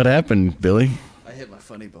 What happened, Billy? I hit my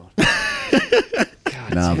funny bone.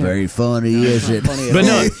 Not very funny, is it? But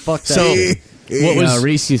no, fuck that. So what was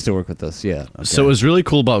Reese used to work with us? Yeah. Okay. So what was really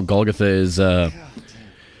cool about Golgotha is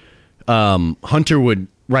Hunter would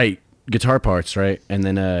write guitar parts, right? And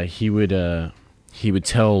then he would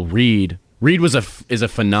tell Reed. Reed is a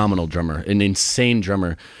phenomenal drummer, an insane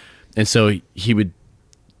drummer, and so he would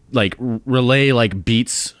like relay like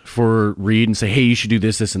beats for Reed and say, "Hey, you should do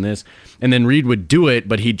this, this, and this," and then Reed would do it,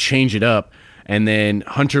 but he'd change it up. And then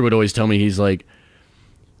Hunter would always tell me, he's like,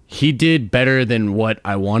 he did better than what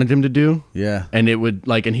I wanted him to do. Yeah, and it would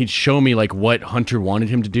like, and he'd show me like what Hunter wanted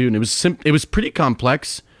him to do, and it was pretty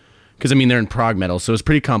complex. Because, I mean, they're in prog metal, so it's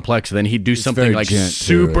pretty complex. And then he'd do something like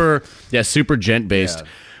super gent based. Yeah.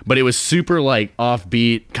 But it was super, like,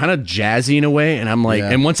 offbeat, kind of jazzy in a way. And I'm like,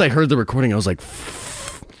 and once I heard the recording, I was like,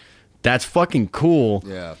 that's fucking cool.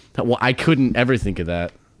 Yeah. Well, I couldn't ever think of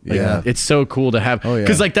that. Like, it's so cool to have.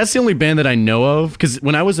 Because, like, that's the only band that I know of. Because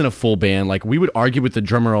when I was in a full band, like, we would argue with the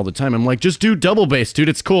drummer all the time. I'm like, just do double bass, dude.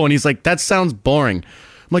 It's cool. And he's like, that sounds boring.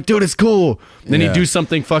 I'm like, dude, it's cool. And then he'd do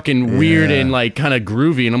something fucking weird and like kind of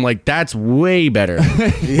groovy, and I'm like, that's way better.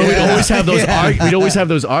 But we'd always have those. We'd always have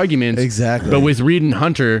those arguments. Exactly. But with Reed and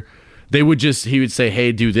Hunter, he would say,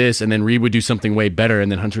 hey, do this, and then Reed would do something way better, and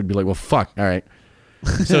then Hunter would be like, well, fuck, all right.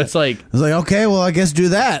 So it's like, I was like, okay, well, I guess do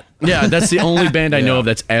that. Yeah, that's the only band I know of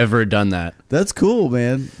that's ever done that. That's cool,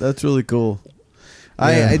 man. That's really cool.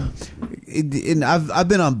 And I've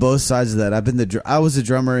been on both sides of that. I was a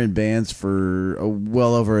drummer in bands for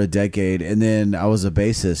well over a decade, and then I was a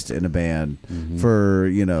bassist in a band for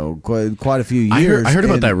quite a few years. I heard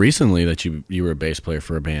about that recently, that you were a bass player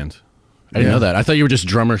for a band. I didn't know that. I thought you were just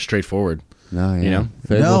drummer straightforward. No, yeah. You know,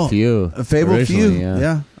 Fable Few. Fable Few.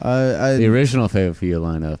 Yeah. The original Fable Few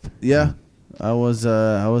lineup. Yeah, I was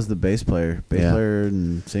the bass player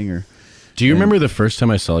and singer. Do you remember the first time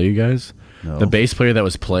I saw you guys? No. The bass player that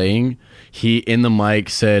was playing, he in the mic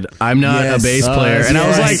said, "I'm not a bass player," and I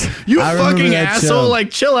was like, "You fucking asshole! Like,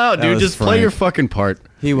 chill out, dude. Just play your fucking part."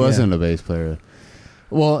 He wasn't a bass player.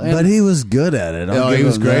 Well, but he was good at it. He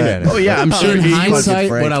was great at it. Oh yeah, I'm sure. In hindsight,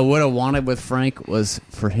 what I would have wanted with Frank was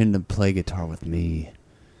for him to play guitar with me,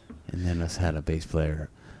 and then us had a bass player.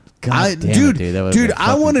 God damn it, dude,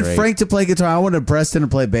 I wanted Frank to play guitar. I wanted Preston to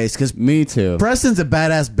play bass, because me too. Preston's a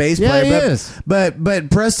badass bass player. He is. But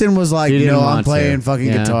Preston was like, I'm playing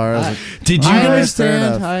fucking guitar. Did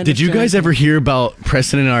you guys ever hear about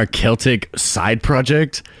Preston and our Celtic side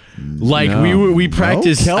project? Like we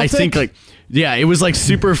practiced. I think like it was like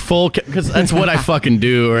super folk, because that's what I fucking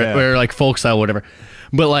do, or like folk style, whatever.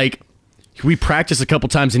 But like, we practiced a couple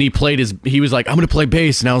times, and he was like, I'm gonna play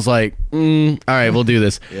bass, and I was like, all right, we'll do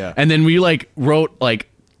this. And then we like wrote like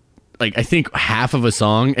I think half of a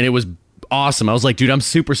song, and it was awesome. I was like, dude, I'm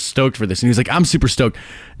super stoked for this. And he was like, I'm super stoked.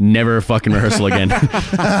 Never fucking rehearsal again.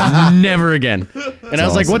 Never again. And I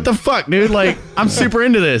was like, what the fuck, dude? Like, I'm super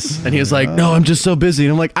into this. And he was like, no, I'm just so busy.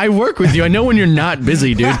 And I'm like, I work with you. I know when you're not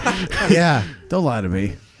busy, dude. Yeah, don't lie to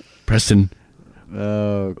me. Preston.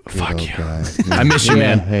 Oh, fuck you. I miss you,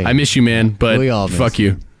 man. Hey, I miss you, man. But fuck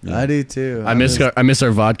you. Yeah. I do too. I miss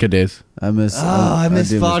our vodka days. I miss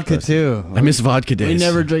vodka too. I miss vodka days. We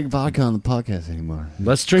never drink vodka on the podcast anymore.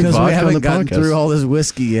 Let's drink vodka we haven't on the gotten podcast. through all this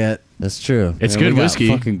whiskey yet. That's true. It's Man, good we whiskey.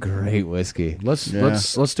 got fucking great whiskey. Let's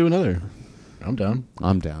do another. I'm down.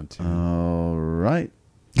 I'm down too. All right.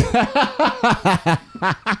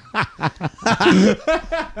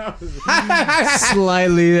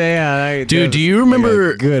 Slightly, yeah. Dude, do you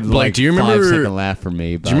remember? Good, like, do you remember? 5-second laugh for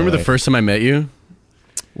me. Do you remember the first time I met you?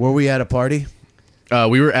 Were we at a party?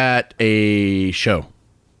 We were at a show.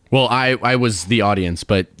 Well, I was the audience,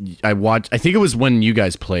 but I watched. I think it was when you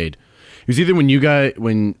guys played. It was either when you guys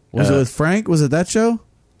was it with Frank? Was it that show?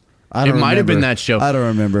 It might have been that show. I don't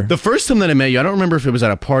remember. The first time that I met you, I don't remember if it was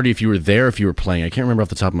at a party, if you were there, if you were playing. I can't remember off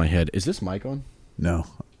the top of my head. Is this mic on? No,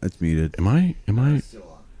 it's muted. Am I?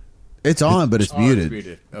 It's on, but it's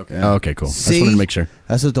muted. Okay. Oh, okay, cool. See? I just wanted to make sure.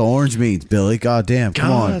 That's what the orange means, Billy. God damn.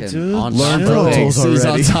 Come on. Dude. Learn Pro Tools He's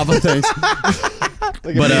already. on top of things.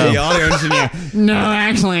 But the audio engineer. No,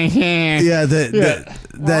 actually, Yeah,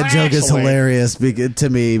 that joke is hilarious to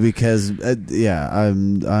me because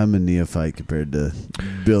I'm a neophyte compared to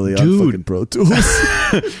Billy on fucking Pro Tools.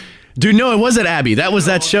 dude, no, it was at Abby. That was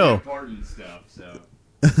that show. Important stuff, so.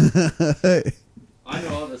 I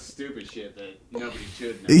know all the stupid shit that nobody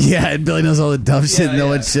should know. Yeah, and Billy knows all the dumb shit no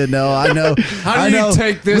one should know. I know. How do you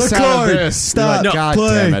take this out of this? Stop. Like, God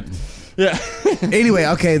play. damn it. Yeah. Anyway,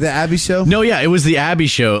 okay, the Abby show. No, yeah, it was the Abby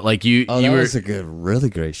show. Like you that were. was a really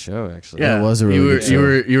great show, actually. Yeah, that was a really good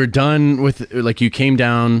show. You were done with, like, you came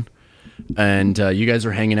down, and you guys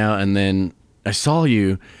were hanging out, and then I saw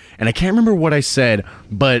you, and I can't remember what I said,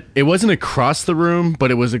 but it wasn't across the room,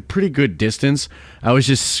 but it was a pretty good distance. I was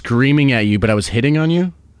just screaming at you, but I was hitting on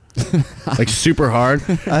you, like super hard.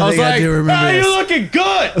 I was like, do remember "Hey, this. you're looking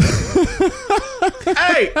good."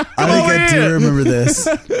 Hey, come over I here. do remember this.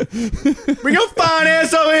 Bring your fine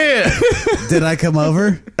ass over here. Did I come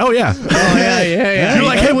over? Oh yeah. You're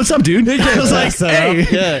like, "Hey, what's up, dude?" I was like,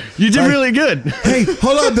 "Hey, you did really good." Hey,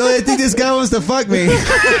 hold on, Billy. I think this guy wants to fuck me.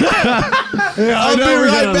 I'll be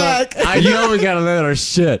right back. I know we gotta let our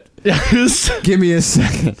shit. Yes. Give me a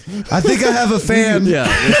second. I think I have a fan.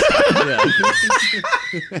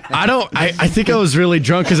 I think I was really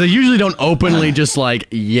drunk because I usually don't openly just like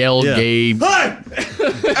yell gay.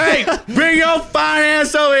 Hey, bring your fine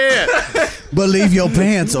ass over here. But leave your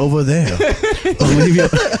pants over there.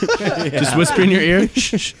 Just whisper in your ear.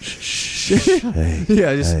 Hey,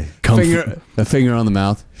 Yeah, just hey. a finger on the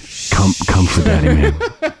mouth. Come for daddy, man.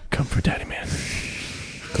 Come for daddy, man.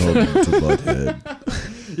 Come to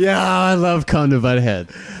Butthead. Yeah, I love Come to Butthead.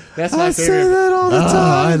 That's my I favorite. say that all the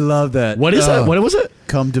time. I love that. What is that? What was it?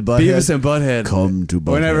 Come to Butthead. Beavis and Butthead. Come to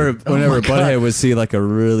Butthead. Whenever Butthead would see like a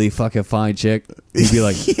really fucking fine chick, he'd be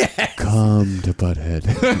like, "Come to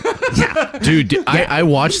Butthead." Dude, I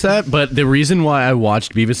watched that, but the reason why I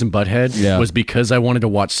watched Beavis and Butthead was because I wanted to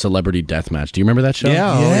watch Celebrity Deathmatch. Do you remember that show?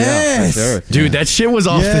 Yeah, Yes. for sure. Dude, that shit was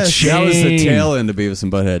off the chain. That was the tail end of Beavis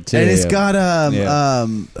and Butthead too. And it's got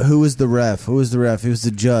who was the ref? Who was the ref? He was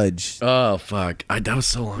the judge. Oh fuck, that was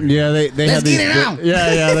so long. Yeah, they had these.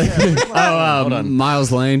 Hold on.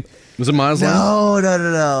 Miles Lane. Was it Miles Lane? No. Hold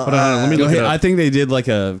on, let me look it up. I think they did like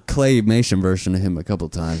a claymation version of him a couple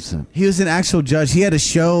times. So. He was an actual judge. He had a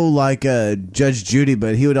show like Judge Judy,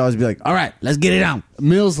 but he would always be like, "All right, let's get it on."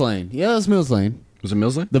 Mills Lane. Yeah, it was Mills Lane. Was it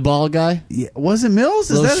Mills Lane? The bald guy. Yeah, was it Mills?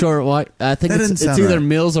 Is Little that short white. I think that it's doesn't sound either right.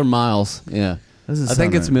 Mills or Miles. Yeah. Doesn't I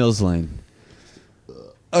think sound it's right. Mills Lane.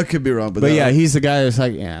 I could be wrong, But yeah, he's the guy that's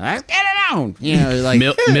like, yeah, let's get it on. You know, like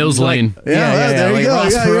Mills Lane. there you like go.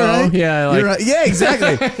 Ross Yeah, you're Perot. right. Yeah, like, You're right. Yeah,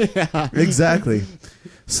 exactly. Exactly.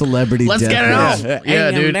 Celebrity. Let's get it deathmatch. on.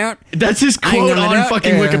 Yeah, dude. That's his quote on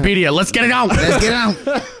fucking Wikipedia. Let's get it on. Let's get it on.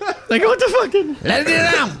 Like, what the fucking? Let's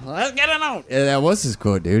get it on. let's get it on. Yeah, that was his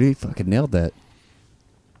quote, dude. He fucking nailed that.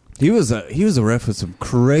 He was a ref with some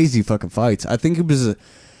crazy fucking fights. I think he was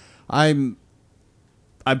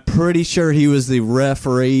I'm pretty sure he was the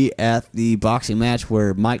referee at the boxing match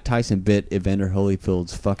where Mike Tyson bit Evander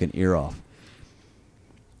Holyfield's fucking ear off.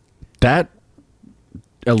 That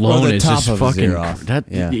alone the is top just of his fucking. ear off. That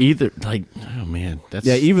Yeah. either like, oh man, that's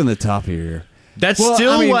Even the top of your ear. That's Well,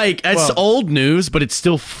 still I mean, like it's old news, but it's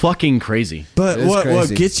still fucking crazy. But It is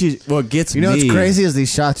crazy. what gets You know me? what's crazy is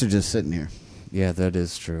these shots are just sitting here. Yeah, that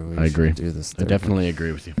is true. We I should agree. Do this I third definitely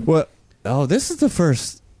agree with you. one. What? Oh, this is the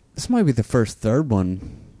first. This might be the first third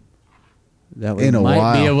one that we In a might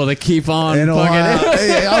while. be able to keep on. In a fucking while.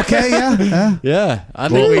 Yeah, okay, yeah. Yeah, I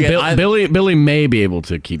think Well, we get. Billy may be able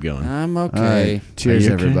to keep going. I'm All okay. right. Cheers, Are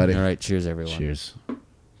you okay? everybody. All right, cheers, everyone. Cheers.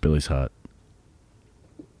 Billy's hot.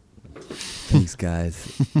 Thanks,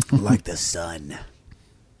 guys. Like the sun.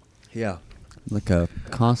 Yeah. Like a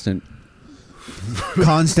constant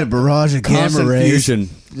barrage of gamma rays. fusion,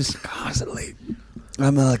 just constantly.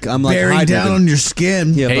 I'm like bearing down on your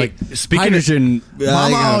skin. Yeah, Hey, like speaking hydrogen.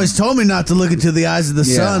 Mama always told me not to look into the eyes of the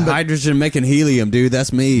sun, but hydrogen making helium, dude.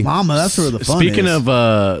 That's me. Mama, that's where the fun Speaking is.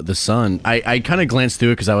 of the sun, I kind of glanced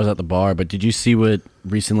through it because I was at the bar. But did you see what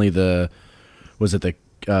recently was it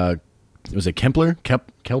Kepler?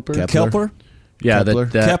 Kepler? Yeah, Kepler?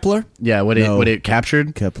 Kepler? Yeah, what it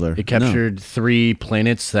captured? Kepler. It captured 3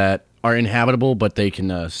 planets that are inhabitable, but they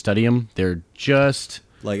can study them. They're just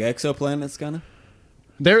Like exoplanets, kind of.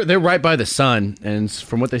 they're right by the sun, and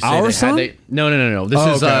from what they say, Our they sun? No. This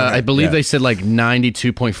is okay, I believe they said like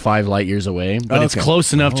 92.5 light years away, but it's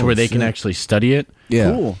close enough to where they can actually study it.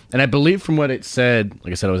 Yeah. Cool. And I believe from what it said,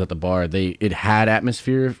 like I said, I was at the bar. It had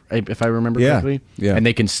atmosphere, if I remember correctly. Yeah. And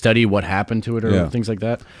they can study what happened to it or things like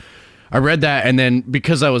that. I read that, and then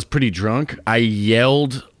because I was pretty drunk, I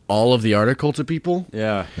yelled all of the article to people.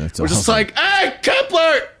 Yeah. We're just like, "Hey,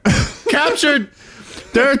 Kepler captured.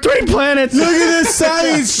 There are 3 planets." Look at this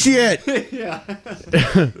science shit. Yeah.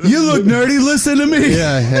 You look nerdy. Listen to me.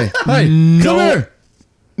 Yeah. Hey. Hey, come here.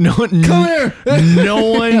 Come here.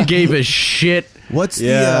 No one gave a shit. What's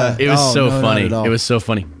Yeah. the? It was so no, funny. not at all. It was so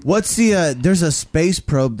funny. What's the? There's a space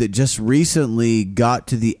probe that just recently got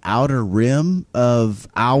to the outer rim of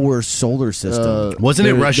our solar system. Wasn't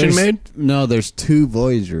it Russian made? No, there's 2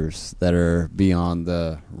 Voyagers that are beyond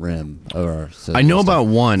the rim of our system. I know about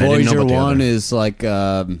one. I didn't know Voyager about the 1 other. is like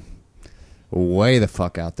way the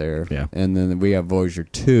fuck out there. Yeah. And then we have Voyager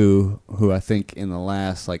 2, who I think in the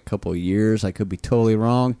last like couple of years, I could be totally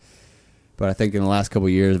wrong, but I think in the last couple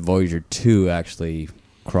of years, Voyager 2 actually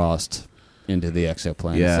crossed into the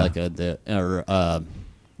exoplanets, Yeah. like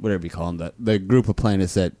whatever you call them, the group of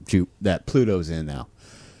planets that Pluto's in now.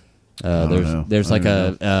 There's like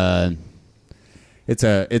it's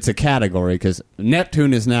a category because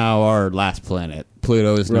Neptune is now our last planet.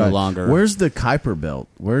 Pluto is no longer. Where's the Kuiper Belt?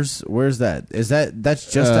 Where's that?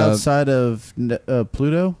 That's just outside of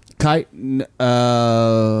Pluto? I'm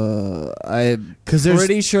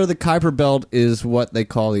pretty sure the Kuiper Belt is what they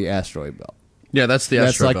call the asteroid belt. Yeah, that's the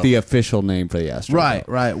That's asteroid like belt. the official name for the asteroid belt.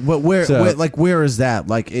 Right. Where is that?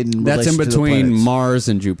 Like in That's in relation to the between planets? Mars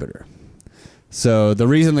and Jupiter. So the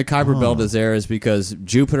reason the Kuiper Belt is there is because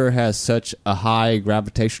Jupiter has such a high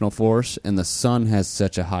gravitational force and the sun has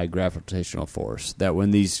such a high gravitational force that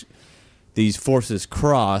when these forces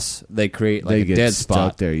cross, they create like They a get dead stuck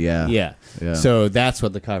spot there, yeah. So that's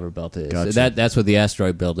what the Kuiper Belt is. Gotcha. That's what the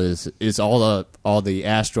asteroid belt is. Is all the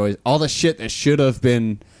asteroids, all the shit that should have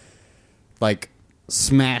been like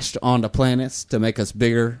smashed onto planets to make us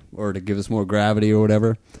bigger or to give us more gravity or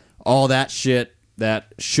whatever. All that shit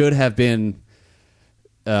that should have been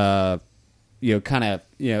that's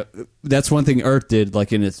one thing Earth did,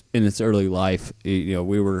 like in its early life. We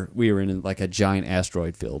were in like a giant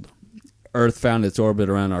asteroid field. Earth found its orbit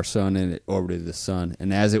around our sun, and it orbited the sun.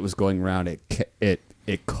 And as it was going around, it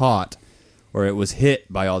caught, or it was hit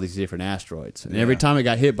by all these different asteroids. And every time it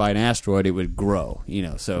got hit by an asteroid, it would grow.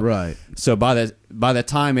 So Right. So by the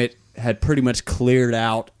time it had pretty much cleared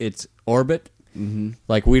out its orbit,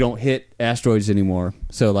 like we don't hit asteroids anymore.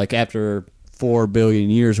 So like after 4 billion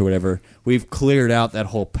years or whatever, we've cleared out that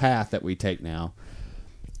whole path that we take now.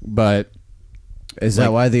 But Is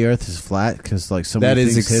that why the Earth is flat? Because like so many that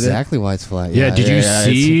is things hit it? exactly why it's flat. Yeah, did you it's-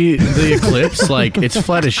 see the eclipse? Like, it's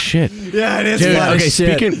flat as shit. Yeah, it is Dude, flat okay, as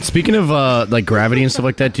shit. speaking of like gravity and stuff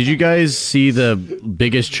like that, did you guys see the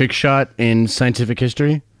biggest trick shot in scientific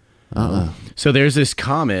history? So there's this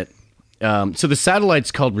comet. So the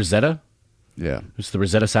satellite's called Rosetta. Yeah. It's the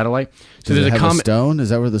Rosetta satellite. So Does there's it a have comet. stone? Is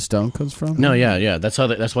that where the stone comes from? No, yeah. That's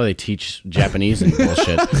why they teach Japanese and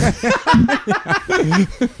bullshit.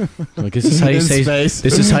 Like, this is how you In say. space.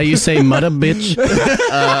 This is how you say "mother bitch."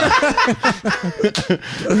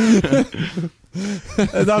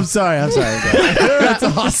 I'm sorry. That's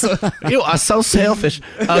awesome. You are so selfish.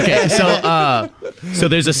 Okay, so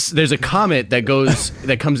there's a comet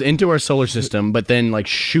that comes into our solar system, but then like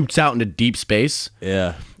shoots out into deep space.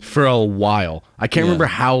 Yeah. For a while. I can't remember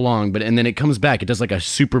how long, and then it comes back. It does like a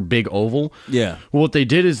super big oval. Yeah. Well, what they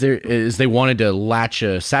did is they wanted to latch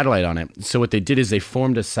a satellite on it. So what they did is they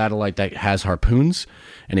formed a satellite that has harpoons,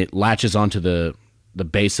 and it latches onto the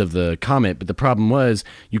base of the comet. But the problem was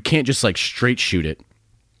you can't just like straight shoot it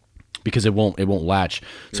because it won't latch.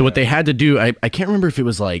 So what they had to do, I can't remember if it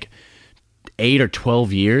was like 8 or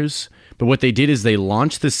 12 years. But what they did is they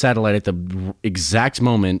launched the satellite at the exact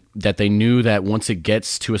moment that they knew that once it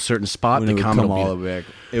gets to a certain spot, When the it would comet come will be all there. the way back.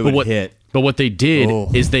 It would hit. But what they did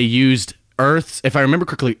is they used Earth's, if I remember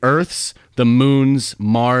correctly, Earth's, the Moon's,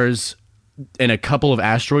 Mars, and a couple of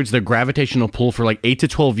asteroids, their gravitational pull for like 8 to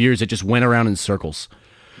 12 years, it just went around in circles,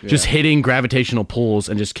 just hitting gravitational pulls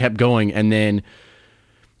and just kept going. And then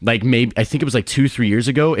like maybe I think it was like 2-3 years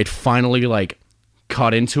ago, it finally like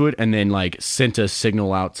caught into it and then like sent a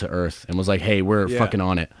signal out to Earth and was like, hey, we're fucking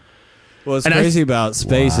on it. Well, what's crazy about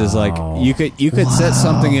space is like you could set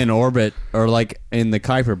something in orbit or like in the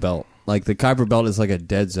Kuiper Belt. Like the Kuiper Belt is like a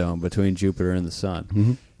dead zone between Jupiter and the Sun.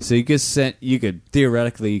 Mm-hmm. So you could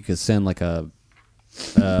theoretically send like some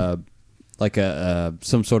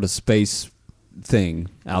sort of space thing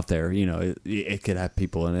out there. You know, it could have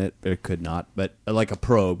people in it, it could not. But like a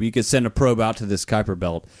probe, you could send a probe out to this Kuiper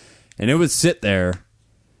Belt, and it would sit there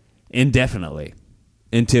indefinitely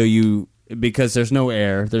until because there's no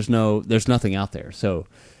air, there's nothing out there. So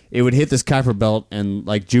it would hit this Kuiper Belt, and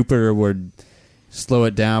like Jupiter would slow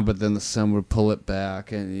it down, but then the sun would pull it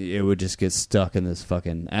back, and it would just get stuck in this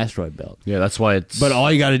fucking asteroid belt. Yeah, that's why it's... But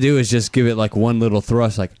all you got to do is just give it like one little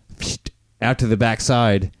thrust, like out to the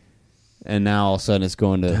backside, and now all of a sudden it's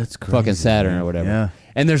going to fucking Saturn or whatever. Yeah.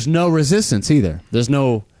 And there's no resistance either. There's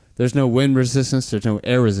no wind resistance, there's no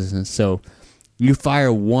air resistance, so you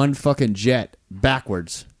fire one fucking jet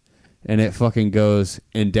backwards, and it fucking goes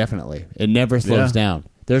indefinitely. It never slows down.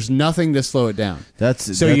 There's nothing to slow it down. You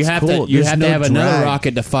have cool. to have another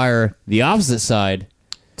rocket to fire the opposite side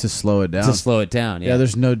to slow it down. Yeah,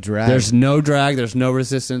 there's no drag. There's no drag. There's no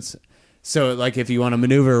resistance. So, like, if you want to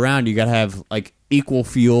maneuver around, you got to have like equal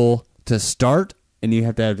fuel to start, and you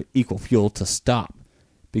have to have equal fuel to stop,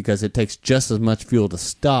 because it takes just as much fuel to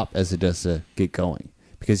stop as it does to get going.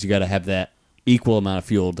 Because you got to have that equal amount of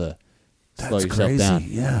fuel to slow yourself down.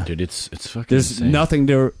 Yeah, dude, it's fucking. There's insane. nothing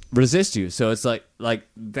to resist you, so it's like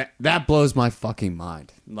that blows my fucking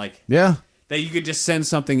mind. Like, that you could just send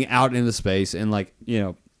something out into space, and like, you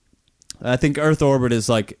know, I think Earth orbit is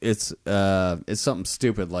like it's something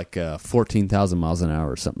stupid like 14,000 miles an hour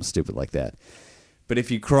or something stupid like that. But if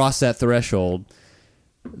you cross that threshold,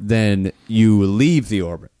 then you leave the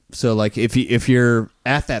orbit. So like if you're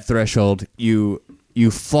at that threshold, you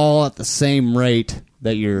fall at the same rate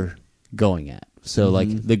that you're going at. So like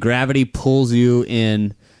the gravity pulls you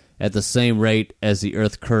in at the same rate as the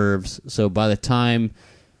Earth curves. So by the time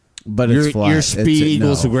your speed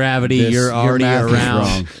equals gravity, you're already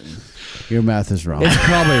around. Your math is wrong. It's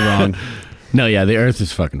probably wrong. No, yeah, the Earth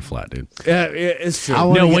is fucking flat, dude. Yeah, it's true.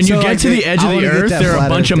 No, when you get to the edge of the Earth, there are a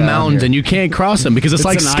bunch of mountains, and you can't cross them because it's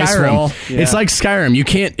like Skyrim. Yeah. It's like Skyrim. You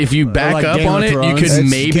can't, if you back like up Game on of it, you Thrones. could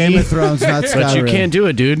It's maybe. Game of Thrones, not Skyrim. But you can't do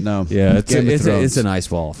it, dude. No. Yeah, Game of Thrones. it's an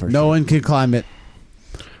ice wall for sure. No one can climb it.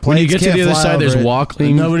 When you Planes get to can't the other fly side, there's over it.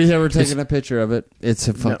 walking. Nobody's ever taken a picture of it. It's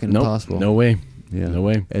fucking Nope. impossible. No way. Yeah. No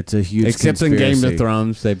way. It's a huge Except in conspiracy. Game of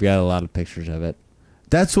Thrones, they've got a lot of pictures of it.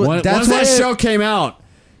 That's what. Once That's that why show came out,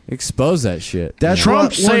 expose that shit. That's Trump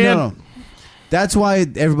what, said- no. That's why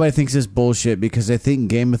everybody thinks it's bullshit, because they think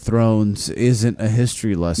Game of Thrones isn't a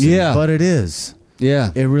history lesson. Yeah. But it is.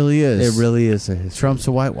 Yeah, It really is. it really is a history. Trump's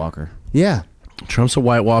a White Walker. Yeah. Trump's a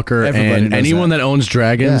White Walker, Everybody and knows anyone that owns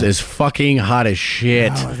dragons Yeah. is fucking hot as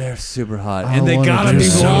shit. Oh, they're super hot, I and they wanna gotta do be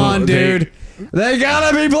so. blonde, dude. They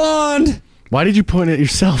gotta be blonde. Why did you point at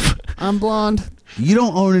yourself? I'm blonde. You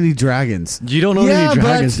don't own any dragons. You don't own Yeah, any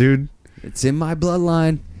dragons, but- dude. It's in my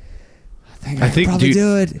bloodline. I think, probably dude,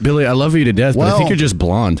 do it. Billy, I love you to death, but I Well- think you're just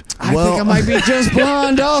blonde. I Well- think I might be just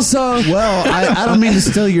blonde also. Well, I don't mean to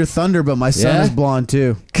steal your thunder, but my son Yeah? is blonde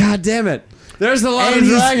too. God damn it. There's a lot And of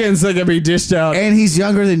he's- dragons that can be dished out. And he's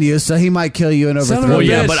younger than you, so he might kill you and Son of overthrow a Well,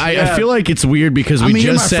 you. yeah, bitch, but I yeah. feel like it's weird because we I mean,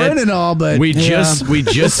 you're my just said friend and all, but we just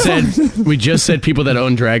said people that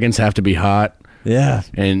own dragons have to be hot, Yeah.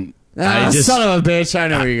 and I just son of a bitch. I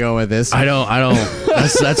know where you're going with this. I don't.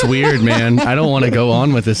 That's weird, man. I don't want to go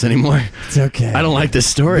on with this anymore. It's okay. I don't like this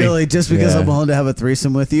story. Really, just because Yeah. I'm willing to have a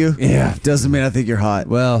threesome with you, Yeah. doesn't mean I think you're hot.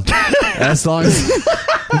 Well, as long as...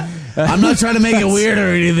 I'm not trying to make it weird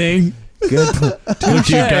or anything. Good. Look, dude,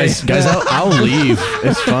 guys, I'll leave.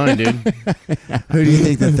 It's fine, dude. Who do you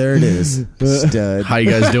think the third is? Stud. How you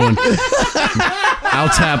guys doing? I'll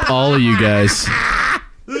tap all of you guys.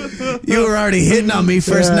 You were already hitting on me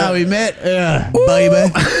first night we met. Yeah,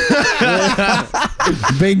 baby.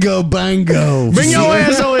 Bingo bango. Bring your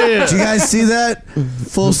ass over here. Did you guys see that?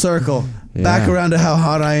 Full circle. Back Yeah. around to how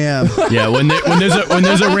hot I am. Yeah, when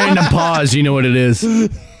there's a random pause, you know what it is.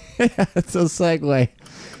 It's a segue.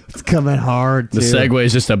 It's coming hard, too. The segue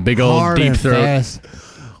is just a big old Hard deep and throat. fast.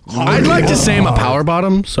 I'd like to say I'm a power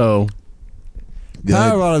bottom, so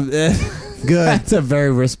Power bottom. Good. That's a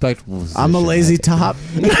very respectable position. I'm a lazy top.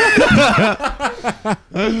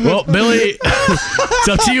 Well, Billy, it's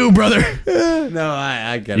up to you, brother. No,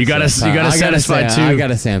 I got. You gotta satisfy too. I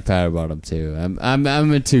gotta say I'm power bottom too. I'm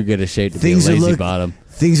in too good a shape to Things be a are lazy bottom.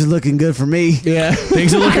 Things are looking good for me. Yeah,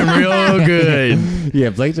 Things are looking real good. Yeah,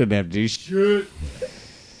 Blake didn't have to do shit.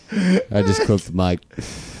 I just clipped the mic.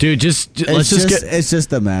 Dude, let's just get. It's just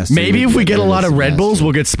the master. Maybe if we get a lot of Red Bulls, master.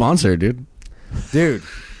 we'll get sponsored, dude. Dude,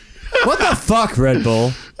 what the fuck, Red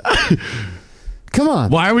Bull? Come on.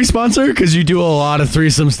 Why are we sponsored? Because you do a lot of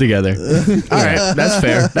threesomes together. All right, that's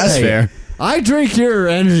fair. That's fair. I drink your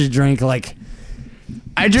energy drink like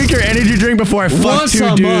I drink your energy drink before I fuck once two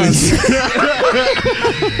a dudes.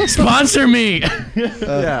 Sponsor me.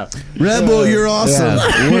 yeah. Red Bull, you're awesome.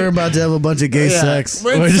 Yeah. We're about to have a bunch of gay sex.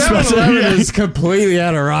 When 7-Eleven is completely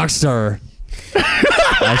out of Rockstar.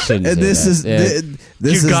 I shouldn't And say this that. is Yeah.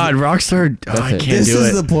 this is God, Rockstar. Oh, I it. can't this do is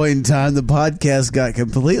it. the point in time the podcast got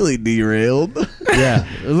completely derailed. Yeah.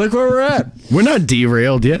 Look where we're at. We're not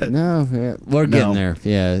derailed yet. No, yeah, we're getting there.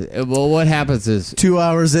 Yeah. Well, what happens is 2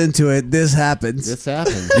 hours into it, this happens. this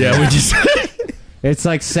happens. Yeah, we just. It's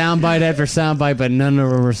like soundbite after soundbite, but none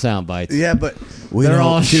of them are soundbites. Yeah, but we They're don't-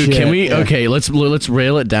 all Dude, shit. can we? Yeah. Okay, let's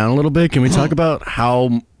rail it down a little bit. Can we talk about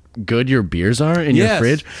how good your beers are in your Yes.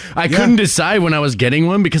 fridge? I couldn't decide when I was getting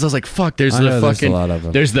one because I was like, "Fuck!" There's I the know there's fucking. a lot of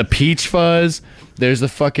them. There's the peach fuzz. There's the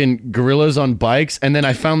fucking gorillas on bikes, and then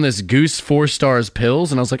I found this Goose 4 Stars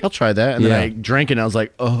pills, and I was like, "I'll try that." And Yeah. then I drank it, and I was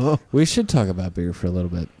like, "Oh." We should talk about beer for a little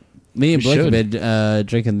bit. Me and We Blake have should. been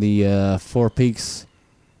drinking the Four Peaks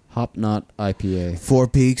Hop Knot IPA. Four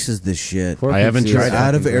Peaks is the shit. Four I Peaks haven't is tried it.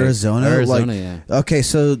 Out of fucking great. Arizona, Arizona, like, yeah. okay,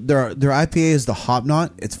 so their IPA is the Hop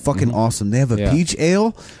Knot. It's fucking awesome. They have a Yeah. peach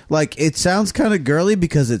ale. Like, it sounds kind of girly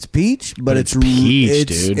because it's peach, but it's peach,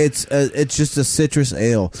 it's, dude. It's just a citrus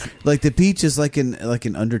ale. Like the peach is like an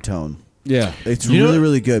undertone. Yeah. It's You know- really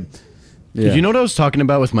really good. Yeah. You know what I was talking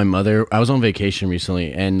about with my mother? I was on vacation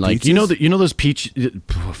recently, and like you know those peach,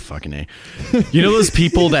 fucking a, you know those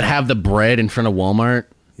people that have the bread in front of Walmart.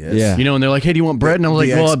 Yes. Yeah. You know, and they're like, "Hey, do you want bread?" And I was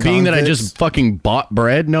like, The "Well, being that I ex-convicts? just fucking bought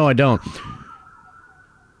bread, no, I don't."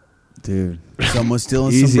 Dude. Someone's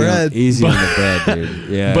stealing Easy some bread. On, easy on the bread, dude.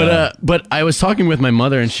 Yeah. But I was talking with my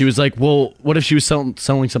mother, and she was like, "Well, what if she was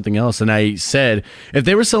selling something else?" And I said, "If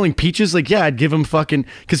they were selling peaches, like, yeah, I'd give them fucking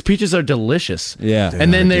because peaches are delicious." Yeah.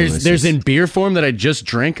 And then They are there's delicious. in beer form that I just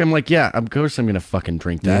drank. I'm like, yeah, of course I'm gonna fucking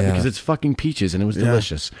drink that Yeah. because it's fucking peaches and it was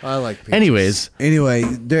delicious. I like peaches. Anyways, Anyway,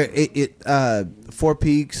 Four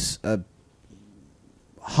Peaks.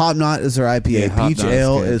 Hop Knot is their IPA. Yeah, Hop Peach Knot is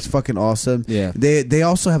ale good. is fucking awesome. Yeah. They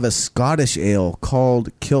also have a Scottish ale called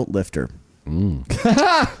Kilt Lifter.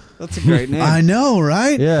 That's a great name. I know,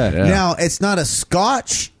 right? Yeah. Yeah. Now it's not a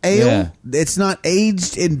Scotch ale. Yeah. It's not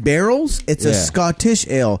aged in barrels. It's a Yeah. Scottish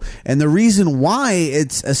ale, and the reason why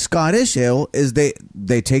it's a Scottish ale is they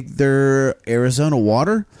take their Arizona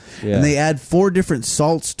water Yeah. and they add 4 different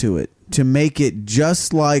salts to it to make it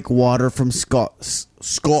just like water from Scotland.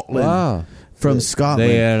 Wow. From Scotland.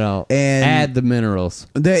 They and add the minerals.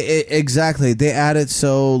 exactly. They add it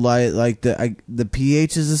so like the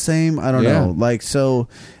pH is the same. I don't Yeah. know. Like so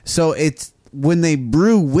it's when they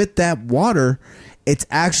brew with that water, it's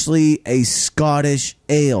actually a Scottish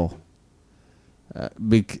ale. That's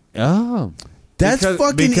That's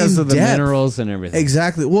fucking because of the in-depth. minerals and everything.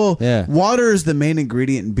 Exactly. Well, Yeah. water is the main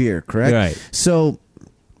ingredient in beer, correct? Right. So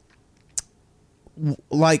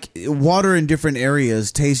like water in different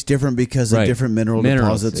areas tastes different because of Right. different minerals,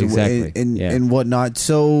 deposits exactly. and Yeah. whatnot.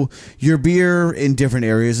 So your beer in different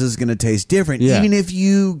areas is going to taste different, Yeah. even if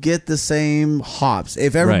you get the same hops.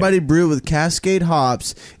 If everybody brewed with Cascade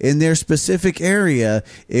hops in their specific area,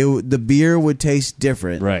 the beer would taste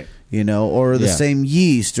different, Right. You know, or the Yeah. same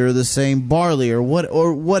yeast, or the same barley, or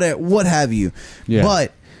what have you. Yeah.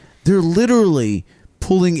 But they're literally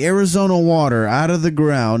pulling Arizona water out of the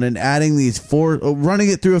ground and adding these 4, running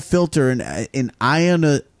it through a filter, an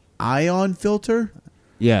ion filter.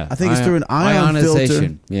 Yeah. I think it's through an ion filter.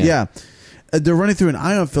 Ionization. Yeah. They're running through an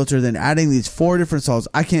ion filter, then adding these 4 different salts.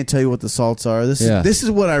 I can't tell you what the salts are. This is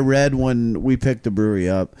what I read when we picked the brewery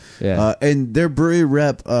up. Yeah. And their brewery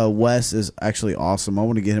rep, Wes, is actually awesome. I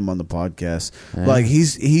want to get him on the podcast. Like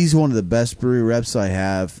he's one of the best brewery reps I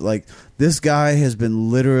have. Like this guy has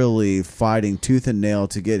been literally fighting tooth and nail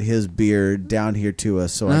to get his beer down here to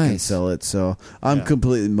us so I can Nice. sell it. So I'm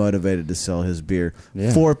completely motivated to sell his beer.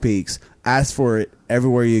 Yeah. 4 Peaks. Ask for it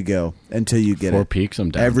everywhere you go until you get 4 it. Peaks,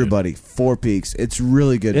 I'm down. Everybody, 4 Peaks. It's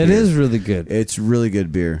really good. It beer. is really good. It's really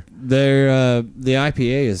good beer. The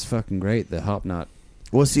IPA is fucking great. The Hop Knot.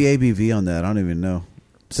 What's the ABV on that? I don't even know.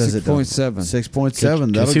 Says 6.7.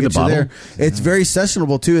 6.7. That'll see get the you there. bottle? It's very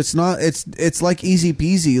sessionable too. It's not. It's like easy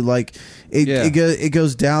peasy. Like it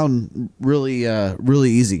goes down really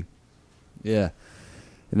really easy. Yeah.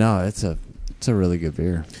 No, it's a really good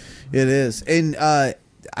beer. It is. And I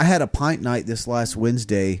had a pint night this last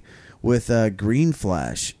Wednesday with Green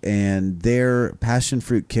Flash, and their passion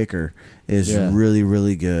fruit kicker is really,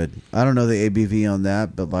 really good. I don't know the ABV on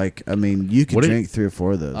that, but you could drink 3 or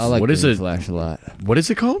 4 of those. I like What is Green it? Flash a lot. What is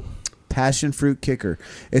it called? Passion fruit kicker.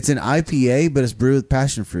 It's an IPA, but it's brewed with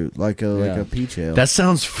passion fruit, like a peach ale. That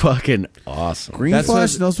sounds fucking awesome. Green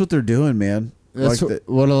Flash knows what they're doing, man. That's what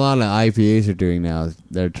a lot of IPAs are doing now. Is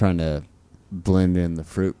they're trying to blend in the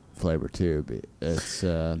fruit flavor too. But it's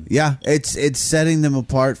it's setting them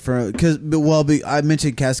apart from I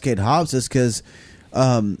mentioned Cascade hops is because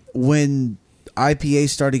when IPAs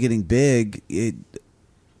started getting big,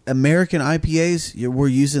 American IPAs were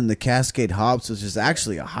using the Cascade hops, which is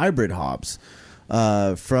actually a hybrid hops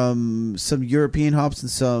from some European hops and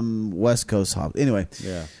some West Coast hops. Anyway,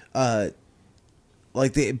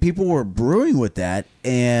 people were brewing with that,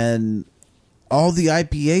 and all the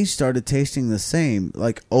IPAs started tasting the same,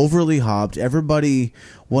 like overly hopped. Everybody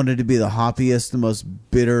wanted to be the hoppiest, the most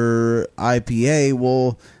bitter IPA.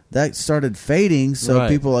 Well, that started fading, so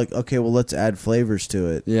people were like, okay, well, let's add flavors to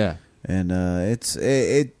it. Yeah, and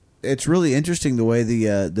it's really interesting the way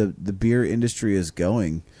the beer industry is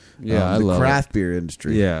going. Yeah, I love the craft beer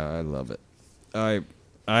industry. Yeah, I love it.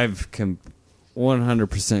 I've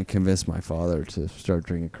 100% convinced my father to start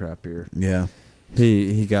drinking craft beer. Yeah.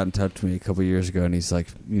 He got in touch with me a couple years ago, and he's like,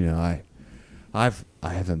 I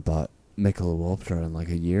haven't bought Michelob Ultra in like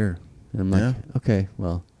a year. And I'm like, okay,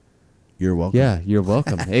 well, you're welcome. Yeah, you're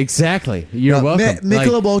welcome. Exactly, you're welcome.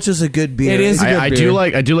 Michelob Ultra is a good beer. It is a good beer.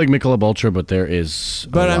 I do like Michelob Ultra, but there is.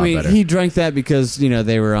 But a lot better. he drank that because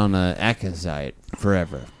they were on a Atkins diet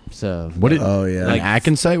forever. So what? Like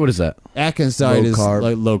Atkins diet? What is that? Atkins diet is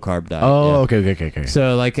like low carb diet. Oh, yeah. Okay.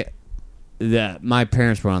 So my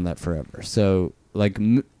parents were on that forever. So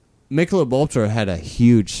Michelob Ultra had a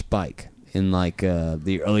huge spike in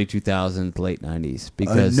the early 2000s, late 90s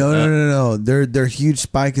because no. Their huge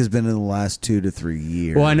spike has been in the last 2 to 3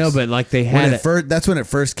 years. Well, I know, but they had that's when it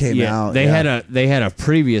first came out. They had a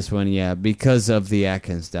previous one, because of the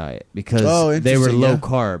Atkins diet because they were low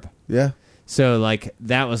carb. Yeah. So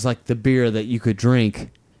that was the beer that you could drink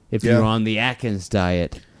if you were on the Atkins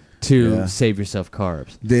diet to save yourself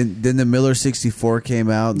carbs. Then the Miller 64 came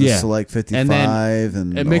out, the Select 55,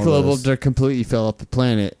 and Michelob Ultra completely fell off the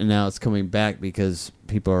planet, and now it's coming back because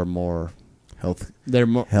people are more health. They're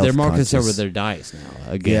more concerned with their diets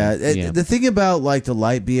now. Again, the thing about the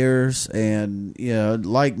light beers and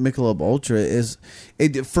like Michelob Ultra is,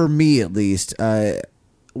 for me at least.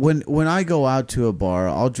 When I go out to a bar,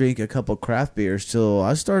 I'll drink a couple craft beers till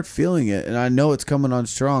I start feeling it, and I know it's coming on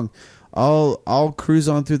strong. I'll cruise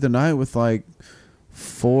on through the night with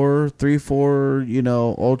 4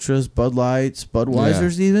 Ultras, Bud Lights,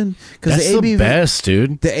 Budweisers, even. That's the ABV, best,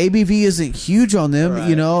 dude. The ABV isn't huge on them,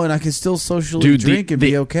 and I can still socially drink and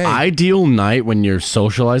be okay. The ideal night when you're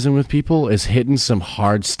socializing with people is hitting some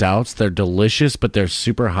hard stouts. They're delicious, but they're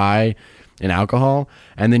super high in alcohol,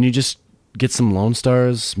 and then you just get some Lone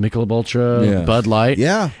Stars, Michelob Ultra, Bud Light,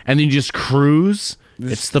 and then you just cruise.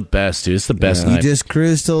 It's the best, dude. It's the best night. You just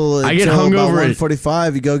cruise till I get hungover about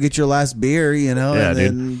 1:45. You go get your last beer, and dude.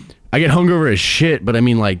 then I get hungover as shit, but I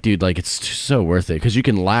mean, dude, it's so worth it because you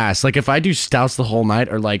can last. If I do stouts the whole night,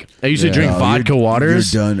 or I usually drink vodka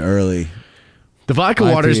waters. You're done early. The vodka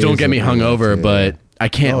waters don't get me hungover, but I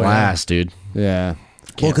can't last, dude. Yeah.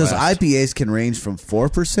 Well, because IPAs can range from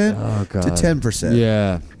 4% to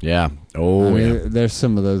 10%. Yeah. Oh, There's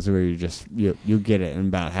some of those where you just you get it, and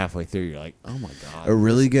about halfway through, you're like, oh my god, a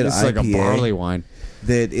really good it's IPA, like a barley wine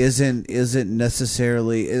that isn't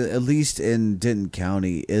necessarily, at least in Denton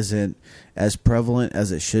County, isn't as prevalent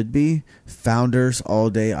as it should be. Founders All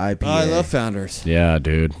Day IPA. I love Founders. Yeah,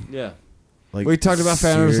 dude. Yeah. We talked about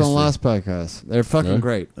Founders on the last podcast. They're fucking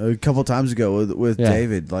great. A couple times ago with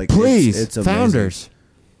David. Please, it's Founders.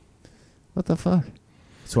 What the fuck?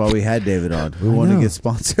 That's why we had David on. We want to get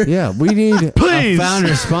sponsored. Yeah, we need a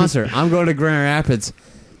Founders sponsor. I'm going to Grand Rapids.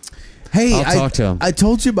 Hey, I'll talk to him. I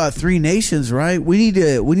told you about 3 Nations, right? We need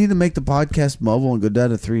to make the podcast mobile and go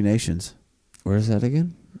down to 3 Nations. Where's that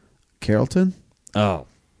again? Carrollton. Oh,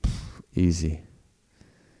 easy.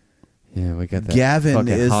 Yeah, we got that. Gavin fucking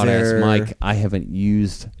is hot there. ass mic I haven't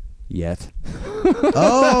used yet.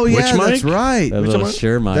 Oh yeah, Which mic? that's right. That little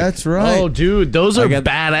Shure mic. That's right. Oh, dude, those are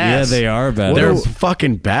badass. Yeah, they are badass. They're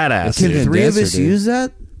fucking badass. Can dude. 3 of us use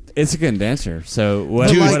that? It's a condenser. So what,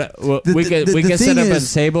 Dude, we could set up a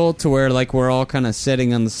is, table to where like we're all kind of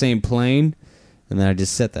sitting on the same plane, and then I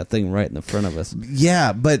just set that thing right in the front of us.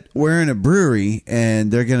 Yeah, but we're in a brewery,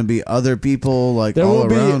 and there are going to be other people like all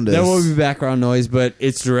around us. There will be background noise, but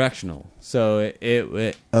it's directional. So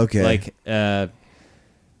it okay. Like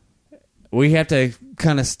we have to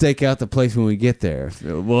kind of stake out the place when we get there.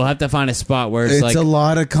 We'll have to find a spot where it's like a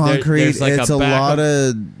lot of concrete. It's a lot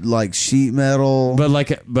of like sheet metal. But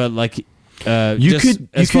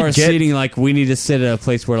as far as seating, like we need to sit at a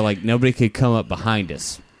place where like nobody could come up behind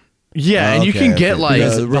us. Yeah, and you can get like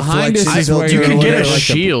behind us is where you can get a like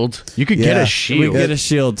shield. You could get a shield. We get a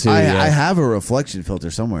shield too. I have a reflection filter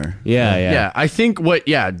somewhere. Yeah. I think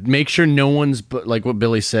make sure no one's like what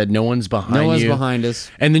Billy said. No one's behind you. No one's behind us.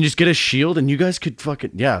 And then just get a shield, and you guys could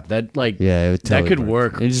fucking it would totally that could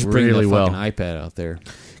work. And just bring really the fucking well. iPad out there.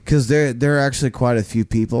 Because there are actually quite a few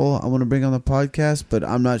people I want to bring on the podcast, but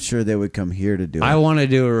I'm not sure they would come here to do it. I want to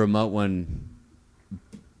do a remote one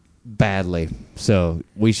badly, so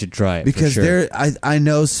we should try it because for sure. I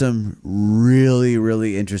know some really,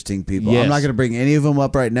 really interesting people. Yes. I'm not going to bring any of them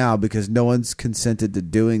up right now because no one's consented to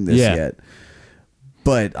doing this yet.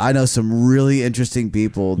 But I know some really interesting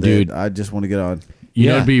people that Dude, I just want to get on. You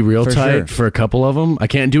know, it'd be real for tight sure. for a couple of them. I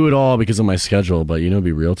can't do it all because of my schedule, but it'd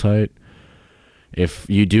be real tight. If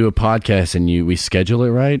you do a podcast and we schedule it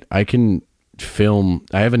right, I can film.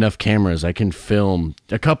 I have enough cameras. I can film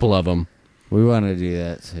a couple of them. We want to do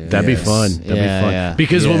that too. That'd be fun. That'd be fun. Yeah.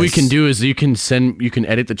 Because what we can do is you can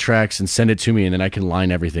edit the tracks and send it to me, and then I can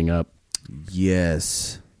line everything up.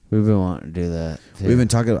 Yes. We've been wanting to do that too. We've been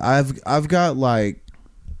talking. I've got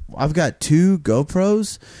 2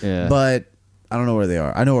 GoPros, but I don't know where they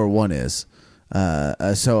are. I know where one is.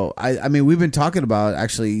 So I mean, we've been talking about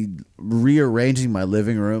actually rearranging my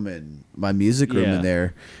living room and my music room in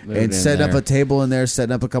there, and setting up a table in there,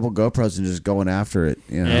 setting up a couple GoPros, and just going after it.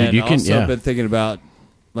 You know, and you can. Also been thinking about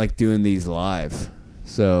like doing these live.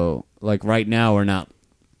 So like right now we're not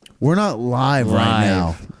live right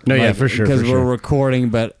now. No, like, for sure. Because we're recording,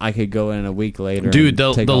 but I could go in a week later. Dude,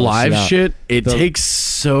 and take the all live shit shit takes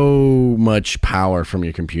so much power from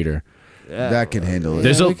your computer. That can handle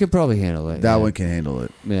it. We could probably handle it. That one can handle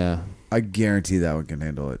it. Yeah. I guarantee that one can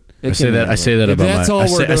handle it. I say that if about that's my. all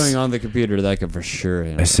we're doing on the computer, that can for sure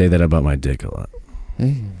handle I say that about my dick a lot.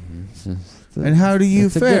 And how do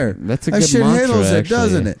you fare? That's a that good shit mantra, handles it, actually.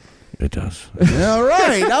 doesn't it? It does. All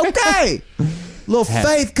right. Okay. Little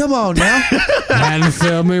Faith, come on now. Hadn't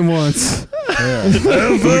failed me once.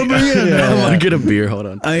 I want to get a beer. Hold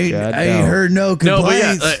on. I ain't heard no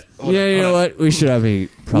complaints. Yeah, you know what? We should have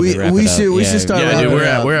probably wrap we it up. should start. Yeah, dude, we're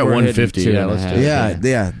at We're 150. hitting Yeah, 2.5. let's do it.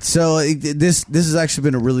 Yeah. So this has actually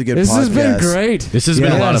been a really good. This podcast. has been great. This has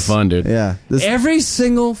been a lot of fun, dude. Yeah. Every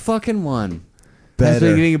single fucking one has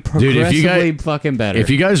Better. been getting progressively Dude, if you fucking better.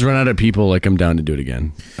 If you guys run out of people, I'm down to do it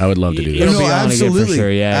again. I would love to do You'll this. be on again for absolutely,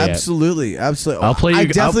 sure. Yeah, absolutely. I'll play. I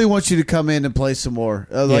definitely want you to come in and play some more.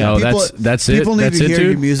 That's it. People need That's to it, hear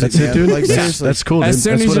dude. your music. That's it, dude. Like, seriously. That's cool. As Dude.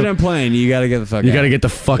 soon That's as what you're done playing, you got to get the fuck out. You got to get the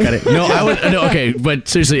fuck out of it. No, I would. No, okay, but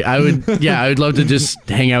seriously, I would. Yeah, I would love to just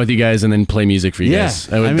hang out with you guys and then play music for you guys.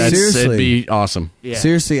 I mean, seriously. It'd be awesome. Yeah.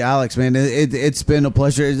 Seriously, Alex, man, it's been a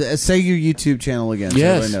pleasure. Say your YouTube channel again. Yes. So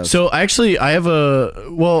everybody knows. So actually, I have So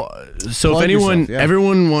Plug if anyone, yourself, yeah.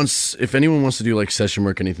 if anyone wants to do like session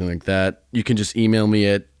work, anything like that, you can just email me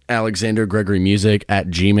at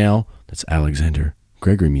alexandergregorymusic@gmail.com. That's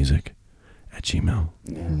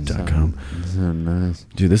alexandergregorymusic@gmail.com. So nice.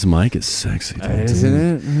 Dude, this mic is sexy. Dude. Isn't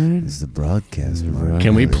it? It's the broadcast. Mark.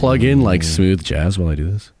 Can we plug in like smooth jazz while I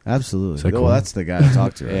do this? Absolutely. Is that Well, cool? that's the guy to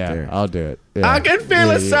talk to right Yeah, there. I'll do it. Yeah. I can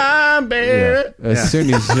feel a sign, baby. As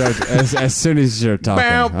soon as you start talking,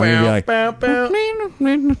 I'm gonna be like,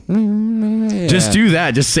 Just do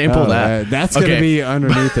that. Just sample that. That's gonna be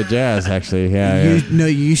underneath the jazz, actually. Yeah.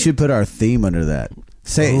 You should put our theme under that.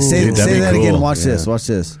 Say Dude, that'd say be that again. cool. Watch this. Watch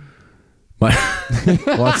this. My-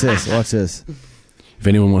 Watch this. Watch this. If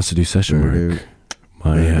anyone wants to do session work,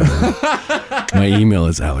 my email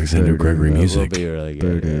is alexandergregorymusic Will be really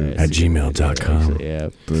good. at gmail.com. Yeah.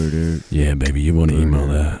 Yeah, baby, you want to email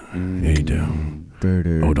that? Yeah, you do.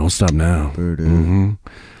 Oh, don't stop now. Mm-hmm.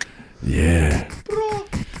 Yeah.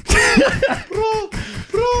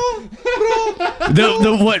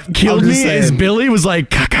 The what killed me is Billy was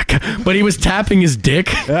like, but he was tapping his dick.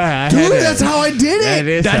 Dude, that's how I did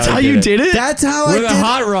it. That's how you did it? That's how I With did a it.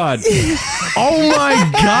 hot rod. Oh my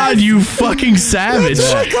god, you fucking savage.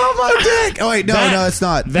 Check on my dick. Oh wait, no, it's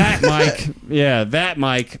not. That mic, that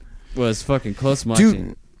mic was fucking close mic.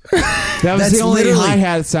 Dude. That was the only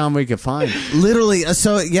hi-hat sound we could find. Literally,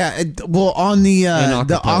 so yeah. Well, on the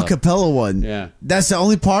acapella one, that's the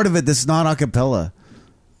only part of it that's not acapella.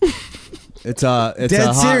 It's a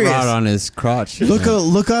hot serious. rod on his crotch. Look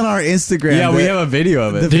on our Instagram. Yeah, we have a video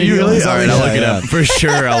of it. Do you really? All right, I'll look it up for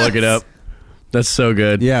sure. I'll look it up. That's so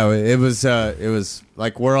good. Yeah, it was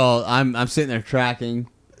like we're all. I'm sitting there tracking.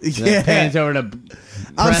 Yeah, pans over to.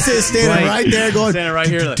 I'm standing right there, going. Standing right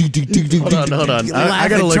here. Like, hold on. I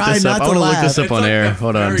gotta look this up. I want to look this up on air.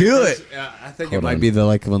 Hold on. Do it. Yeah, I think it might be one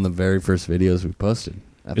of the very first videos we posted.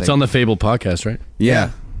 It's on the Fable podcast, right? Yeah.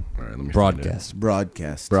 All right, let me Broadcast. Broad.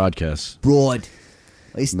 This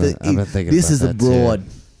is the broad.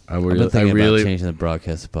 I've been thinking about changing the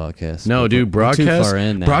broadcast to podcast. No, dude, broadcast. Too far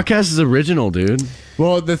in now. Broadcast is original, dude.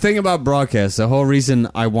 Well, the thing about broadcast, the whole reason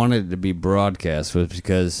I wanted it to be broadcast was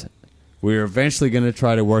because we were eventually going to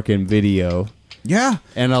try to work in video. Yeah,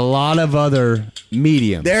 and a lot of other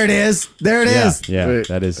mediums. There it is. Yeah, Wait,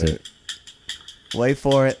 that is it. Wait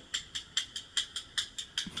for it.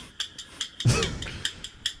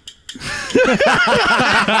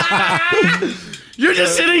 You're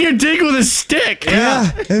just hitting your dick with a stick.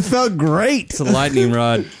 Yeah, it felt great. It's a lightning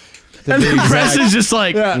rod. And then Press is just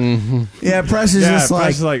like, Press is just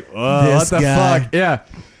like, what the fuck? Yeah.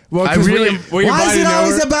 Well, I really. Why is it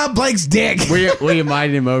always about Blake's dick? We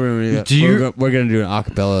invited him over. And we're going to do an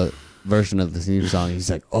acapella version of the theme song. He's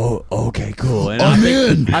like, oh, okay, cool. And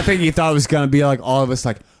I think he thought it was going to be like all of us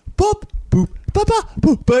like, boop, boop, ba, ba,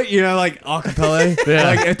 boop, but like acapella,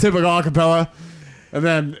 like a typical acapella. And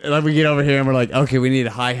then like we get over here and we're like, okay, we need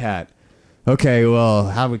a hi-hat. Okay, well,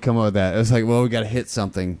 how do we come up with that? It was like, well, we got to hit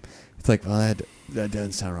something. It's like, well, that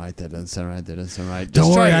doesn't sound right. That doesn't sound right. That doesn't sound right.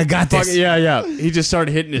 Don't worry, I got this. Yeah. He just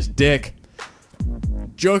started hitting his dick,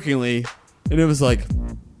 jokingly, and it was like,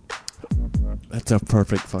 that's a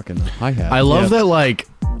perfect fucking hi-hat. I love that. Like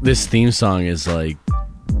this theme song is like,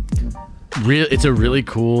 it's a really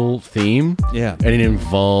cool theme. Yeah, and it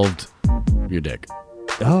involved your dick.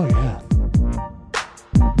 Oh yeah.